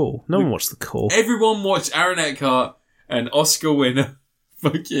 The Core? No one watched The Core. Everyone watched Aaron Eckhart and Oscar winner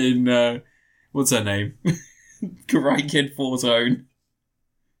fucking, what's her name? Karate Kid 4's own.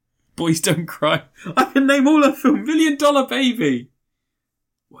 Boys Don't Cry. I can name all her film. $1 Million Baby.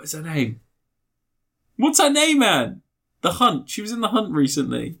 What is her name? What's her name, man? The Hunt. She was in The Hunt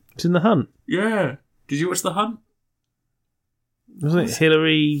recently. She's in The Hunt? Yeah. Did you watch The Hunt? Wasn't it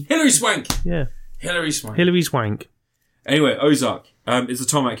Hilary... Hilary Swank. Yeah. Hilary Swank. Hilary Swank. Anyway, Ozark. It's a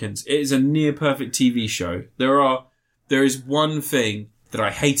Tom Atkins. It is a near perfect TV show. There is one thing that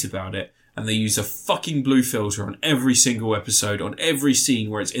I hate about it, and they use a fucking blue filter on every single episode, on every scene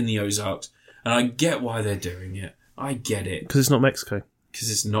where it's in the Ozarks. And I get why they're doing it. I get it. Because it's not Mexico. Because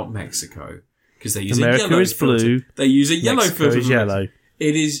it's not Mexico. Because they use America a yellow is filter. Blue. They use a yellow Mexico filter. Is yellow.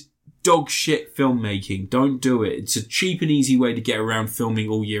 It is dog shit filmmaking. Don't do it. It's a cheap and easy way to get around filming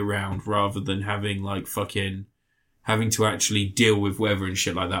all year round, rather than having to actually deal with weather and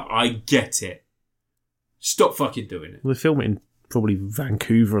shit like that. I get it. Stop fucking doing it. We're filming in probably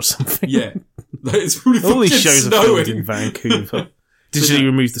Vancouver or something. Yeah. It's probably all these shows snowing. are filmed in Vancouver. Digitally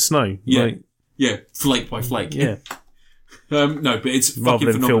remove the snow. Yeah. Like, yeah. Flake by flake. Yeah. No, but it's rather fucking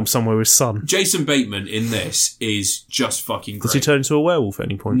than phenomenal. film somewhere with sun. Jason Bateman in this is just fucking great. Does he turn into a werewolf at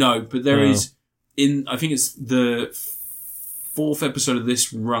any point? No, but there is I think it's the 4th episode of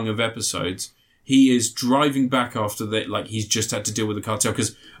this rung of episodes. He is driving back after that, like he's just had to deal with the cartel,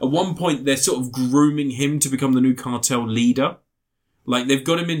 because at one point they're sort of grooming him to become the new cartel leader. Like they've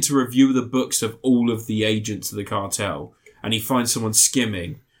got him in to review the books of all of the agents of the cartel, and he finds someone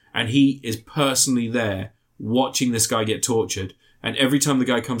skimming, and he is personally there watching this guy get tortured. And every time the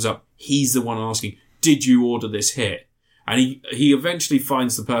guy comes up, he's the one asking, "Did you order this hit?" And he eventually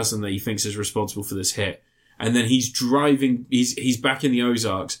finds the person that he thinks is responsible for this hit. And then he's driving, he's back in the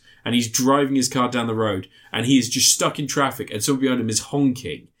Ozarks, and he's driving his car down the road, and he is just stuck in traffic, and someone behind him is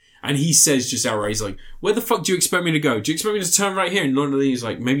honking. And he says just outright, he's like, "Where the fuck do you expect me to go? Do you expect me to turn right here?" And Lorna Lee's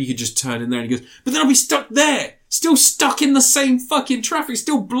like, "Maybe you could just turn in there." And he goes, "But then I'll be stuck there! Still stuck in the same fucking traffic,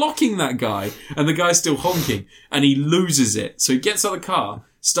 still blocking that guy." And the guy's still honking, and he loses it. So he gets out of the car,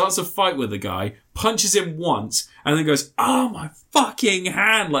 starts a fight with the guy, punches him once, and then goes, "Oh my fucking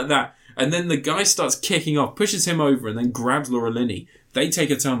hand," like that. And then the guy starts kicking off, pushes him over, and then grabs Laura Linney. They take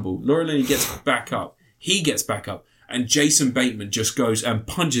a tumble. Laura Linney gets back up. He gets back up. And Jason Bateman just goes and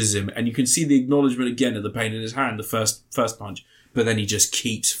punches him. And you can see the acknowledgement again of the pain in his hand, the first punch. But then he just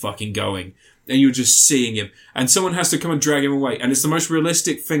keeps fucking going. And you're just seeing him. And someone has to come and drag him away. And it's the most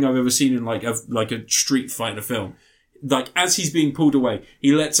realistic thing I've ever seen in like a street fight in a film. Like, as he's being pulled away,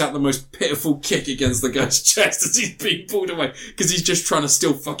 he lets out the most pitiful kick against the guy's chest as he's being pulled away. Because he's just trying to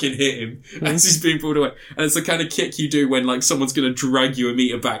still fucking hit him as he's being pulled away. And it's the kind of kick you do when, like, someone's going to drag you a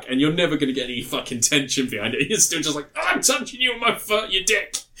meter back and you're never going to get any fucking tension behind it. You're still just like, "I'm touching you with my foot, you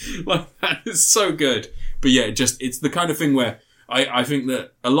dick." Like, that is so good. But yeah, it's the kind of thing where I think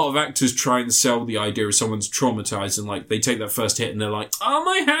that a lot of actors try and sell the idea of someone's traumatized, and like they take that first hit and they're like, "Oh,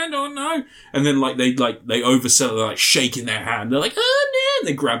 my hand, oh no," and then they oversell it, they're like shaking their hand, they're like, "Oh no," and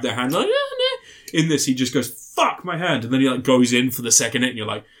they grab their hand like, "Oh no." In this, he just goes, "Fuck my hand," and then he like goes in for the second hit, and you're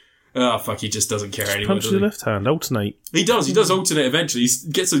like, "Oh fuck," he just doesn't care anymore. Punch the left hand, alternate. He does alternate eventually.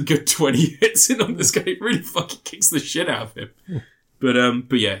 He gets a good 20 hits in on this guy. He really fucking kicks the shit out of him. But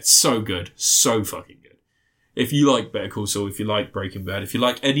yeah, it's so good, so fucking good. If you like Better Call Saul, if you like Breaking Bad, if you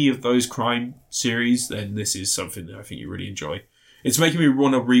like any of those crime series, then this is something that I think you really enjoy. It's making me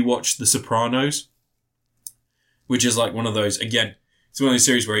want to rewatch The Sopranos, which is like one of those, again, it's one of those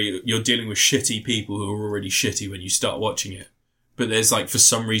series where you're dealing with shitty people who are already shitty when you start watching it. But there's like, for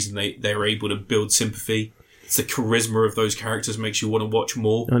some reason, they're able to build sympathy. It's the charisma of those characters makes you want to watch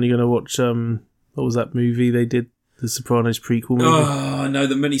more. Aren't you going to watch, what was that movie they did? The Sopranos prequel movie? Oh, no,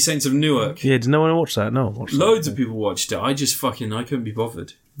 The Many Saints of Newark. Yeah, did no one watch that? No one watched that. Loads of people watched it. I couldn't be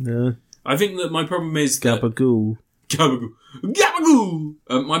bothered. Yeah. I think that my problem is Gabagool. Gabagool!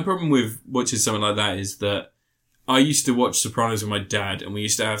 My problem with watching something like that is that I used to watch Sopranos with my dad, and we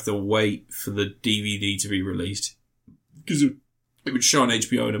used to have to wait for the DVD to be released. Because it would show on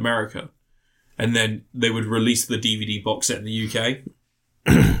HBO in America. And then they would release the DVD box set in the UK.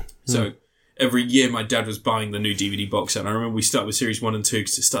 So every year my dad was buying the new DVD box set. And I remember we started with series 1 and 2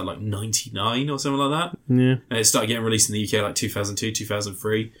 because it started like 99 or something like that. Yeah. And it started getting released in the UK like 2002,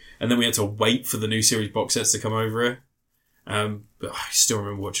 2003. And then we had to wait for the new series box sets to come over here. But I still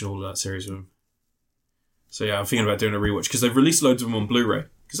remember watching all of that series with them. So yeah, I'm thinking about doing a rewatch because they've released loads of them on Blu-ray.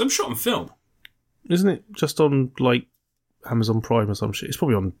 Because I'm shot on film. Isn't it just on like Amazon Prime or some shit? It's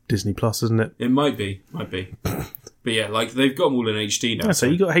probably on Disney Plus, isn't it? It might be. But yeah, like they've got them all in HD now. So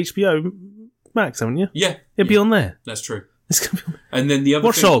you got HBO Max, haven't you? Yeah. It'll be on there. That's true. It's gonna be on. And then the other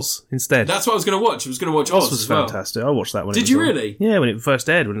Watch Oz instead. That's what I was going to watch. I was going to watch Oz was as well. fantastic. I watched that one. Did you really? Yeah, when it first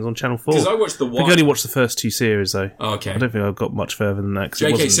aired, when it was on Channel 4. Because I watched The Wire. I only watched the first 2 series, though. Oh, okay. I don't think I got much further than that.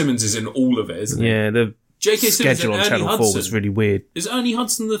 J.K. Simmons is in all of it, isn't he? Yeah, the J.K. Simmons schedule and on Ernie Channel Hudson. 4 was really weird. Is Ernie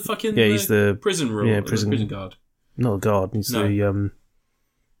Hudson the fucking he's the prison rule? Yeah, the prison guard. Not a guard. He's the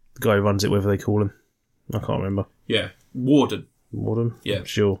guy who runs it, whatever they call him. I can't remember. Yeah. Warden. Warden? Yeah.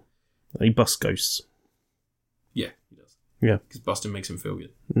 Sure. He busts ghosts. Yeah, he does. Yeah. Because busting makes him feel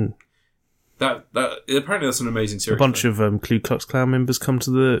good. Mm. That apparently that's an amazing series. A bunch of Ku Klux Klan members come to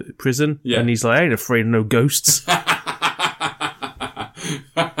the prison, and he's like, I ain't afraid of no ghosts.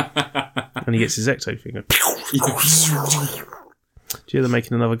 And he gets his ecto finger. Do you hear they're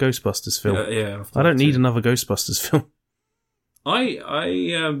making another Ghostbusters film? Yeah. I don't need another Ghostbusters film. I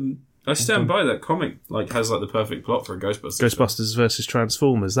stand by that comic. Like, has like the perfect plot for a Ghostbusters. Ghostbusters versus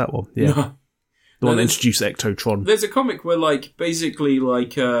Transformers. That one. Yeah. No. The one that introduced Ectotron. There's a comic where, like, basically,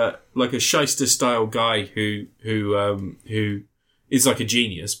 like a shyster style guy who is like a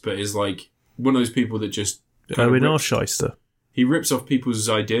genius, but is like one of those people that just Owen R. Shyster. He rips off people's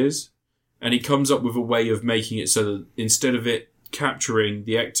ideas, and he comes up with a way of making it so that instead of it capturing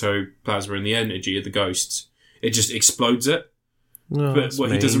the ectoplasm and the energy of the ghosts, it just explodes it. Oh, but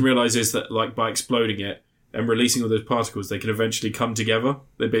what he doesn't realise is that, like, by exploding it and releasing all those particles, they can eventually come together.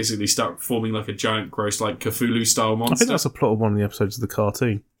 They basically start forming like a giant, gross, like Cthulhu-style monster. I think that's a plot of one of the episodes of the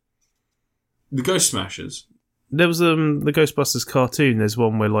cartoon. The Ghost Smashers. There was the Ghostbusters cartoon. There's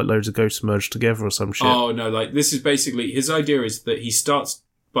one where like loads of ghosts merge together or some shit. Oh no! Like this is basically his idea is that he starts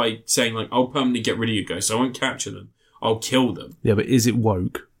by saying like, "I'll permanently get rid of your ghosts. I won't capture them. I'll kill them." Yeah, but is it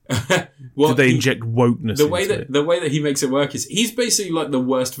woke? Well, did they inject wokeness the way that he makes it work is he's basically like the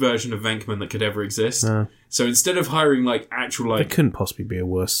worst version of Venkman that could ever exist. So instead of hiring like actual like, there couldn't possibly be a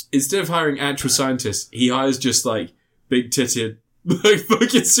worse. Instead of hiring actual scientists, he hires just like big titted like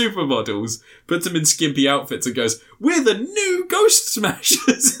fucking supermodels, puts them in skimpy outfits and goes, "We're the new Ghost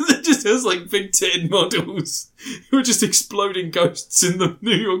Smashers." And then just has like big titted models who are just exploding ghosts in the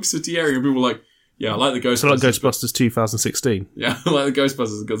New York City area. And people are like, yeah, I like the Ghostbusters. So like Ghostbusters 2016. Yeah, I like the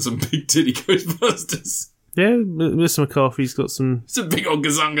Ghostbusters. Got some big titty Ghostbusters. Yeah, Mr. McCarthy's got some big old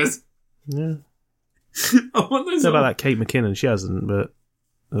gazongas. Yeah. I want those. What about that Kate McKinnon? She hasn't, but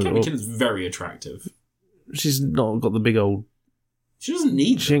Kate McKinnon's very attractive. She's not got the big old. She doesn't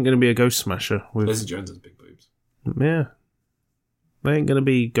need. She ain't going to be a ghost smasher. Leslie Jones has big boobs. Yeah, they ain't going to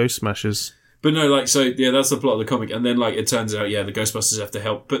be ghost smashers. But no, like, so yeah, that's the plot of the comic, and then like it turns out, yeah, the Ghostbusters have to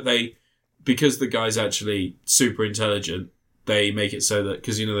help, but because the guy's actually super intelligent, they make it so that,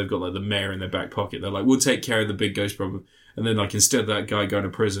 because, you know, they've got, like, the mayor in their back pocket. They're like, we'll take care of the big ghost problem. And then, like, instead of that guy going to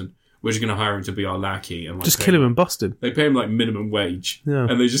prison, we're just going to hire him to be our lackey. And like, just kill him and bust him. They pay him, like, minimum wage. Yeah.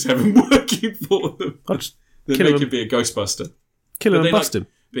 And they just have him working for them. They make him be a Ghostbuster. Kill him and bust him.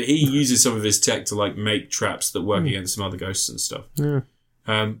 But he uses some of his tech to, like, make traps that work against some other ghosts and stuff. Yeah.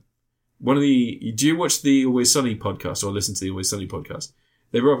 Do you watch the Always Sunny podcast or listen to the Always Sunny podcast?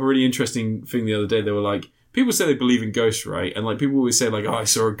 They brought up a really interesting thing the other day. They were like, people say they believe in ghosts, right? And like people always say like, oh, I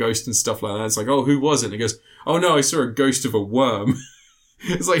saw a ghost and stuff like that. It's like, oh, who was it? And he goes, oh no, I saw a ghost of a worm.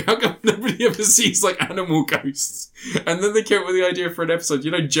 It's like, how come nobody ever sees like animal ghosts? And then they came up with the idea for an episode.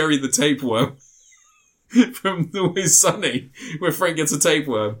 You know, Jerry the Tapeworm from The Always Sunny, where Frank gets a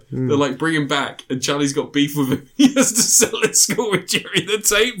tapeworm. They're like, bring him back. And Charlie's got beef with him. He has to settle at school with Jerry the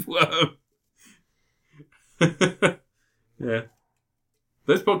Tapeworm. Yeah.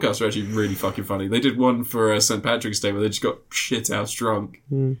 Those podcasts are actually really fucking funny. They did one for St. Patrick's Day where they just got shit-house drunk.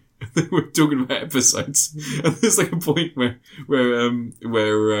 They were talking about episodes. And there's like a point where Rob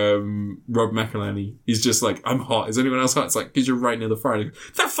McElhenney is just like, I'm hot. Is anyone else hot? It's like, because you're right near the fire. And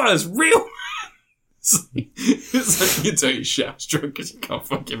goes, that fire's real! It's like you're totally shit-house drunk because you can't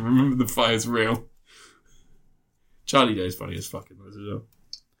fucking remember the fire's real. Charlie Day's funny as fucking as well.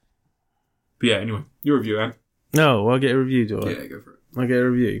 But yeah, anyway, your review, Anne. No, I'll get a review, do I? Yeah, go for it. I'll get a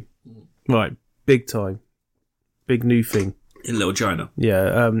review. Right, big time. Big new thing. In Little China.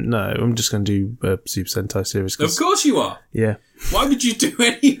 Yeah, no, I'm just going to do a Super Sentai series. Of course you are. Yeah. Why would you do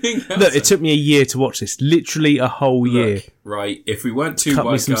anything else? Look, it took me a year to watch this. Literally a whole year. Right, if we weren't two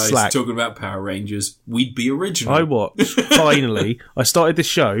white guys talking about Power Rangers, we'd be original. I watched, finally. I started this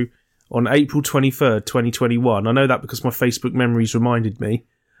show on April 23rd, 2021. I know that because my Facebook memories reminded me.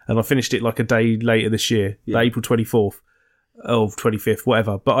 And I finished it like a day later this year, April 24th, or 25th,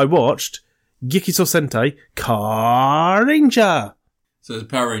 whatever. But I watched Gekiso Sentai Car Ranger. So it's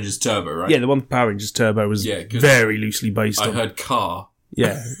Power Rangers Turbo, right? Yeah, the one Power Rangers Turbo was very loosely based on. I heard Car.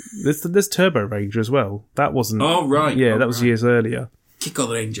 Yeah, there's Turbo Ranger as well. That wasn't. Oh, right. Yeah, that was years earlier.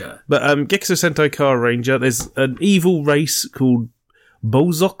 Kiko Ranger. But Gekiso Sentai Car Ranger, there's an evil race called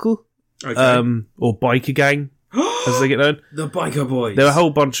Bozoku, or Biker Gang. As they get known. The Biker Boys. They're a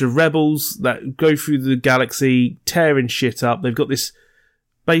whole bunch of rebels that go through the galaxy, tearing shit up. They've got this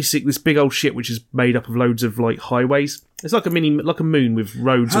big old ship which is made up of loads of like highways. It's like a moon with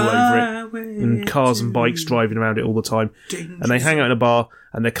roads all over it and cars and bikes driving around it all the time. And they hang out in a bar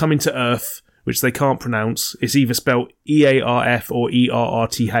and they're coming to Earth, which they can't pronounce. It's either spelled EARF or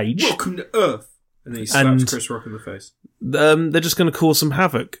ERRTH. Welcome to Earth. And then he slaps Chris Rock in the face. They're just going to cause some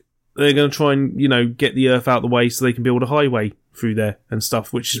havoc. They're going to try and, get the Earth out of the way so they can build a highway through there and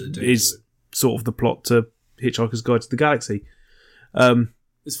stuff, which is sort of the plot to Hitchhiker's Guide to the Galaxy.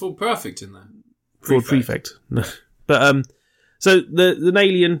 It's Ford Perfect in there. Ford Prefect. But, so the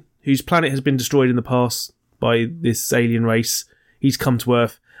alien whose planet has been destroyed in the past by this alien race, he's come to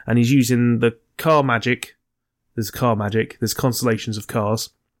Earth and he's using the car magic. There's car magic. There's constellations of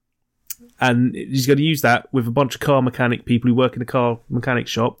cars. And he's going to use that with a bunch of car mechanic people who work in a car mechanic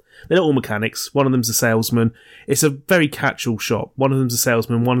shop. They're not all mechanics. One of them's a salesman. It's a very catch-all shop. One of them's a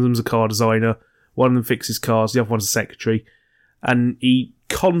salesman. One of them's a car designer. One of them fixes cars. The other one's a secretary. And he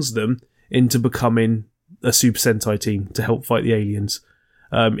cons them into becoming a Super Sentai team to help fight the aliens.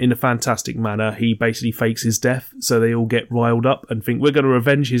 In a fantastic manner, he basically fakes his death, so they all get riled up and think, we're going to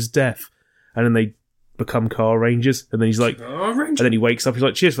revenge his death. And then they become Car Rangers, and then he's like, and then he wakes up, he's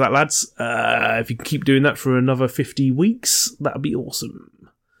like, cheers for that, lads. If you can keep doing that for another 50 weeks, that'd be awesome.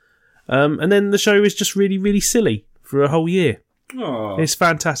 And then the show is just really, really silly for a whole year. Aww. It's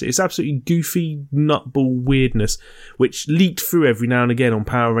fantastic. It's absolutely goofy, nutball weirdness, which leaked through every now and again on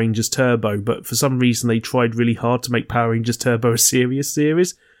Power Rangers Turbo, but for some reason they tried really hard to make Power Rangers Turbo a serious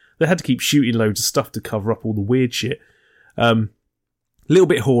series. They had to keep shooting loads of stuff to cover up all the weird shit. A little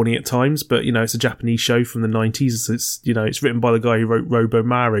bit horny at times, but, it's a Japanese show from the 90s. It's written by the guy who wrote Robo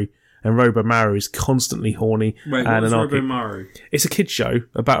Maru, and Robo Maru is constantly horny. Wait, what's Robo Maru? It's a kid's show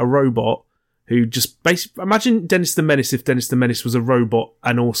about a robot who just basically... Imagine Dennis the Menace if Dennis the Menace was a robot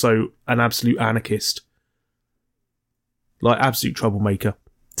and also an absolute anarchist. Like, absolute troublemaker.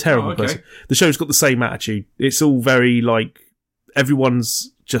 Terrible person. The show's got the same attitude. It's all very,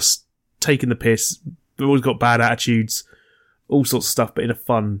 everyone's just taking the piss. They've always got bad attitudes. All sorts of stuff, but in a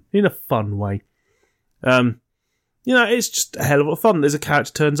fun way. It's just a hell of a lot of fun. There's a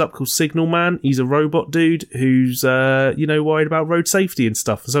character turns up called Signal Man. He's a robot dude who's, worried about road safety and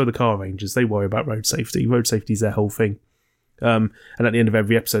stuff. And so are the Car Rangers. They worry about road safety. Road safety is their whole thing. And at the end of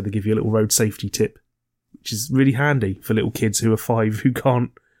every episode, they give you a little road safety tip, which is really handy for little kids who are 5 who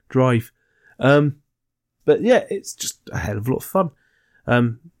can't drive. But yeah, it's just a hell of a lot of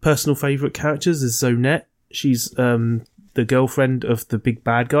fun. Personal favourite characters is Zonette. She's, the girlfriend of the big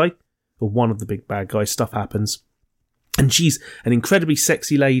bad guy, or one of the big bad guys. Stuff happens. And she's an incredibly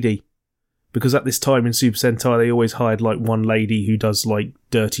sexy lady, because at this time in Super Sentai, they always hired, one lady who does,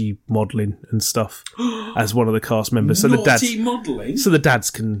 dirty modelling and stuff as one of the cast members. So modelling? So the dads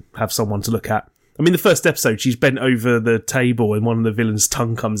can have someone to look at. I mean, the first episode, she's bent over the table and one of the villains'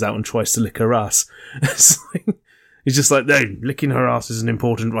 tongue comes out and tries to lick her ass. It's just like, no, licking her ass isn't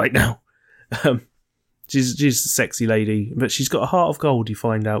important right now. She's a sexy lady, but she's got a heart of gold, you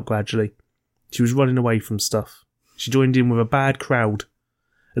find out gradually. She was running away from stuff. She joined in with a bad crowd.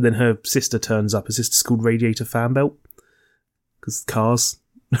 And then her sister turns up. Her sister's called Radiator Fanbelt. Because cars.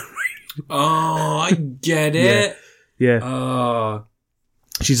 Oh, I get it. Yeah. Oh.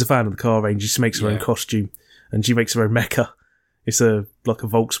 She's a fan of the Car Rangers. She makes her own costume. And she makes her own mecha. It's like a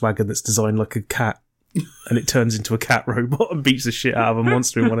Volkswagen that's designed like a cat. And it turns into a cat robot and beats the shit out of a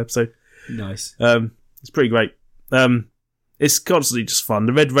monster in one episode. Nice. It's pretty great. It's constantly just fun.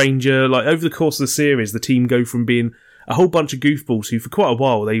 The Red Ranger, over the course of the series, the team go from being a whole bunch of goofballs who, for quite a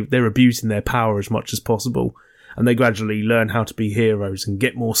while, they're abusing their power as much as possible, and they gradually learn how to be heroes and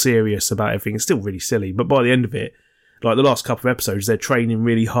get more serious about everything. It's still really silly, but by the end of it, the last couple of episodes, they're training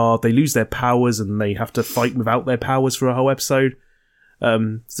really hard. They lose their powers and they have to fight without their powers for a whole episode.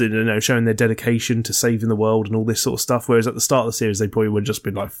 Showing their dedication to saving the world and all this sort of stuff. Whereas at the start of the series, they probably would have just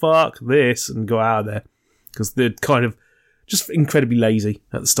been like, fuck this, and go out of there. Because they're kind of just incredibly lazy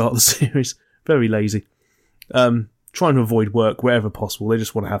at the start of the series. Very lazy. Trying to avoid work wherever possible. They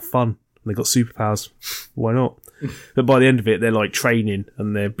just want to have fun. They got superpowers. Why not? But by the end of it, they're training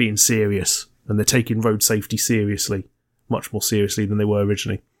and they're being serious. And they're taking road safety seriously. Much more seriously than they were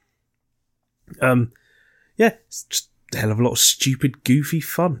originally. It's just a hell of a lot of stupid, goofy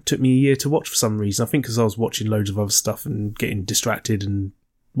fun. Took me a year to watch for some reason. I think because I was watching loads of other stuff and getting distracted and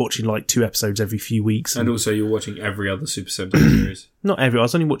watching 2 episodes every few weeks. And also you're watching every other Super Sentai series. Not every. I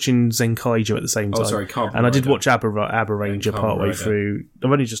was only watching Zenkaijo at the same time. Oh, sorry, Kamen Rider. And I did watch Abba Ranger partway through.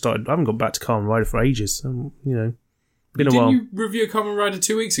 I've only just started. I haven't gone back to Kamen Rider for ages. Been a while. Didn't you review Kamen Rider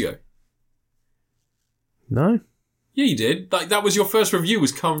 2 weeks ago? No. Yeah, you did. That was your first review,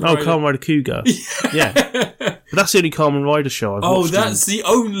 was Kamen Rider. Oh, Kamen Rider Cougar. Yeah. But that's the only Kamen Rider show I've watched. Oh, that's the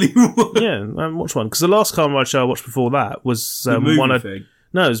only one. Yeah, I haven't watched one. Because the last Kamen Rider show I watched before that was the movie thing.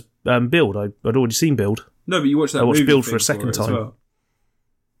 No, it was Build. I'd already seen Build. No, but you watched that I watched movie Build thing for a second time. well.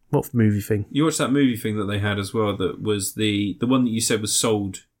 What movie thing? You watched that movie thing that they had as well, that was the one that you said was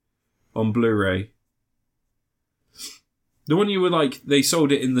sold on Blu-ray. The one you were like, they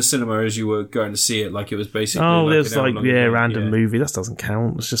sold it in the cinema as you were going to see it, like it was basically. Oh, there's random movie. That doesn't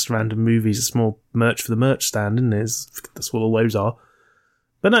count. It's just random movies. It's more merch for the merch stand, isn't it? That's what all those are.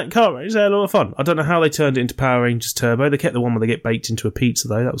 But no, Car Rangers, they're a lot of fun. I don't know how they turned it into Power Rangers Turbo. They kept the one where they get baked into a pizza,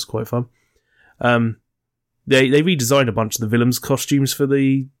 though. That was quite fun. They redesigned a bunch of the villains' costumes for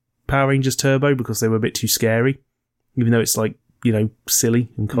the Power Rangers Turbo because they were a bit too scary, even though it's like,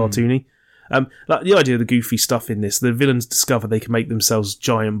 silly and cartoony. Like the idea of the goofy stuff in this, the villains discover they can make themselves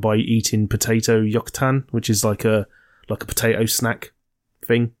giant by eating potato yoktan, which is like a potato snack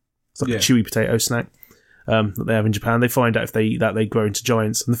thing. It's like a chewy potato snack that they have in Japan. They find out if they eat that, they grow into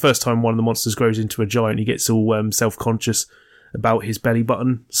giants. And the first time one of the monsters grows into a giant, he gets all self-conscious about his belly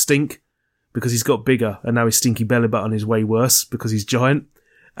button stink because he's got bigger, and now his stinky belly button is way worse because he's giant.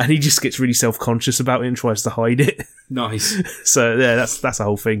 And he just gets really self-conscious about it and tries to hide it. Nice. So, yeah, that's the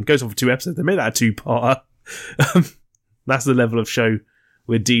whole thing. Goes on for 2 episodes. They made that a 2-parter. That's the level of show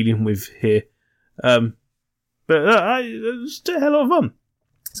we're dealing with here. But it's a hell of fun.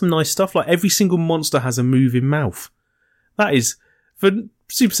 Some nice stuff. Like, every single monster has a moving mouth. That is, for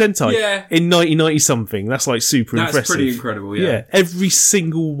Super Sentai, in 1990-something, that's, like, super impressive. That's pretty incredible, yeah. Every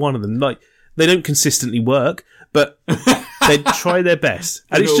single one of them. Like, they don't consistently work, but... They try their best.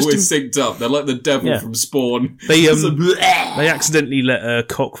 And it's always synced up. They're like the devil from Spawn. They accidentally let a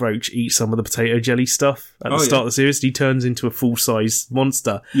cockroach eat some of the potato jelly stuff at the start of the series. He turns into a full-size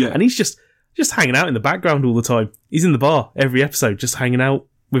monster. Yeah. And he's just hanging out in the background all the time. He's in the bar every episode, just hanging out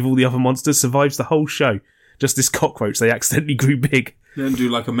with all the other monsters, survives the whole show. Just this cockroach, they accidentally grew big. Then do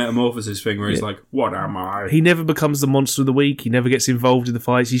like a metamorphosis thing where he's like, what am I? He never becomes the monster of the week. He never gets involved in the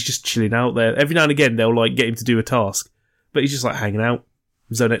fights. He's just chilling out there. Every now and again, they'll like get him to do a task. But he's just like hanging out.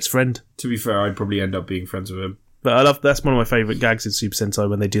 Zonette's friend. To be fair, I'd probably end up being friends with him. But that's one of my favourite gags in Super Sentai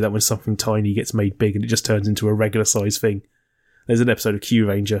when they do that, when something tiny gets made big and it just turns into a regular size thing. There's an episode of Q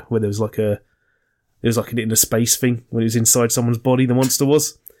Ranger where there was like an inner space thing when it was inside someone's body, the monster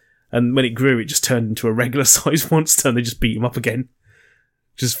was. And when it grew, it just turned into a regular size monster and they just beat him up again.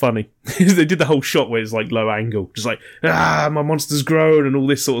 Which is funny. They did the whole shot where it's like low angle. Just like, my monster's grown and all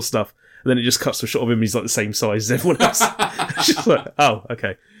this sort of stuff. And then it just cuts to a shot of him. He's like the same size as everyone else. Just like, oh,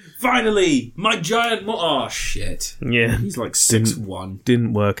 okay. Finally, my giant oh, shit. Yeah. He's like 6'1".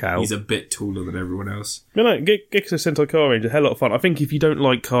 Didn't work out. He's a bit taller than everyone else. No, Gekko Sentai Car Ranger, a hell lot of fun. I think if you don't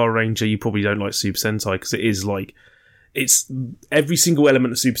like Car Ranger, you probably don't like Super Sentai, because it is like, it's every single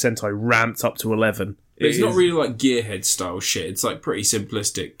element of Super Sentai ramped up to 11. It's not really like Gearhead style shit. It's like pretty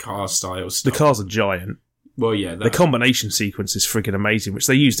simplistic car style stuff. The cars are giant. Well, yeah. The combination sequence is friggin' amazing, which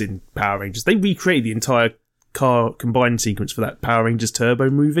they used in Power Rangers. They recreated the entire car combined sequence for that Power Rangers Turbo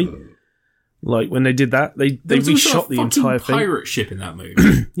movie. Like, when they did that, they reshot the entire thing. There was a pirate ship in that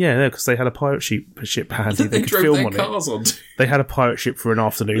movie. Yeah, because they had a pirate ship handy. They could film on it. They had a pirate ship for an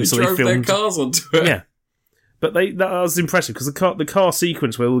afternoon, so they filmed... They drove their cars onto it. Yeah. But that was impressive, because the car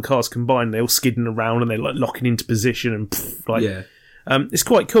sequence where all the cars combine, they're all skidding around and they're like locking into position and yeah. It's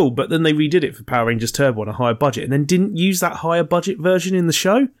quite cool, but then they redid it for Power Rangers Turbo on a higher budget and then didn't use that higher budget version in the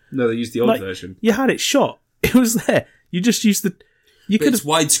show. No, they used the old version. You had it shot. It was there. You just used the... It's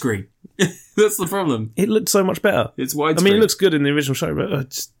widescreen. That's the problem. It looked so much better. It's widescreen. I mean, it looks good in the original show,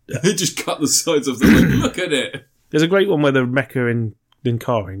 but... They just cut the sides of them. Like, look at it. There's a great one where the mecha in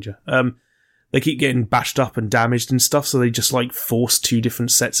Car Ranger... They keep getting bashed up and damaged and stuff, so they just like force 2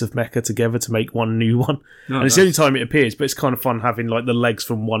 different sets of mecha together to make one new one. Oh, and it's the only time it appears, but it's kind of fun having like the legs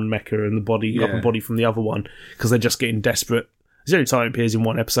from one mecha and the upper body from the other one, because they're just getting desperate. It's the only time it appears in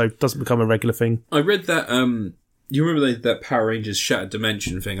one episode. It doesn't become a regular thing. I read that, you remember that Power Rangers Shattered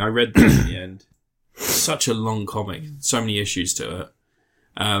Dimension thing? I read that in the end. Such a long comic. So many issues to it.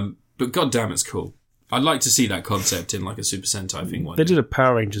 But goddamn, it's cool. I'd like to see that concept in like a Super Sentai thing one day. They did a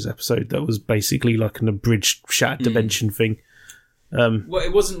Power Rangers episode that was basically like an abridged Shattered Dimension thing. Well,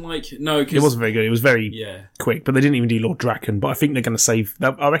 it wasn't like... No, it wasn't very good. It was very quick, but they didn't even do Lord Drakkon. But I think they're going to save...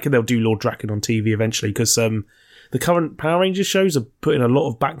 I reckon they'll do Lord Drakkon on TV eventually, because the current Power Rangers shows are putting a lot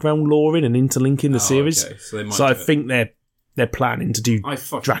of background lore in and interlinking the series. Okay. So I think they're planning to do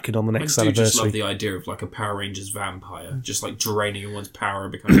Drakkon on the next anniversary. I just love the idea of like a Power Rangers vampire, just like draining everyone's power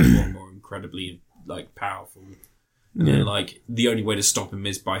and becoming more and more incredibly... like powerful, and then, like the only way to stop him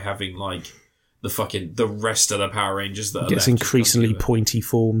is by having like the rest of the Power Rangers that gets increasingly pointy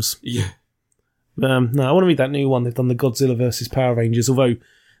forms. Yeah. No, I want to read that new one. They've done the Godzilla versus Power Rangers. Although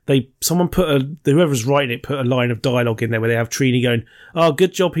someone whoever's writing it put a line of dialogue in there where they have Trini going, "Oh,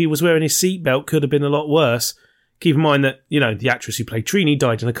 good job he was wearing his seatbelt. Could have been a lot worse." Keep in mind that, the actress who played Trini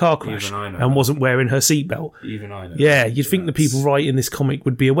died in a car crash and wasn't wearing her seatbelt. Even I know. Yeah, you'd think the people writing this comic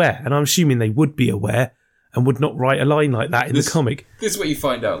would be aware, and I'm assuming they would be aware and would not write a line like that in the comic. This is what you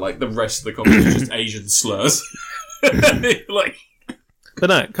find out, like, the rest of the comic is just Asian slurs. Like... But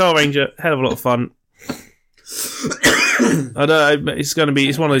no, Car Ranger, hell of a lot of fun. I know it's one of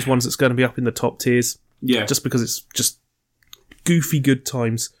those ones that's going to be up in the top tiers. Yeah. Just because it's just goofy good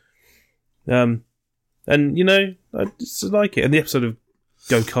times. And, I just like it. And the episode of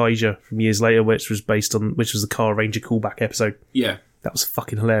Gokaiger from years later, which was the Car Ranger callback episode. Yeah. That was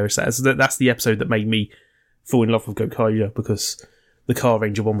fucking hilarious. That's the episode that made me fall in love with Gokaiger, because the Car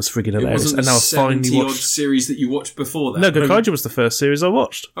Ranger one was friggin' hilarious. It wasn't the 70-odd series that you watched before that. No, Gokaiger was the first series I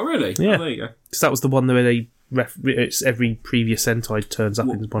watched. Oh, really? Yeah. Oh, there you go. Because that was the one where it's every previous Sentai turns up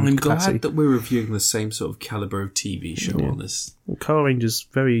in one I'm capacity. glad that we're reviewing the same sort of calibre of TV show on this. Well, Car Ranger's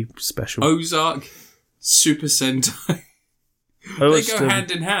very special. Ozark, Super Sentai. They go hand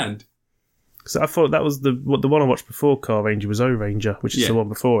in hand. So I thought that was the one I watched before Car Ranger was O-Ranger, which is the one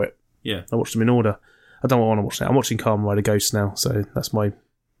before it. Yeah. I watched them in order. I don't want to watch that. I'm watching Kamen Rider Ghost now, so that's my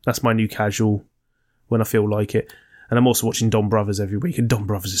new casual when I feel like it. And I'm also watching Don Brothers every week, and Don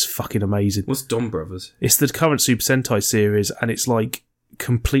Brothers is fucking amazing. What's Don Brothers? It's the current Super Sentai series, and it's like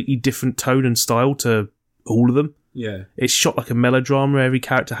completely different tone and style to all of them. Yeah. It's shot like a melodrama. Every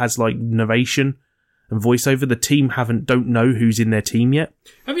character has like narration and voiceover. The team don't know who's in their team yet.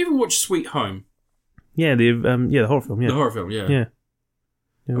 Have you ever watched Sweet Home? Yeah, the horror film. Yeah, the horror film. Yeah. Yeah.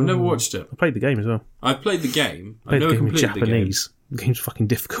 I've never watched it. I played the game as well. I've played the game. I never completed Japanese. The game's fucking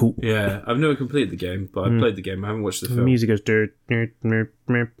difficult. Yeah, I've never completed the game, but I've played the game. I haven't watched the film. The music goes...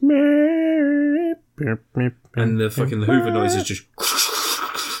 And the Hoover noise is just...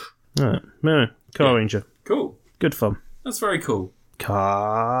 Car Ranger. Cool. Good fun. That's very cool.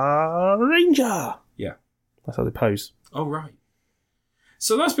 Car Ranger! Yeah. That's how they pose. Oh, right.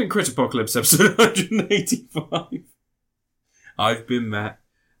 So that's been Crit Apocalypse episode 185. I've been Matt.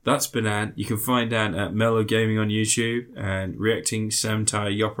 That's been Ant. You can find Ant at Mellow Gaming on YouTube and Reacting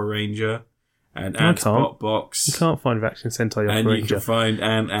Sentai Yoppa Ranger and Ant's Botbox. You can't find Reacting Sentai Yoppa Ranger. And you can find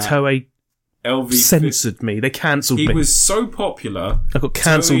Ant at Toei LV censored me. They cancelled me. He was so popular. I got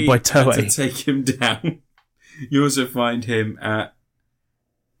cancelled by Toei. Had to take him down. You also find him at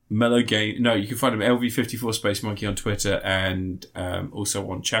Mellow Game. No, you can find him at LV54 Space Monkey on Twitter and also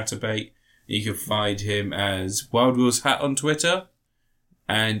on Chatterbait. You can find him as Wild Will's Hat on Twitter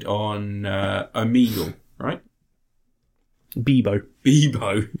and on Omegle, right? Bebo.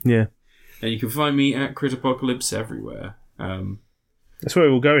 Yeah. And you can find me at Crit Apocalypse everywhere. That's where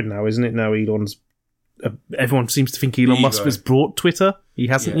we're all going now, isn't it? Now Elon's... everyone seems to think Elon Musk has brought Twitter. He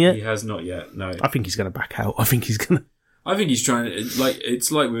hasn't yet? He has not yet, no. I think he's going to back out. I think he's trying to...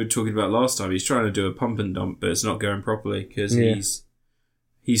 It's like we were talking about last time. He's trying to do a pump and dump, but it's not going properly because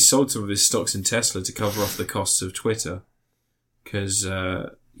he's sold some of his stocks in Tesla to cover off the costs of Twitter. Because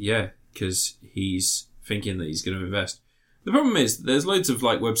he's thinking that he's going to invest. The problem is, there's loads of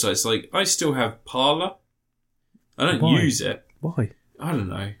websites. I still have Parler. I don't use it. Why? I don't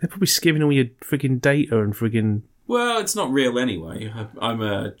know. They're probably skimming all your frigging data and frigging... Well, it's not real anyway. I'm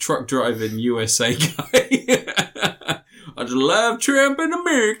a truck driving USA guy. I just love Trump in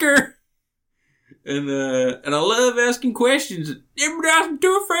America. And I love asking questions that everybody's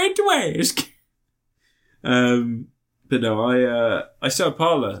too afraid to ask. But no, I sell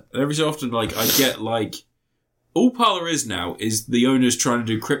Parler. And every so often, I get, all Parler is now is the owners trying to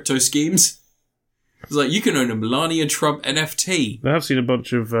do crypto schemes. It's you can own a Melania Trump NFT. I have seen a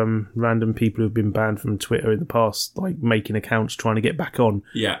bunch of random people who've been banned from Twitter in the past, making accounts, trying to get back on.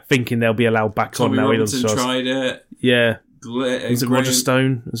 Yeah. Thinking they'll be allowed back Tommy on now. Robinson tried it. Yeah. Was it Roger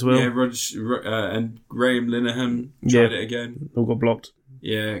Stone as well? Yeah, Roger, and Graham Linehan tried it again. All got blocked.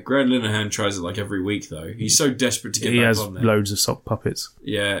 Yeah, Graham Linehan tries it every week though. He's so desperate to get back on there. He has loads of sock puppets.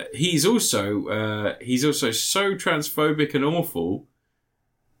 Yeah, he's also so transphobic and awful,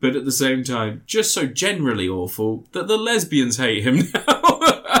 but at the same time just so generally awful that the lesbians hate him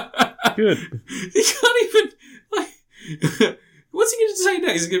now. Good. He can't even what's he going to say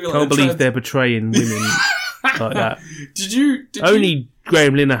next? He's going to be can't believe they're betraying women like that. Only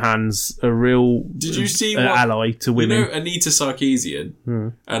Graham Linehan's a real ally to women. You know Anita Sarkeesian?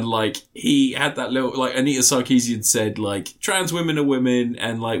 And he had that little Anita Sarkeesian said trans women are women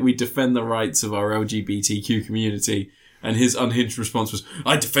and we defend the rights of our LGBTQ community. And his unhinged response was,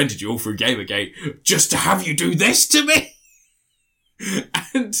 I defended you all through Gamergate just to have you do this to me.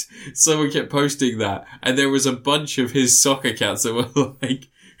 And someone kept posting that. And there was a bunch of his sock accounts that were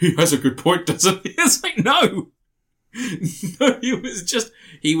he has a good point, doesn't he? It's no. No,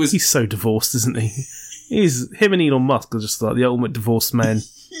 he's so divorced, isn't he? Him and Elon Musk are just like the ultimate divorced men.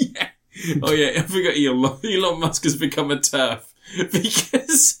 Yeah. Oh yeah, I forgot Elon Musk has become a TERF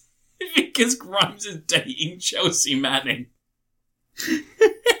because Grimes is dating Chelsea Manning.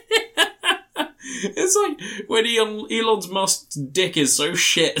 It's like when Elon Musk's dick is so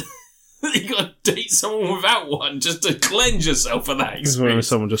shit that you got to date someone without one just to cleanse yourself of that experience. When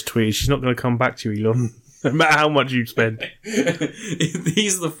someone just tweets, she's not going to come back to you, Elon, no matter how much you spend.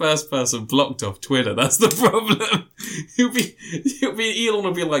 He's the first person blocked off Twitter. That's the problem. Elon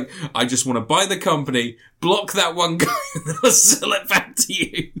will be like, I just want to buy the company, block that one guy, and then I'll sell it back to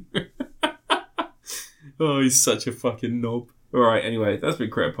you. Oh, he's such a fucking knob. Alright, anyway, that's been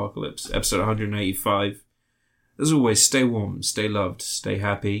Crit Apocalypse, episode 185. As always, stay warm, stay loved, stay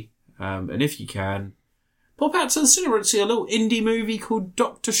happy, and if you can, pop out to the cinema and see a little indie movie called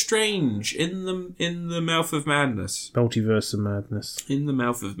Doctor Strange in the Mouth of Madness. Multiverse of Madness. In the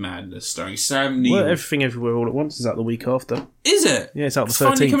Mouth of Madness, starring Sam Neill. Well, Everything Everywhere All at Once is out the week after. Is it? Yeah, it's out the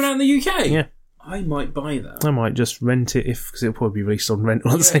 13th. It's finally coming out in the UK? Yeah. I might buy that. I might just rent it because it'll probably be released on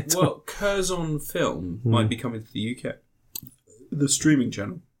rental at the same time. Well, Curzon Film might be coming to the UK. The streaming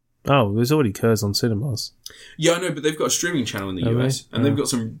channel. Oh, there's already Curzon Cinemas. Yeah, I know, but they've got a streaming channel in the US, and they've got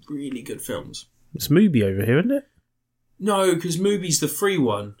some really good films. It's Mubi over here, isn't it? No, because Mubi's the free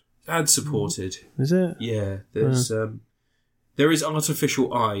one. Ad-supported. Is it? Yeah. There is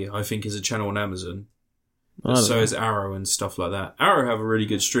Artificial Eye, I think, is a channel on Amazon. But so is Arrow and stuff like that. Arrow have a really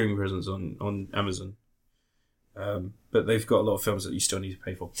good streaming presence on Amazon. But they've got a lot of films that you still need to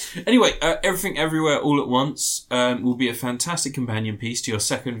pay for. Anyway, Everything Everywhere All at Once will be a fantastic companion piece to your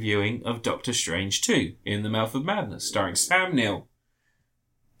second viewing of Doctor Strange 2 in the Mouth of Madness, starring Sam Neill.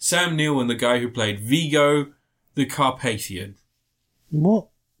 Sam Neill and the guy who played Vigo the Carpathian. What?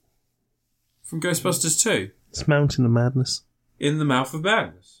 From Ghostbusters 2. It's Mountain of Madness. In the Mouth of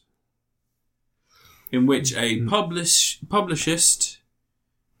Madness. In which a publicist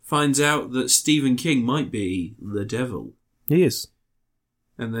finds out that Stephen King might be the devil. He is.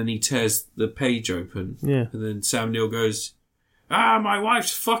 And then he tears the page open. Yeah. And then Sam Neill goes, my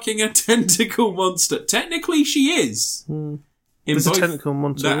wife's fucking a tentacle monster. Technically she is. There's a tentacle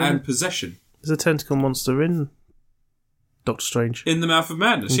monster that and Possession. There's a tentacle monster in Doctor Strange. In the Mouth of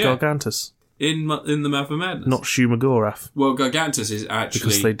Madness, in Gargantus. In the Mouth of Madness. Not Shuma-Gorath. Well, Gargantus is actually...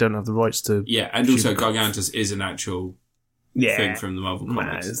 Because they don't have the rights to... Yeah, and also Gargantus is an actual... thing from the Marvel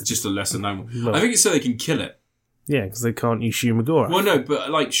Comics. It's just a lesser known one. I think it's so they can kill it. Yeah, because they can't use Shuma-Gorath. Well, no, but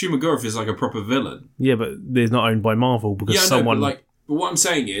like Shuma-Gorath is like a proper villain. Yeah, but they're not owned by Marvel because someone... But what I'm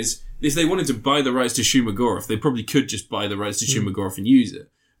saying is, if they wanted to buy the rights to Shuma-Gorath, they probably could just buy the rights to Shuma-Gorath and use it.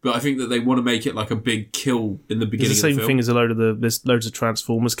 But I think that they want to make it like a big kill in the beginning of the film. It's the same thing as there's loads of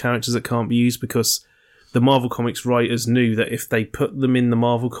Transformers characters that can't be used because the Marvel Comics writers knew that if they put them in the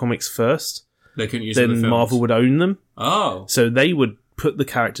Marvel Comics first, they couldn't use then Marvel would own them. Oh. So they would put the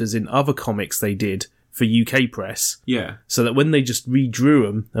characters in other comics they did for UK press. Yeah. So that when they just redrew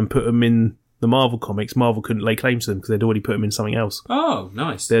them and put them in the Marvel Comics, Marvel couldn't lay claim to them because they'd already put them in something else. Oh,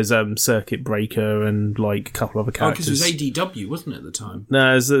 nice. There's Circuit Breaker and like a couple other characters. Oh, because it was ADW, wasn't it, at the time?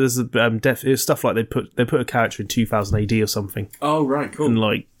 No, there's it was stuff like they put a character in 2000 AD or something. Oh, right, cool. And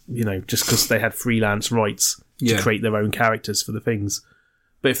like, just because they had freelance rights to create their own characters for the things.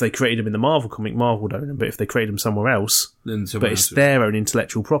 But if they created them in the Marvel comic, Marvel would own them. But if they created them somewhere else, it's their own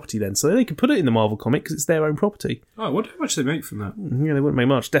intellectual property then. So they could put it in the Marvel comic because it's their own property. Oh, I wonder how much they make from that. Yeah, they wouldn't make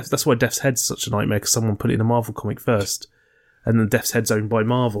much. That's why Death's Head's such a nightmare, because someone put it in a Marvel comic first. And then Death's Head's owned by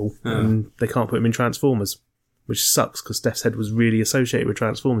Marvel, and they can't put him in Transformers. Which sucks, because Death's Head was really associated with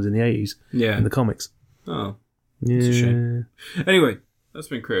Transformers in the 80s. Yeah. In the comics. Oh. Yeah. It's a shame. Anyway, that's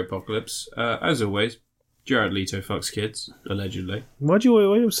been Crit Apocalypse. As always, Jared Leto fucks kids, allegedly. Why are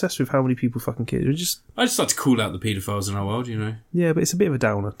you obsessed with how many people fucking kids? I just like to call out the paedophiles in our world, Yeah, but it's a bit of a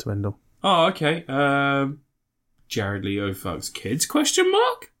downer to end on. Oh, okay. Jared Leto fucks kids? ? Going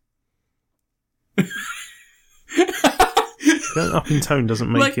up in tone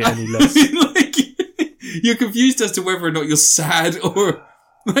doesn't make it any less. You're confused as to whether or not you're sad or...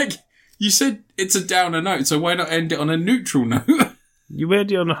 you said it's a downer note, so why not end it on a neutral note? You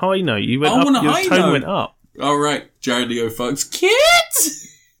read it on a high note. You went up. On a your high tone note. Went up. All right, Jared Leto fucks kids. ?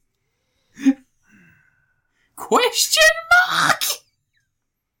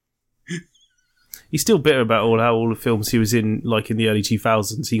 He's still bitter about all the films he was in, like in the early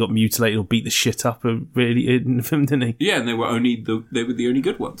 2000s. He got mutilated or beat the shit up really in the film, didn't he? Yeah, and they were the only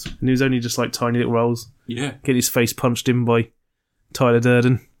good ones. And he was only just like tiny little roles. Yeah, getting his face punched in by Tyler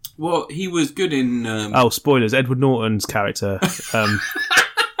Durden. Well, he was good in... Oh, spoilers. Edward Norton's character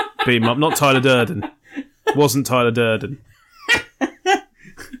beat him up. Not Tyler Durden. Wasn't Tyler Durden.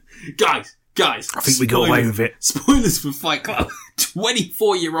 Guys, Guys, I think we got away with it. Spoilers for Fight Club.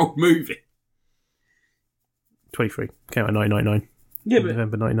 24-year-old movie. 23. Came out in 1999. Yeah, but...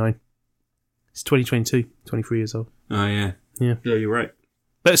 November 99. It's 2022. 23 years old. Oh, yeah. Yeah, you're right.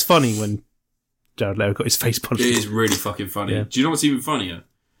 But it's funny when Jared Leto got his face punched. It is really fucking funny. Yeah. Do you know what's even funnier?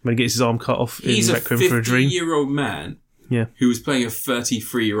 When he gets his arm cut off in Requiem for a Dream. He's a 50-year-old man who was playing a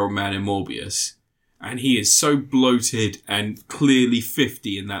 33-year-old man in Morbius. And he is so bloated and clearly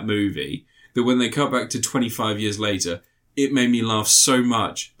 50 in that movie that when they cut back to 25 years later, it made me laugh so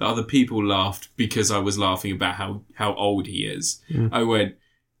much that other people laughed because I was laughing about how old he is. I went,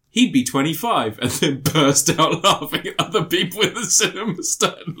 he'd be 25, and then burst out laughing, and other people in the cinema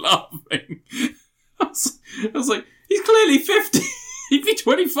started laughing. I was like, he's clearly 50. He'd be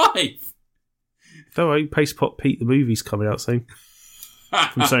 25. Don't worry, Paste Pot Pete the movie's coming out soon.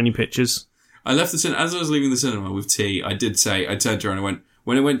 From Sony Pictures. I left the cinema, as I was leaving the cinema with tea, I turned to her and I went,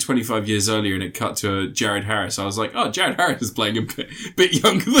 when it went 25 years earlier and it cut to Jared Harris, I was like, oh, Jared Harris is playing a bit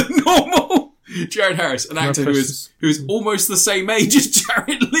younger than normal. Jared Harris, an actor who is almost the same age as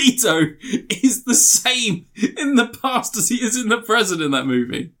Jared Leto, is the same in the past as he is in the present in that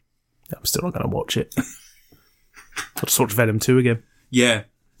movie. I'm still not going to watch it. I'll just watch Venom 2 again. Yeah.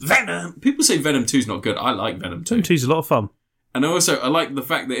 Venom! People say Venom 2's not good. I like Venom 2. Venom 2's a lot of fun. And I like the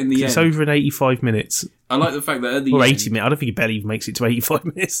fact that in the end... It's over in 85 minutes. I like the fact that at the end... 80 minutes. I don't think it barely even makes it to 85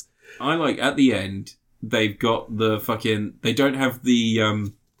 minutes. I like, at the end, they've got the fucking... They don't have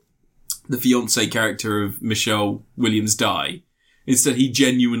the fiancé character of Michelle Williams die. Instead, he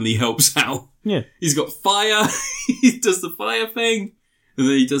genuinely helps out. Yeah. He's got fire. He does the fire thing. And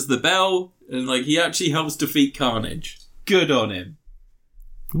then he does the bell. And, he actually helps defeat Carnage. Good on him.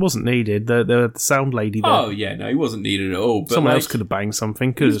 It wasn't needed. The sound lady there. Oh, yeah, no, he wasn't needed at all. But someone else could have banged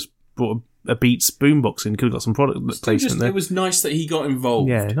something. Could have just brought a Beats boombox in. Could have got some product placement there. It was nice that he got involved.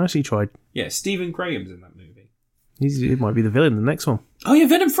 Yeah, nicely tried. Yeah, Stephen Graham's in that movie. He might be the villain in the next one. Oh, yeah,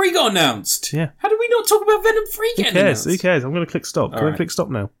 Venom 3 got announced. Yeah. How did we not talk about Venom 3 getting announced? Who cares? I'm going to click stop. Can I click stop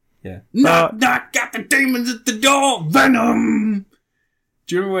now? Yeah. Knock, knock, got the demons at the door. Venom!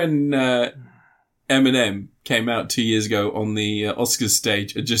 Do you remember when Eminem came out 2 years ago on the Oscars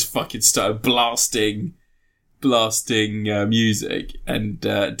stage and just fucking started blasting music and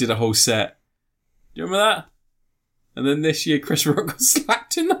did a whole set? Do you remember that? And then this year Chris Rock got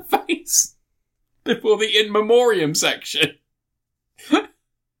slapped in the face before the in memoriam section.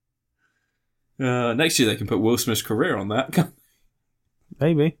 Next year they can put Will Smith's career on that.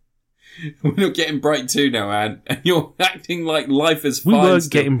 Maybe. We're not getting Bright 2 now, Anne, and you're acting like life is fine. We weren't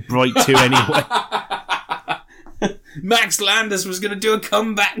getting Bright 2 anyway. Max Landis was going to do a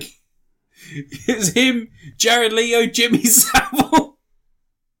comeback. It's him, Jared Leto, Jimmy Savile.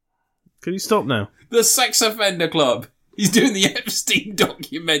 Can you stop now? The Sex Offender Club. He's doing the Epstein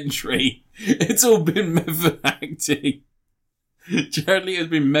documentary. It's all been method acting. Jared Leto's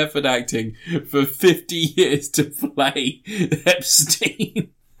been method acting for 50 years to play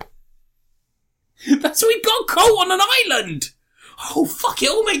Epstein. That's why he got caught on an island. Oh, fuck, it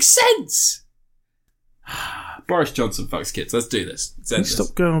all makes sense. Boris Johnson fucks kids. Let's do this. Can you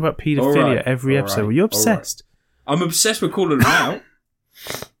stop going on about paedophilia every episode? Are you obsessed? Right. I'm obsessed with calling them out.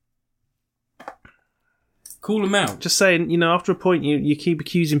 Call them out. Just saying, after a point, you keep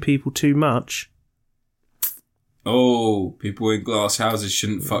accusing people too much. Oh, people in glass houses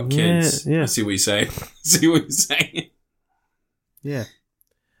shouldn't fuck kids. Yeah. I see what you're saying. Yeah.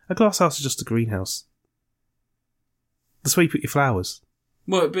 A glass house is just a greenhouse. That's where you put your flowers.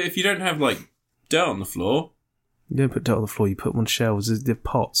 Well, but if you don't have, dirt on the floor... You don't put dirt on the floor, you put them on shelves. They're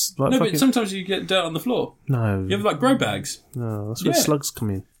pots. But sometimes you get dirt on the floor. No. You have, grow bags. No, that's where slugs come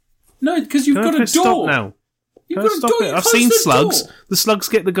in. No, because you've got a door. Stop now. You've got a door. I've seen slugs. Door. The slugs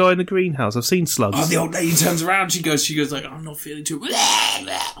get the guy in the greenhouse. I've seen slugs. Oh, the old lady turns around. She goes I'm not feeling too...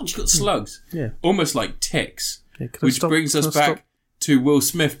 She's got slugs. Yeah. Almost like ticks. Yeah, which brings us back to Will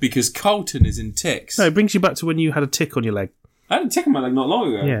Smith because Carlton is in ticks. No, it brings you back to when you had a tick on your leg. I had a tick on my leg not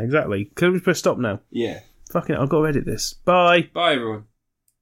long ago. Yeah, exactly. Can we press stop now? Yeah. Fucking I've got to edit this. Bye. Bye, everyone.